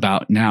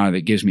about now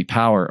that gives me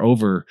power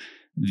over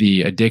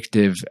the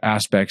addictive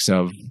aspects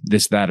of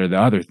this, that, or the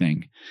other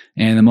thing.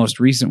 And the most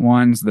recent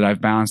ones that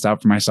I've balanced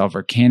out for myself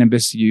are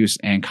cannabis use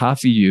and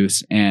coffee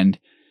use. And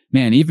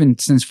man, even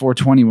since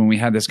 420, when we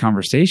had this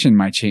conversation,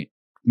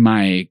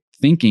 my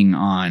thinking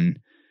on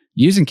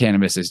using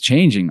cannabis is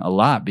changing a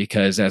lot,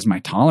 because as my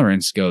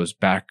tolerance goes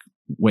back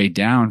way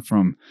down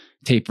from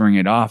tapering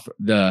it off,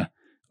 the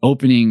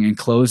opening and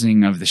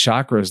closing of the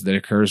chakras that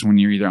occurs when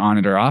you're either on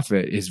it or off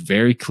it is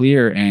very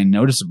clear and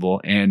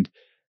noticeable. And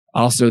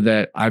also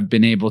that I've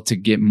been able to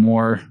get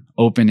more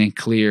open and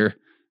clear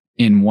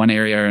in one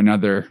area or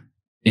another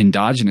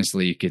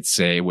endogenously, you could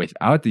say,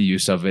 without the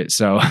use of it.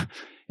 So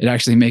it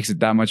actually makes it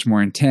that much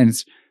more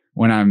intense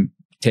when I'm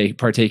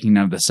partaking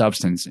of the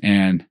substance.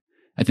 And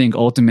I think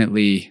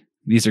ultimately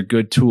these are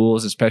good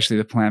tools, especially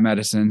the plant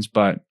medicines,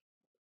 but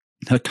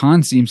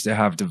Hakan seems to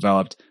have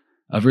developed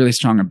a really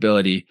strong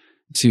ability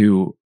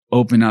to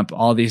open up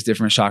all these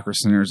different chakra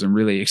centers and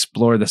really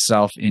explore the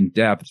self in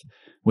depth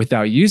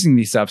without using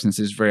these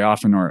substances very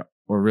often or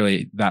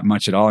really that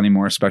much at all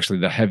anymore, especially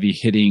the heavy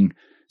hitting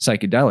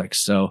psychedelics.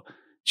 So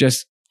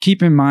just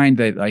keep in mind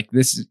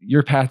that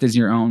your path is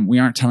your own. We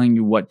aren't telling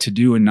you what to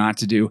do and not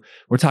to do.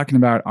 We're talking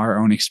about our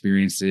own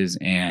experiences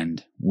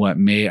and what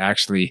may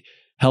actually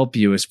help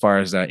you as far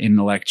as that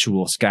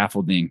intellectual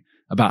scaffolding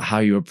about how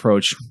you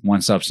approach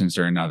one substance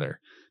or another.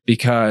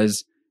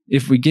 Because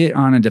if we get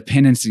on a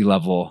dependency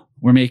level,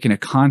 we're making a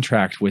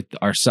contract with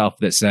ourself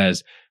that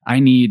says, I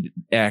need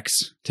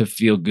X to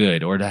feel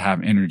good or to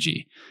have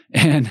energy.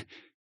 And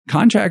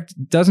contract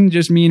doesn't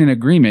just mean an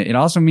agreement. It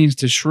also means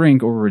to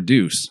shrink or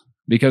reduce.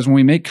 Because when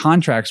we make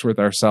contracts with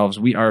ourselves,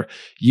 we are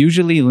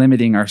usually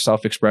limiting our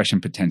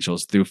self-expression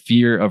potentials through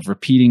fear of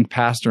repeating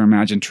past or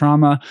imagined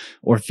trauma,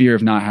 or fear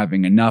of not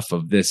having enough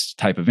of this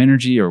type of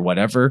energy or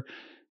whatever.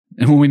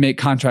 And when we make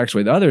contracts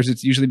with others,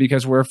 it's usually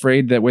because we're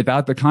afraid that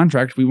without the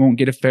contract, we won't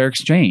get a fair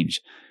exchange.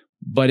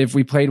 But if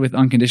we played with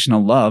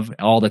unconditional love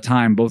all the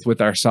time, both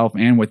with ourselves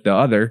and with the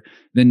other,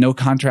 then no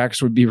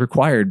contracts would be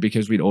required,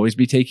 because we'd always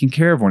be taking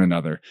care of one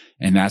another.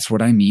 And that's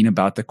what I mean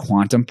about the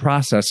quantum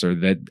processor,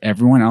 that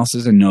everyone else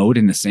is a node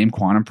in the same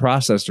quantum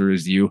processor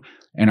as you.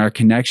 And our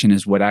connection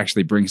is what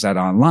actually brings that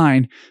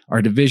online.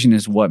 Our division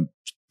is what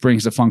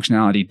brings the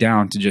functionality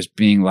down to just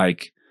being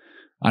like,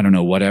 I don't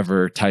know,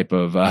 whatever type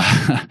of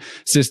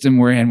system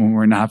we're in when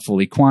we're not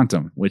fully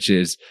quantum, which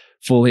is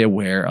fully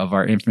aware of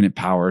our infinite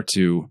power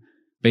to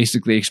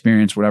basically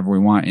experience whatever we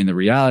want in the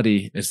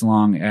reality, as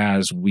long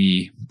as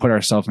we put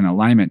ourselves in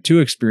alignment to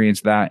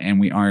experience that and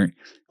we aren't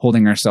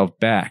holding ourselves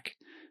back.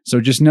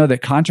 So just know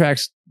that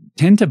contracts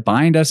tend to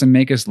bind us and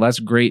make us less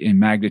great in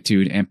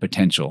magnitude and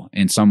potential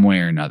in some way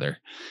or another.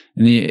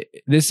 And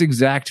this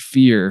exact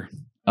fear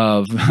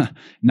of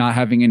not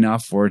having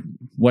enough or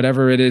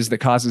whatever it is that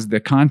causes the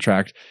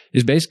contract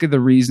is basically the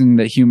reason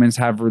that humans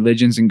have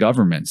religions and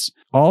governments.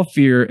 All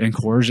fear and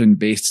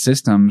coercion-based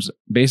systems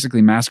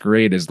basically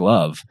masquerade as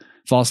love.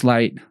 False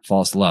light,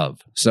 false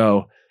love.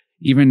 So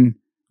even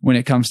when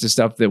it comes to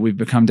stuff that we've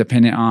become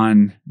dependent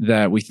on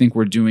that we think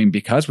we're doing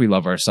because we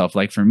love ourselves,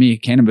 like for me,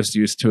 cannabis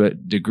use to a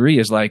degree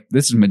is like,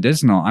 this is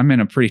medicinal. I'm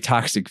in a pretty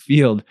toxic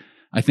field.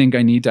 I think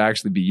I need to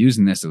actually be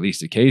using this at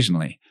least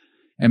occasionally.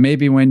 And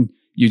maybe when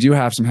you do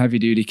have some heavy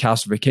duty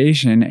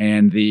calcification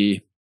and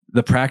the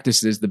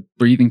practices, the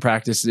breathing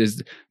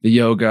practices, the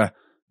yoga,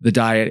 the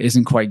diet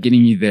isn't quite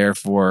getting you there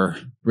for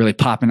really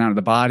popping out of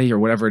the body or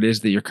whatever it is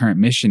that your current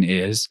mission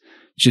is,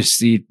 just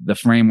see the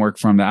framework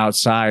from the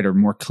outside or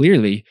more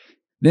clearly,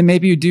 then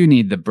maybe you do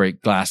need the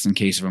break glass in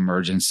case of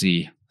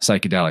emergency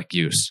psychedelic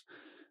use.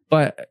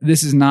 But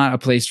this is not a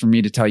place for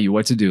me to tell you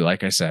what to do.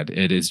 Like I said,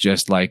 it is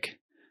just like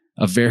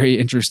a very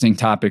interesting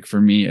topic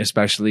for me,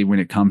 especially when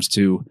it comes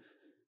to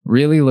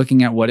really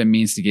looking at what it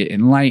means to get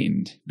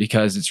enlightened,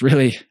 because it's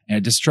really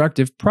a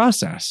destructive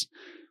process.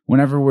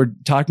 Whenever we're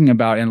talking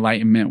about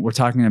enlightenment, we're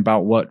talking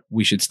about what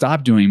we should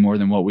stop doing more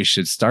than what we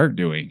should start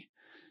doing.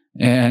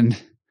 And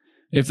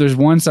if there's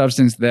one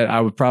substance that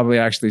I would probably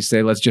actually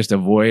say let's just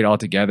avoid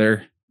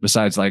altogether,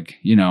 besides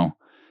the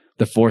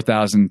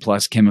 4,000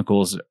 plus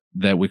chemicals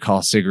that we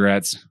call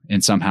cigarettes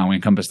and somehow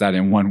encompass that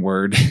in one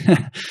word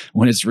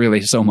when it's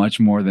really so much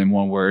more than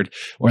one word,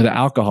 or the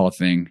alcohol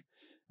thing,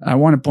 I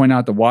want to point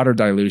out the water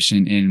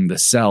dilution in the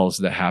cells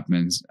that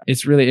happens.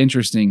 It's really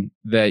interesting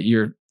that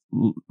you're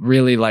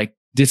really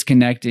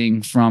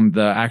disconnecting from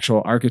the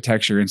actual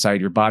architecture inside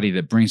your body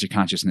that brings your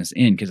consciousness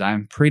in, because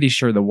I'm pretty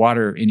sure the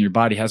water in your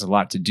body has a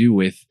lot to do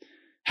with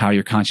how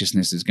your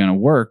consciousness is going to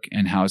work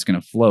and how it's going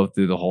to flow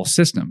through the whole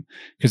system.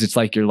 Because it's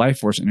like your life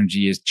force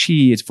energy is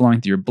chi, it's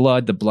flowing through your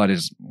blood. The blood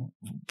is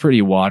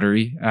pretty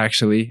watery,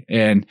 actually.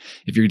 And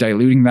if you're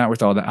diluting that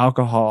with all the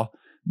alcohol,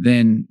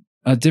 then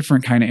a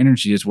different kind of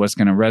energy is what's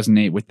going to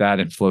resonate with that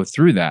and flow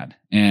through that.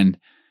 And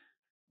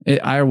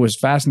I was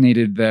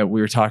fascinated that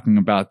we were talking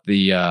about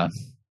the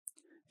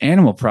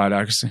animal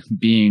products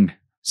being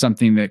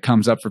something that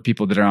comes up for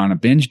people that are on a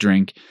binge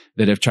drink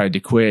that have tried to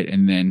quit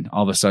and then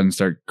all of a sudden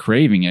start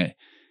craving it.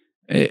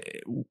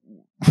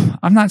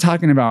 I'm not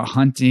talking about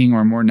hunting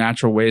or more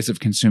natural ways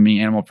of consuming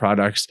animal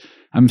products.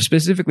 I'm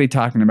specifically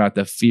talking about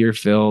the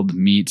fear-filled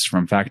meats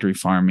from factory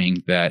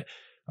farming that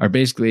are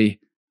basically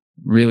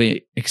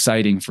really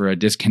exciting for a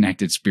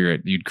disconnected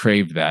spirit. You'd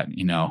crave that,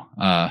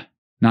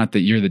 not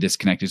that you're the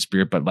disconnected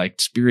spirit, but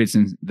like spirits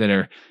that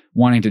are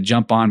wanting to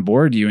jump on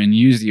board you and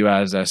use you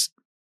as a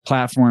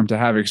platform to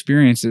have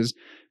experiences.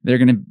 They're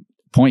going to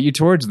point you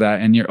towards that,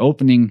 and you're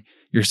opening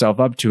yourself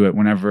up to it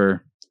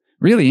whenever,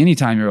 really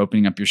anytime you're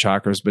opening up your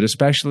chakras, but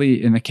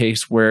especially in the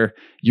case where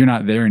you're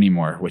not there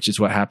anymore, which is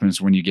what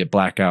happens when you get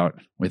blackout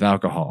with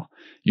alcohol.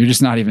 You're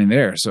just not even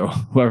there. So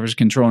whoever's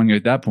controlling you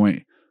at that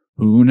point,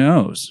 who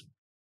knows?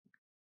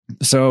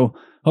 So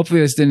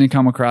hopefully this didn't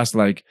come across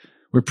like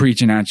we're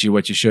preaching at you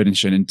what you should and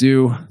shouldn't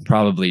do.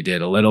 Probably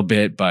did a little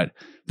bit, but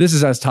this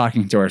is us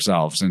talking to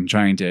ourselves and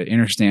trying to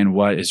understand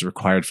what is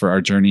required for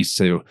our journeys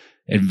to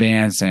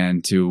advance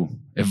and to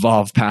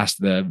evolve past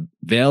the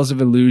veils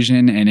of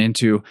illusion and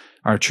into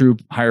our true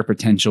higher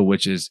potential,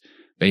 which is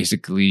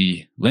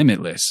basically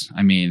limitless.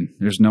 I mean,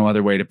 there's no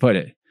other way to put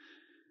it.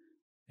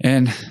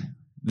 And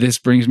this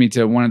brings me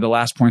to one of the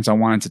last points I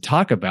wanted to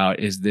talk about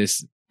is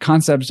this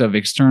concept of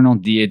external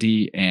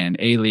deity and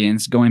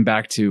aliens, going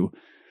back to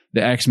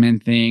the X-Men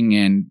thing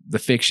and the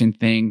fiction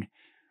thing.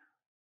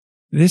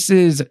 This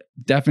is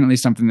definitely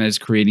something that is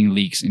creating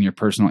leaks in your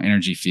personal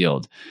energy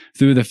field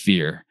through the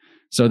fear.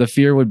 So the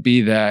fear would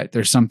be that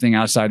there's something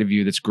outside of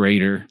you that's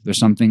greater. There's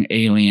something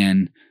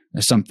alien.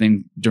 There's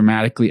something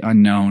dramatically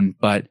unknown.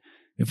 But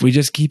if we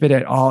just keep it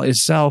at all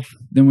is self,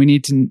 then we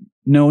need to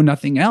know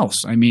nothing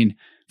else. I mean,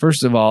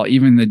 first of all,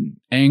 even the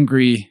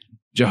angry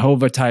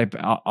Jehovah type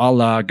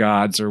Allah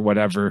gods or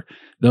whatever,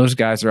 those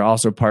guys are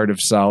also part of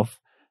self.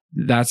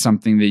 That's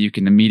something that you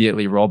can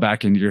immediately roll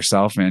back into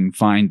yourself and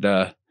find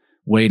the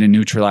way to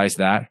neutralize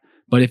that.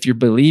 But if you're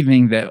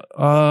believing that,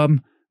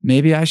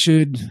 maybe I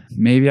should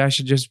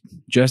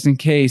just in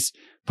case,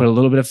 put a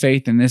little bit of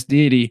faith in this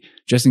deity,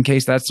 just in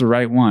case that's the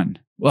right one.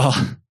 Well,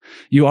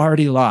 you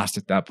already lost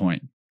at that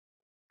point.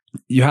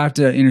 You have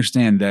to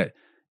understand that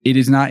it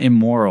is not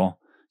immoral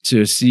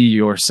to see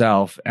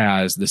yourself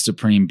as the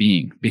supreme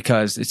being,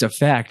 because it's a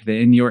fact that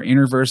in your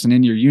InnerVerse and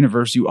in your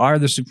universe, you are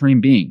the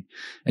supreme being.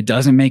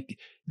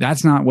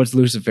 That's not what's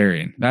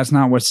Luciferian. That's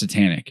not what's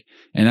satanic.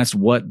 And that's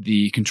what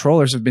the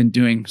controllers have been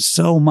doing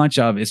so much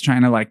of, is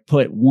trying to like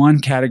put one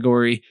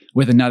category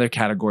with another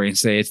category and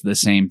say it's the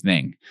same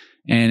thing.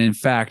 And in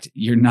fact,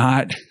 you're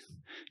not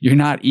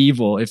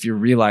evil if you're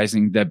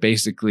realizing that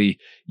basically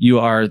you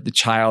are the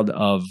child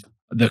of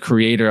the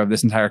creator of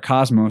this entire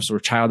cosmos, or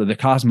child of the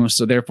cosmos.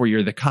 So therefore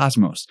you're the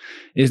cosmos.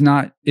 Is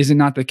it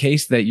not the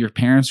case that your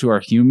parents, who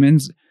are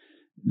humans,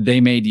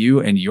 they made you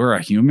and you're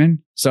a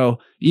human? So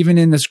even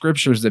in the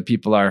scriptures that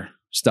people are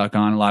stuck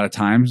on a lot of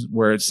times,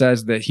 where it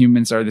says that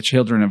humans are the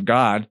children of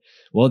God,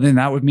 well, then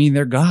that would mean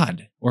they're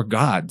God or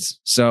gods.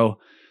 So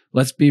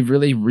let's be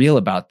really real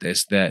about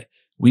this, that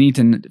we need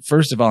to,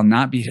 first of all,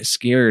 not be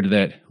scared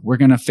that we're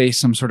going to face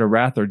some sort of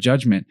wrath or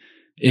judgment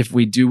if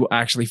we do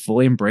actually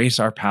fully embrace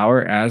our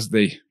power as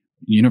the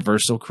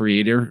universal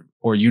creator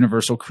or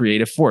universal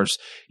creative force.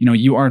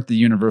 You aren't the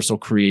universal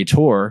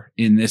creator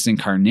in this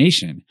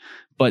incarnation,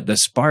 but the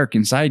spark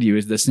inside you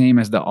is the same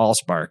as the all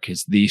spark.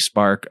 It's the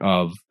spark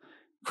of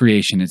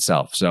creation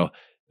itself. So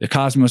the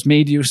cosmos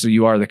made you, so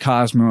you are the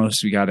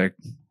cosmos. We got to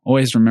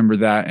always remember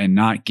that and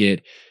not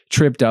get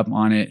tripped up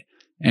on it.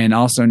 And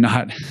also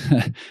not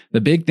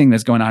the big thing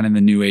that's going on in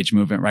the New Age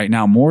movement right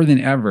now, more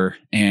than ever.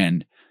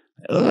 And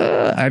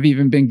I've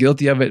even been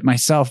guilty of it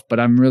myself, but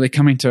I'm really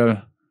coming to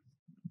a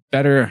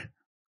better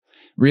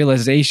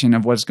realization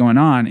of what's going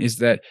on, is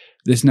that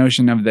this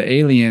notion of the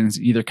aliens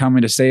either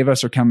coming to save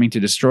us or coming to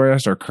destroy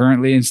us, or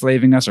currently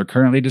enslaving us or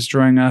currently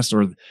destroying us,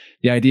 or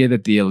the idea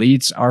that the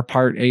elites are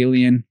part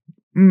alien,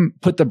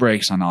 put the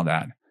brakes on all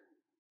that.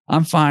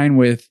 I'm fine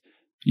with,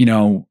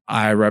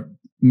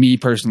 me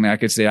personally, I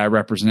could say I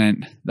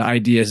represent the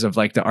ideas of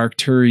like the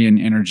Arcturian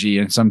energy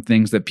and some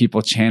things that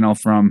people channel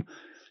from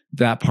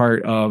that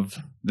part of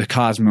the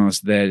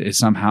cosmos that is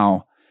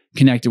somehow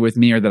connected with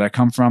me or that I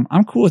come from.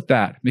 I'm cool with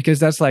that, because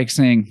that's like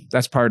saying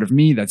that's part of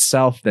me, that's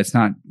self, that's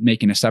not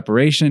making a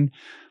separation.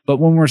 But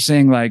when we're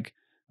saying like,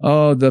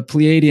 oh, the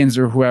Pleiadians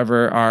or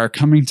whoever are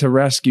coming to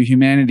rescue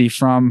humanity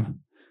from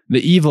the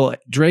evil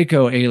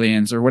Draco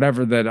aliens or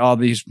whatever that all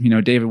these,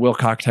 David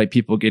Wilcock type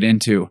people get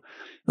into,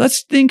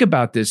 let's think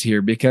about this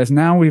here, because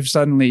now we've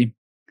suddenly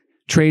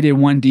traded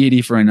one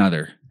deity for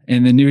another,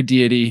 and the new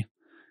deity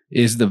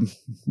is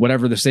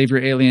whatever the savior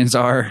aliens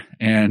are,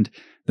 and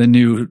the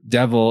new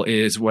devil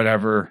is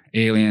whatever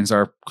aliens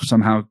are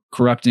somehow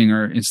corrupting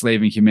or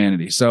enslaving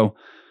humanity. So,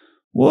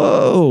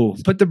 whoa,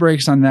 put the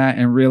brakes on that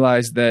and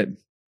realize that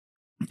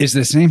it's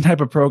the same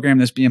type of program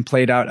that's being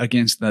played out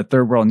against the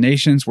third world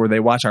nations, where they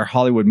watch our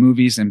Hollywood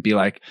movies and be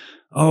like,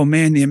 oh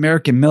man, the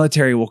American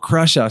military will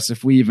crush us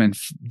if we even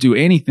do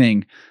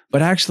anything.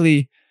 But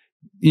actually,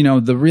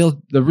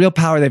 the real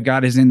power they've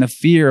got is in the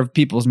fear of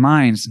people's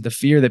minds, the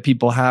fear that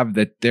people have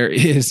that there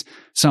is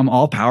some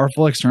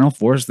all-powerful external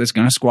force that's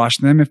going to squash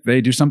them if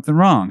they do something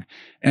wrong.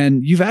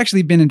 And you've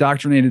actually been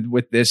indoctrinated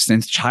with this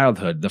since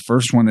childhood. The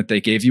first one that they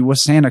gave you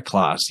was Santa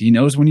Claus. He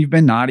knows when you've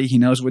been naughty. He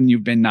knows when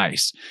you've been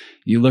nice.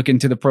 You look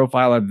into the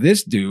profile of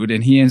this dude,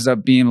 and he ends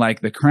up being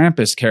like the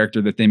Krampus character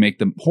that they make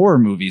the horror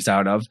movies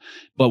out of,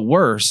 but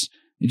worse.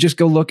 You just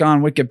go look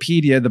on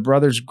Wikipedia, the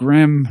Brothers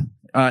Grimm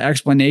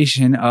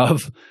explanation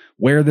of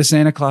where the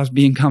Santa Claus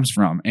being comes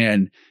from.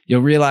 And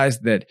you'll realize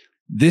that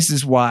this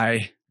is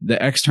why the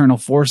external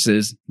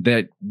forces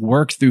that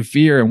work through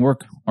fear and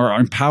are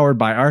empowered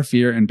by our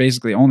fear and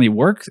basically only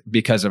work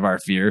because of our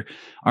fear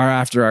are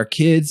after our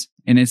kids.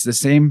 And it's the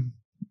same,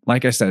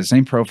 like I said, the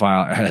same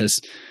profile as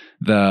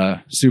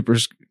the super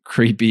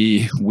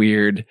creepy,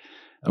 weird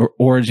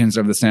origins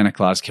of the Santa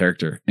Claus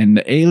character. And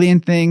the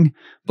alien thing,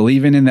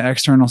 believing in the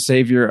external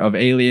savior of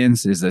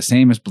aliens is the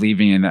same as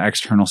believing in the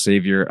external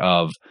savior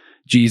of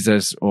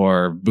Jesus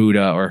or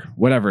Buddha or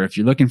whatever. If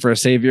you're looking for a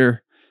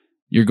savior,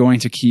 you're going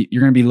to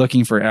be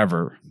looking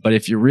forever. But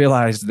if you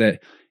realize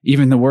that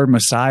even the word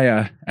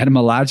Messiah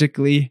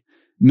etymologically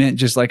meant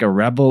just like a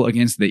rebel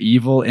against the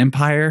evil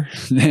empire,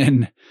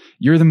 then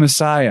you're the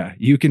Messiah.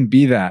 You can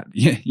be that.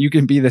 You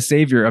can be the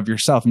savior of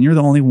yourself, and you're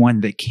the only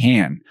one that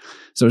can.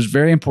 So it's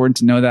very important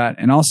to know that.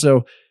 And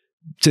also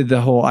to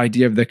the whole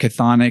idea of the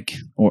chthonic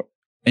or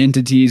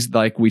entities,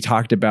 like we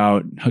talked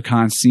about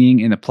Hakan seeing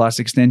in the plus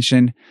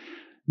extension,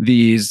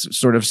 these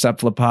sort of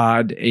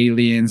cephalopod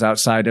aliens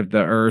outside of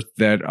the Earth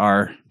that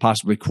are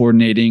possibly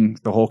coordinating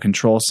the whole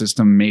control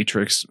system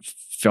matrix,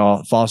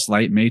 false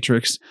light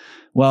matrix.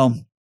 Well,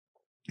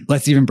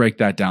 let's even break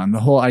that down.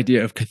 The whole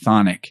idea of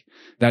chthonic,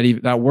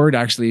 that word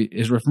actually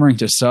is referring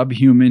to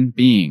subhuman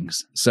beings.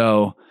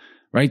 So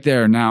right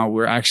there, now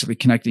we're actually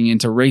connecting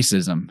into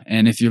racism.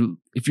 And if you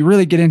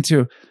really get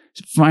into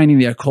finding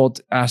the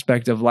occult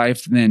aspect of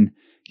life, then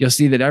you'll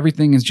see that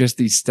everything is just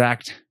these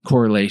stacked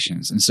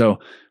correlations. And so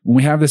when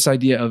we have this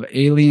idea of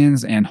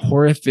aliens and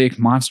horrific,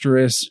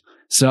 monstrous,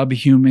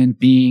 subhuman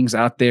beings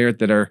out there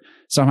that are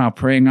somehow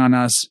preying on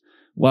us,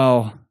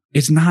 well,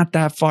 it's not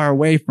that far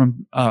away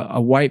from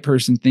a white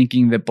person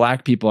thinking that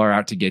black people are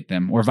out to get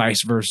them, or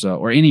vice versa,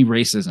 or any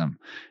racism.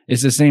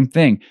 It's the same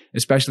thing,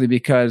 especially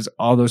because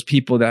all those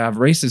people that have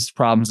racist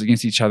problems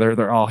against each other,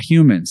 they're all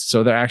humans.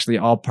 So they're actually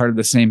all part of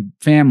the same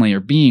family or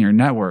being or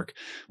network.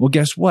 Well,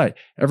 guess what?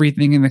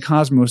 Everything in the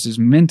cosmos is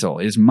mental,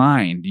 is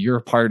mind. You're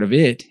a part of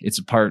it. It's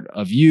a part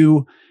of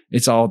you.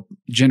 It's all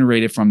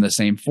generated from the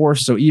same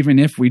force. So even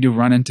if we do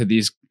run into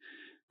these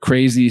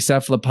crazy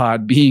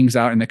cephalopod beings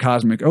out in the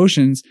cosmic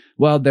oceans,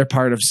 well, they're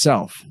part of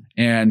self.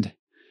 And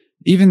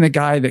even the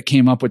guy that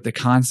came up with the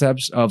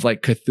concepts of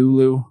like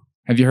Cthulhu,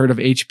 have you heard of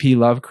H.P.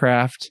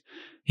 Lovecraft?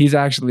 He's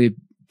actually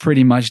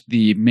pretty much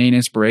the main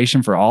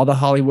inspiration for all the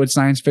Hollywood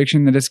science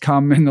fiction that has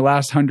come in the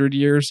last 100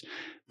 years.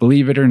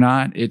 Believe it or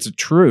not, it's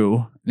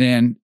true.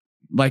 And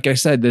like I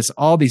said,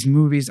 all these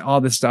movies,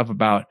 all this stuff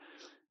about,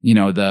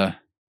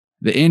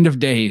 the end of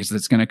days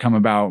that's going to come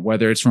about,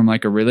 whether it's from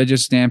like a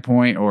religious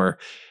standpoint or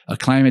a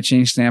climate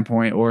change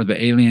standpoint or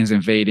the aliens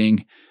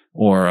invading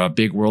or a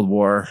big world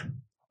war.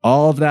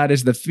 All of that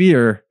is the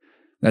fear.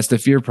 That's the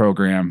fear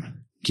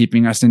program,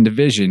 keeping us in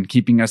division,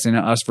 keeping us in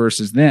us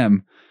versus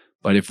them.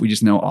 But if we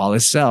just know all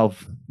is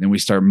self, then we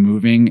start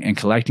moving and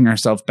collecting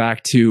ourselves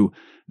back to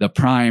the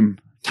prime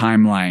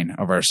timeline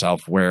of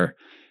ourself, where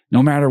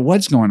no matter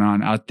what's going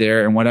on out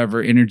there and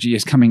whatever energy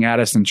is coming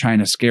at us and trying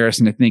to scare us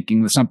into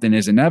thinking that something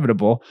is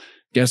inevitable,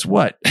 guess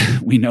what?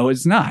 We know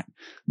it's not.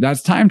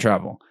 That's time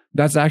travel.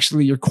 That's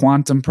actually your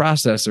quantum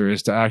processor,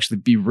 is to actually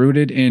be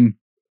rooted in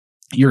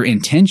your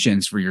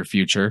intentions for your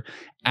future,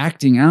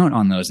 acting out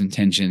on those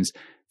intentions,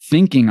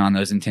 thinking on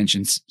those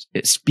intentions,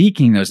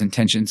 speaking those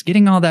intentions,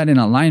 getting all that in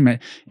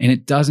alignment. And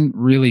it doesn't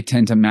really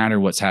tend to matter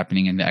what's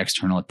happening in the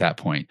external at that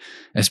point.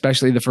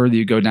 Especially the further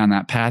you go down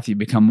that path, you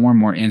become more and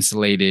more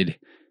insulated,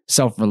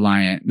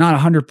 self-reliant, not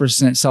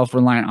 100%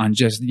 self-reliant on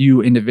just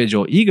you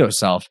individual ego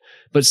self,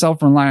 but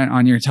self-reliant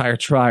on your entire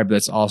tribe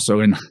that's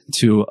also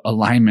into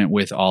alignment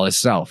with all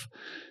is self.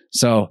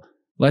 So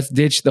let's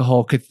ditch the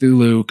whole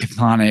Cthulhu,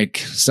 chthonic,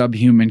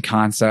 subhuman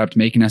concept,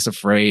 making us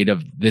afraid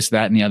of this,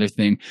 that, and the other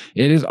thing.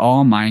 It is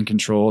all mind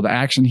control. The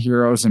action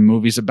heroes and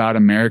movies about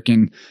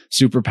American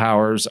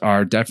superpowers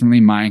are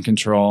definitely mind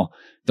control.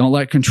 Don't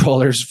let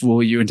controllers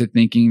fool you into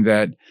thinking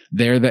that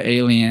they're the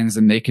aliens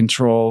and they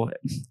control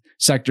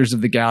sectors of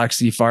the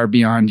galaxy far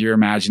beyond your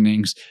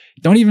imaginings.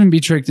 Don't even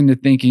be tricked into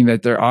thinking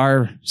that there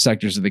are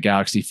sectors of the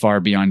galaxy far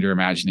beyond your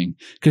imagining.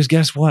 Because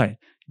guess what?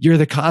 You're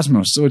the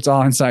cosmos, so it's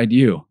all inside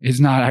you. It's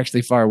not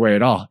actually far away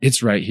at all.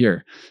 It's right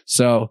here.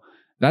 So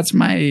that's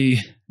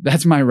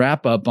my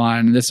wrap up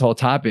on this whole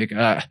topic.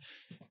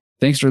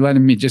 Thanks for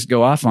letting me just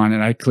go off on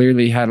it. I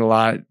clearly had a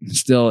lot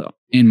still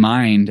in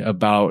mind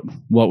about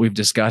what we've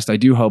discussed. I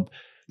do hope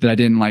that I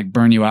didn't like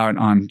burn you out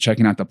on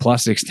checking out the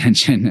Plus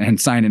extension and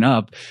signing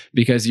up,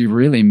 because you're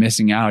really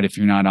missing out if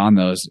you're not on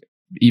those.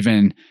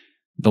 Even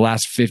the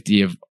last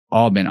 50 have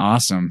all been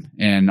awesome.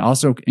 And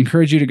also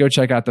encourage you to go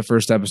check out the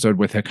first episode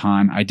with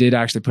Hakan. I did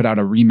actually put out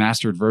a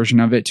remastered version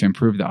of it to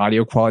improve the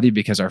audio quality,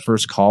 because our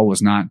first call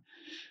was not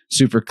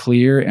super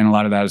clear. And a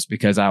lot of that is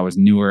because I was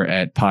newer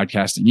at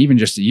podcasting, even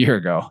just a year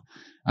ago.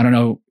 I don't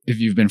know if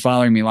you've been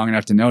following me long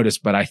enough to notice,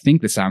 but I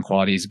think the sound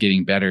quality is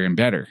getting better and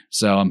better.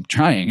 So I'm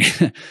trying.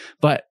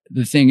 But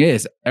the thing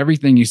is,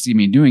 everything you see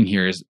me doing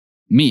here is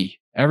me.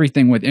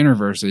 Everything with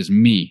InnerVerse is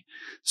me.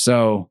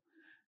 So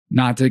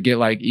not to get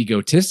like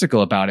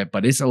egotistical about it,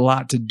 but it's a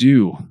lot to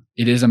do.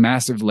 It is a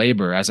massive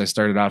labor, as I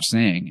started off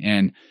saying.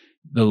 And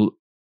the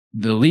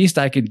least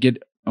I could get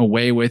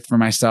away with for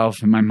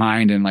myself in my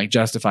mind and like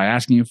justify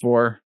asking you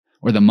for,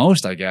 or the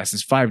most, I guess,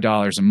 is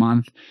 $5 a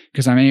month,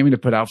 because I'm aiming to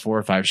put out 4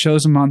 or 5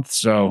 shows a month.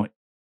 So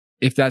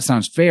if that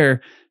sounds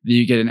fair, then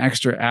you get an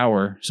extra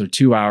hour. So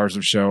 2 hours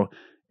of show,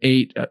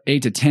 8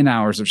 to 10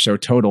 hours of show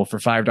total for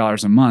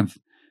 $5 a month.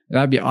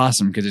 That'd be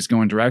awesome, because it's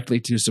going directly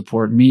to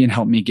support me and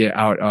help me get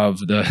out of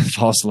the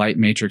false light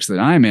matrix that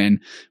I'm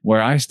in,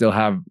 where I still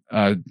have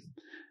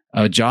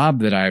a job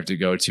that I have to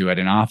go to at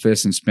an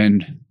office and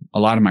spend a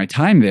lot of my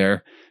time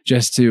there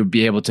just to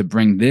be able to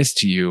bring this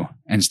to you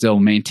and still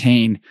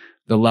maintain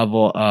the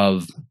level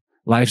of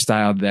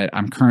lifestyle that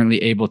I'm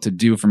currently able to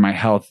do for my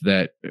health,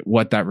 that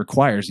what that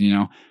requires. You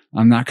know,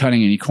 I'm not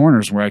cutting any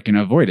corners where I can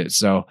avoid it.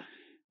 So,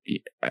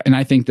 and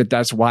I think that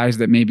that's wise,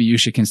 that maybe you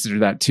should consider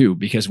that too,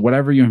 because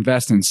whatever you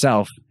invest in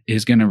self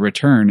is going to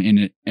return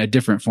in a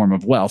different form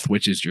of wealth,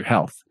 which is your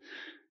health.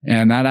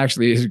 And that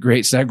actually is a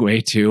great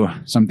segue to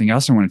something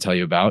else I want to tell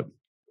you about.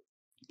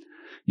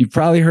 You've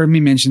probably heard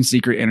me mention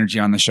secret energy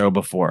on the show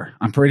before.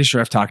 I'm pretty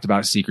sure I've talked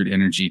about secret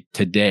energy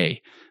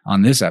today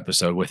on this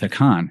episode with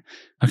Hakan.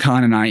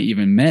 Hakan and I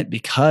even met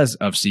because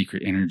of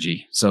secret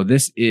energy. So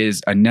this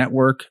is a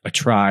network, a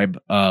tribe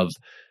of,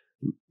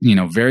 you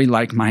know, very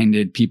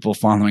like-minded people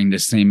following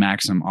this same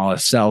maxim, all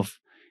is self,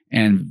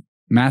 and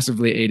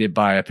massively aided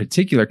by a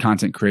particular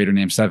content creator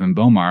named Seven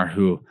Bomar,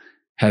 who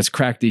has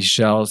cracked these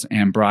shells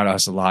and brought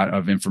us a lot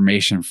of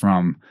information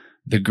from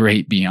the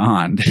great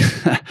beyond.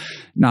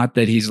 Not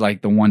that he's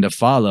like the one to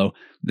follow.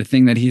 The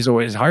thing that he's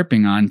always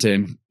harping on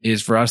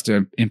is for us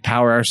to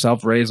empower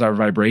ourselves, raise our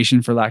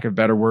vibration, for lack of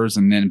better words,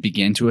 and then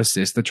begin to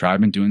assist the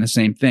tribe in doing the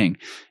same thing.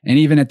 And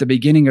even at the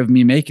beginning of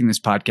me making this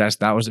podcast,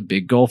 that was a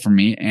big goal for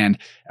me. And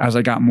as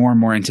I got more and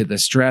more into the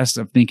stress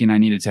of thinking I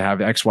needed to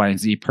have X, Y, and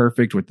Z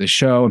perfect with the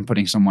show and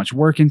putting so much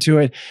work into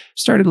it,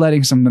 started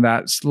letting some of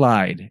that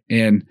slide.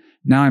 And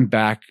now I'm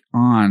back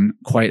on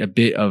quite a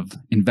bit of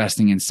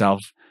investing in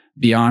self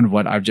beyond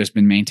what I've just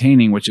been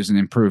maintaining, which is an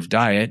improved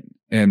diet.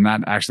 And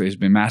that actually has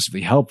been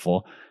massively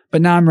helpful.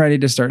 But now I'm ready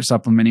to start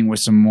supplementing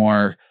with some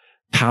more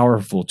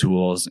powerful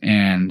tools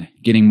and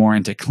getting more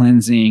into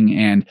cleansing.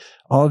 And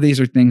all of these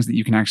are things that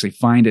you can actually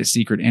find at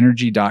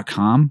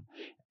secretenergy.com.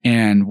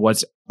 And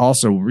what's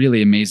also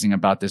really amazing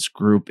about this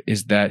group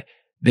is that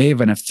they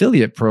have an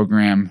affiliate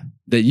program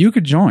that you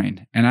could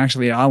join. And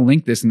actually, I'll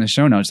link this in the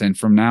show notes. And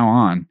from now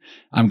on,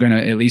 I'm going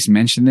to at least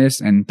mention this.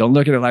 And don't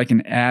look at it like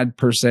an ad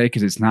per se,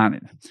 because it's not,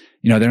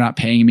 you know, they're not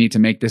paying me to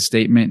make this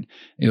statement,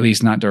 at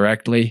least not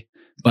directly.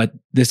 But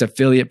this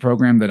affiliate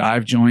program that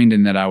I've joined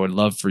and that I would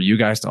love for you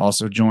guys to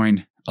also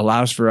join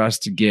allows for us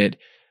to get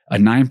a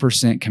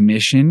 9%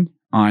 commission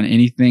on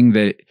anything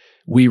that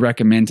we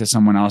recommend to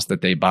someone else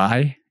that they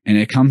buy. And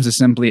it comes as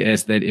simply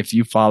as that if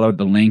you follow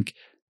the link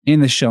in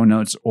the show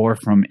notes or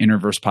from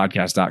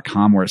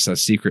InnerVersePodcast.com, where it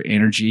says Secret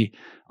Energy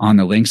on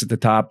the links at the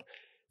top,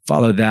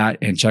 follow that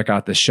and check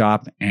out the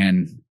shop.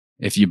 And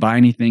if you buy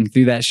anything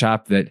through that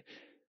shop, that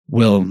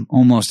will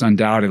almost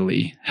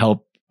undoubtedly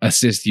help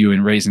assist you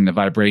in raising the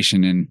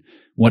vibration in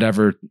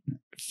whatever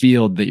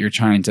field that you're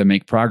trying to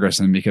make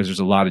progress in, because there's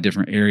a lot of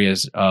different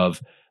areas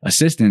of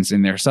assistance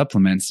in their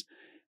supplements.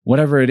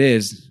 Whatever it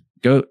is,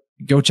 go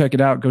check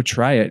it out, go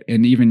try it,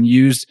 and even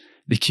use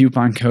the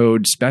coupon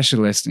code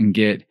specialist and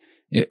get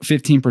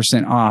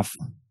 15% off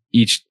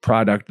each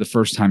product the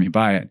first time you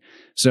buy it.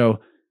 So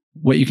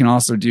what you can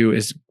also do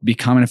is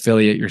become an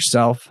affiliate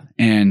yourself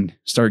and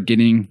start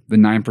getting the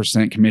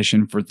 9%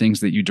 commission for things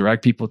that you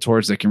direct people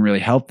towards that can really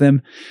help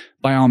them.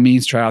 By all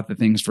means, try out the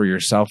things for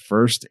yourself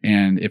first.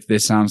 And if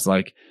this sounds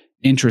like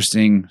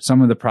interesting,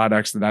 some of the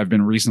products that I've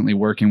been recently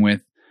working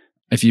with,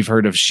 if you've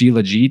heard of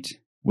Shilajit,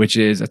 which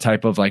is a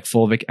type of like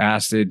fulvic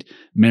acid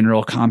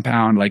mineral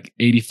compound, like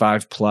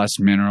 85 plus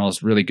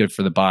minerals, really good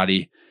for the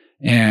body.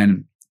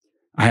 And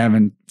I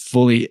haven't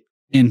fully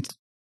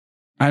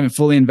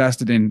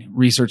invested in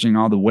researching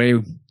all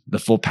the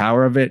full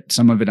power of it.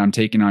 Some of it I'm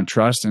taking on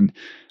trust, and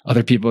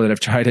other people that have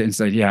tried it and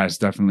said, yeah, it's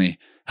definitely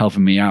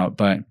helping me out.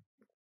 But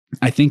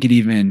I think it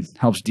even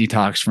helps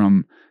detox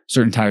from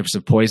certain types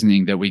of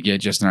poisoning that we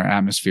get just in our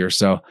atmosphere.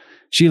 So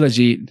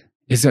Shilajit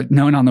is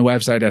known on the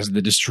website as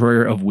the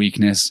destroyer of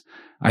weakness.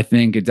 I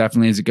think it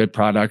definitely is a good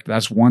product.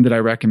 That's one that I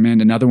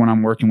recommend. Another one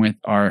I'm working with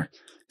are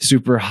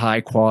super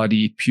high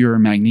quality, pure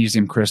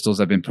magnesium crystals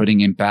I've been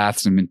putting in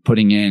baths and been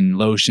putting in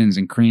lotions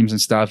and creams and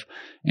stuff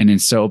and in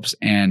soaps.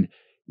 And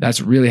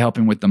that's really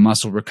helping with the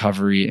muscle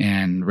recovery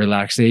and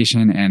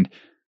relaxation. And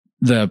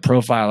the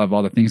profile of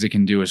all the things it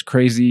can do is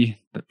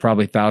crazy.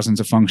 Probably thousands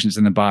of functions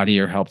in the body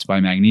are helped by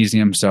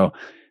magnesium. So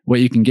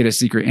what you can get at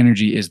Secret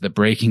Energy is the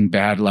Breaking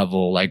Bad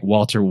level, like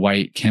Walter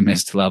White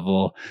chemist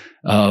level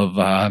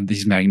of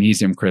these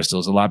magnesium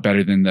crystals, a lot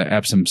better than the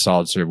Epsom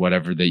salts or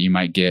whatever that you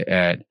might get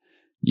at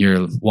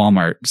your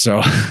Walmart.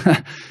 So,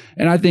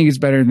 and I think it's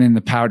better than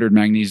the powdered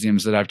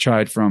magnesiums that I've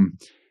tried from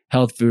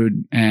health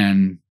food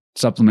and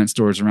supplement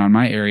stores around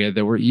my area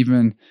that were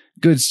even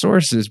good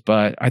sources,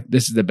 but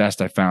this is the best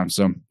I found.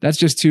 So that's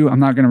just two. I'm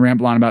not going to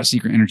ramble on about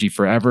Secret Energy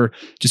forever.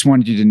 Just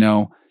wanted you to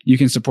know you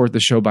can support the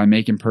show by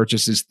making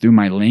purchases through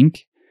my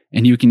link,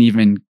 and you can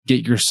even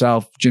get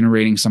yourself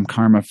generating some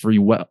karma-free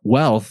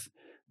wealth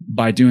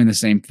by doing the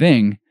same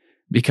thing.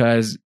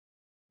 Because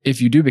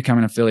if you do become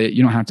an affiliate,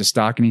 you don't have to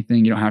stock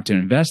anything. You don't have to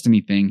invest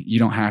anything. You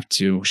don't have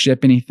to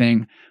ship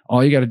anything.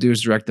 All you got to do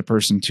is direct the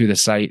person to the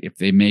site. If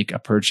they make a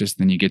purchase,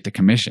 then you get the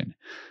commission.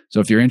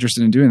 So if you're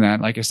interested in doing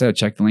that, like I said,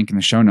 check the link in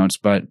the show notes.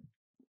 But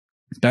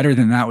better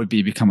than that would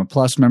be become a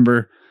Plus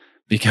member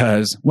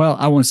because, well,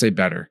 I won't say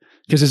better.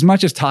 Because as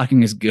much as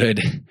talking is good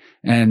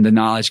and the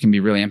knowledge can be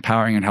really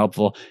empowering and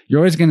helpful, you're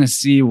always going to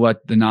see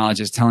what the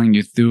knowledge is telling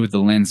you through the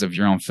lens of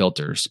your own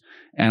filters.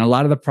 And a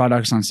lot of the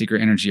products on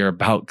Secret Energy are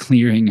about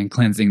clearing and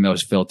cleansing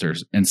those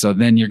filters. And so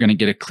then you're going to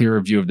get a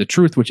clearer view of the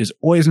truth, which is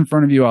always in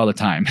front of you all the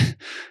time.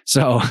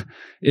 So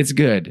it's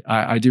good.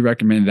 I do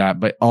recommend that,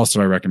 but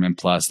also I recommend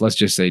Plus. Let's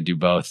just say do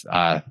both.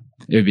 It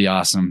would be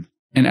awesome.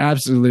 And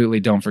absolutely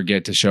don't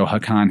forget to show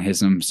Hakan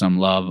Hisim some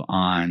love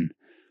on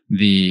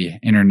the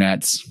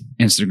internet's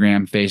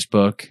Instagram,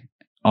 Facebook,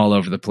 all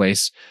over the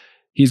place.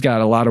 He's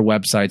got a lot of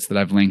websites that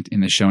I've linked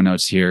in the show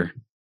notes here.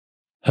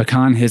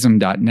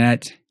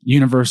 HakanHisim.net,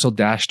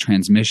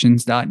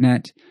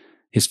 universal-transmissions.net.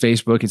 His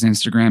Facebook, his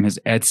Instagram, his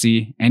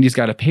Etsy, and he's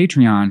got a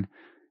Patreon.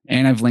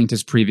 And I've linked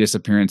his previous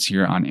appearance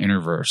here on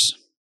InnerVerse.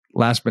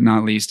 Last but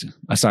not least,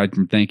 aside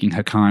from thanking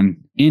Hakan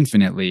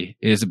infinitely,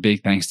 is a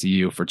big thanks to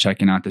you for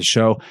checking out the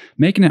show,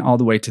 making it all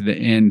the way to the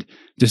end,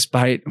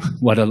 despite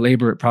what a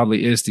labor it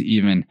probably is to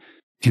even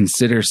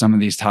consider some of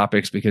these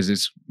topics, because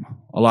it's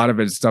a lot of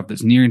it is stuff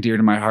that's near and dear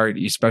to my heart,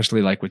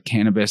 especially like with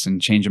cannabis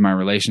and changing my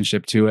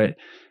relationship to it.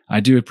 I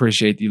do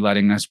appreciate you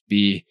letting us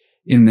be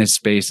in this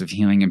space of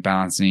healing and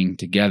balancing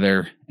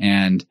together.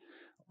 And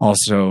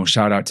also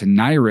shout out to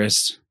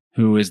Nyrus,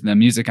 who is the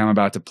music I'm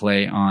about to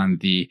play on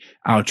the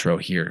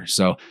outro here.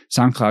 So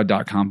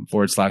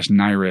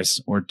soundcloud.com/Nyrus,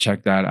 or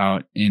check that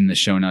out in the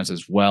show notes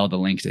as well. The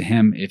link to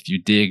him if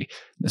you dig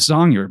the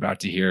song you're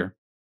about to hear.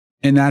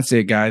 And that's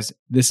it, guys.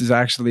 This is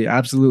actually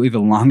absolutely the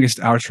longest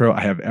outro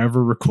I have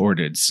ever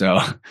recorded.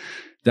 So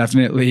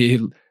definitely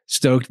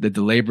stoked that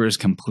the labor is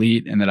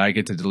complete and that I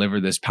get to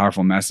deliver this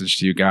powerful message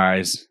to you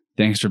guys.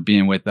 Thanks for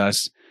being with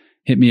us.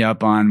 Hit me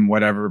up on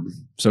whatever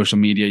social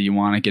media you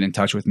want to get in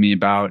touch with me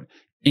about.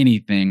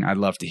 Anything, I'd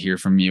love to hear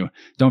from you.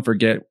 Don't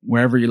forget,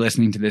 wherever you're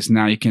listening to this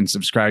now, you can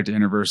subscribe to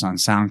InnerVerse on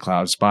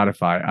SoundCloud,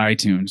 Spotify,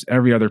 iTunes,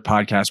 every other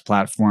podcast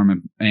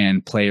platform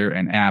and player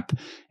and app,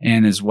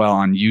 and as well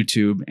on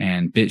YouTube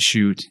and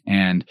BitChute.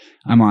 And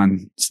I'm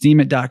on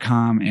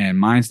steemit.com and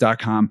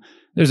minds.com.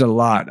 There's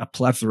a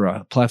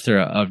plethora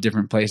of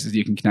different places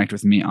you can connect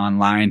with me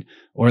online.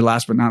 Or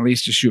last but not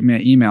least, just shoot me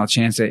an email,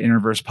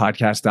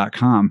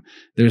 chance@innerversepodcast.com.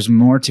 There's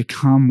more to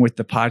come with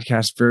the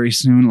podcast very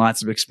soon.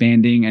 Lots of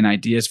expanding and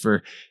ideas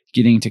for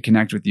getting to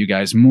connect with you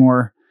guys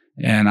more.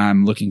 And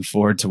I'm looking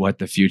forward to what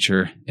the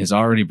future is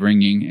already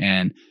bringing,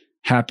 and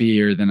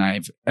happier than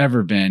I've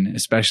ever been,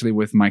 especially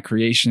with my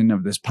creation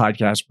of this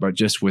podcast, but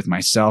just with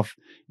myself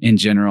in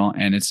general.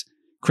 And it's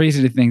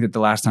crazy to think that the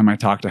last time I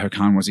talked to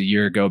Hakan was a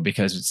year ago,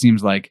 because it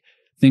seems like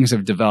things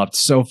have developed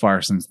so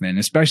far since then,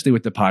 especially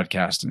with the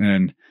podcast.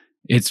 And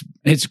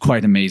it's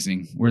quite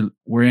amazing.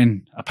 We're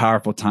in a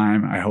powerful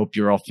time. I hope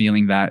you're all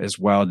feeling that as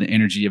well. The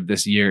energy of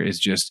this year is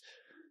just,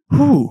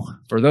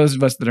 for those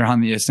of us that are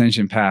on the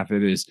ascension path,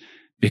 it is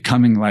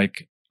becoming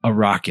like a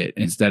rocket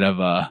instead of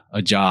a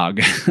jog.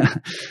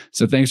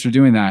 So thanks for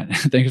doing that.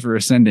 Thanks for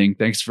ascending.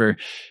 Thanks for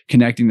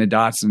connecting the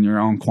dots in your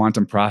own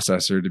quantum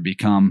processor to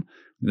become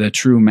the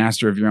true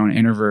master of your own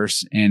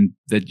InnerVerse, and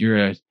that you're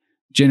a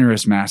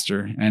generous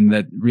master, and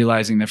that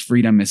realizing that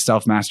freedom is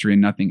self-mastery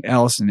and nothing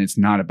else. And it's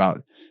not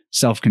about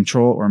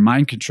self-control or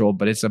mind control,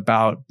 but it's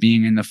about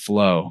being in the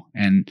flow.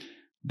 And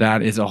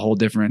that is a whole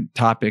different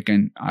topic.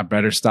 And I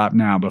better stop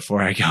now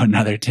before I go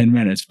another 10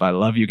 minutes. But I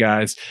love you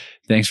guys.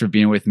 Thanks for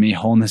being with me.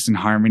 Wholeness and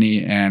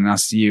harmony. And I'll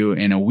see you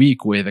in a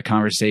week with a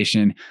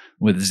conversation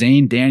with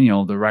Zane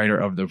Daniel, the writer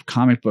of the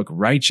comic book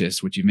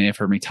Righteous, which you may have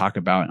heard me talk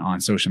about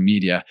on social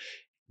media.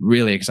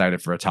 Really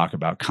excited for a talk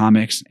about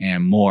comics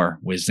and more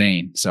with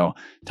Zane. So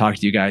talk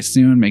to you guys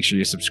soon. Make sure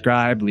you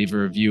subscribe, leave a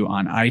review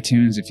on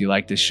iTunes if you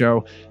like this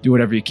show. Do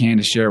whatever you can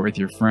to share it with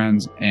your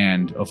friends.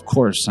 And of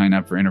course, sign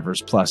up for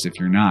InnerVerse Plus if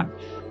you're not.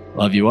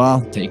 Love you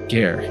all. Take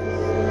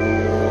care.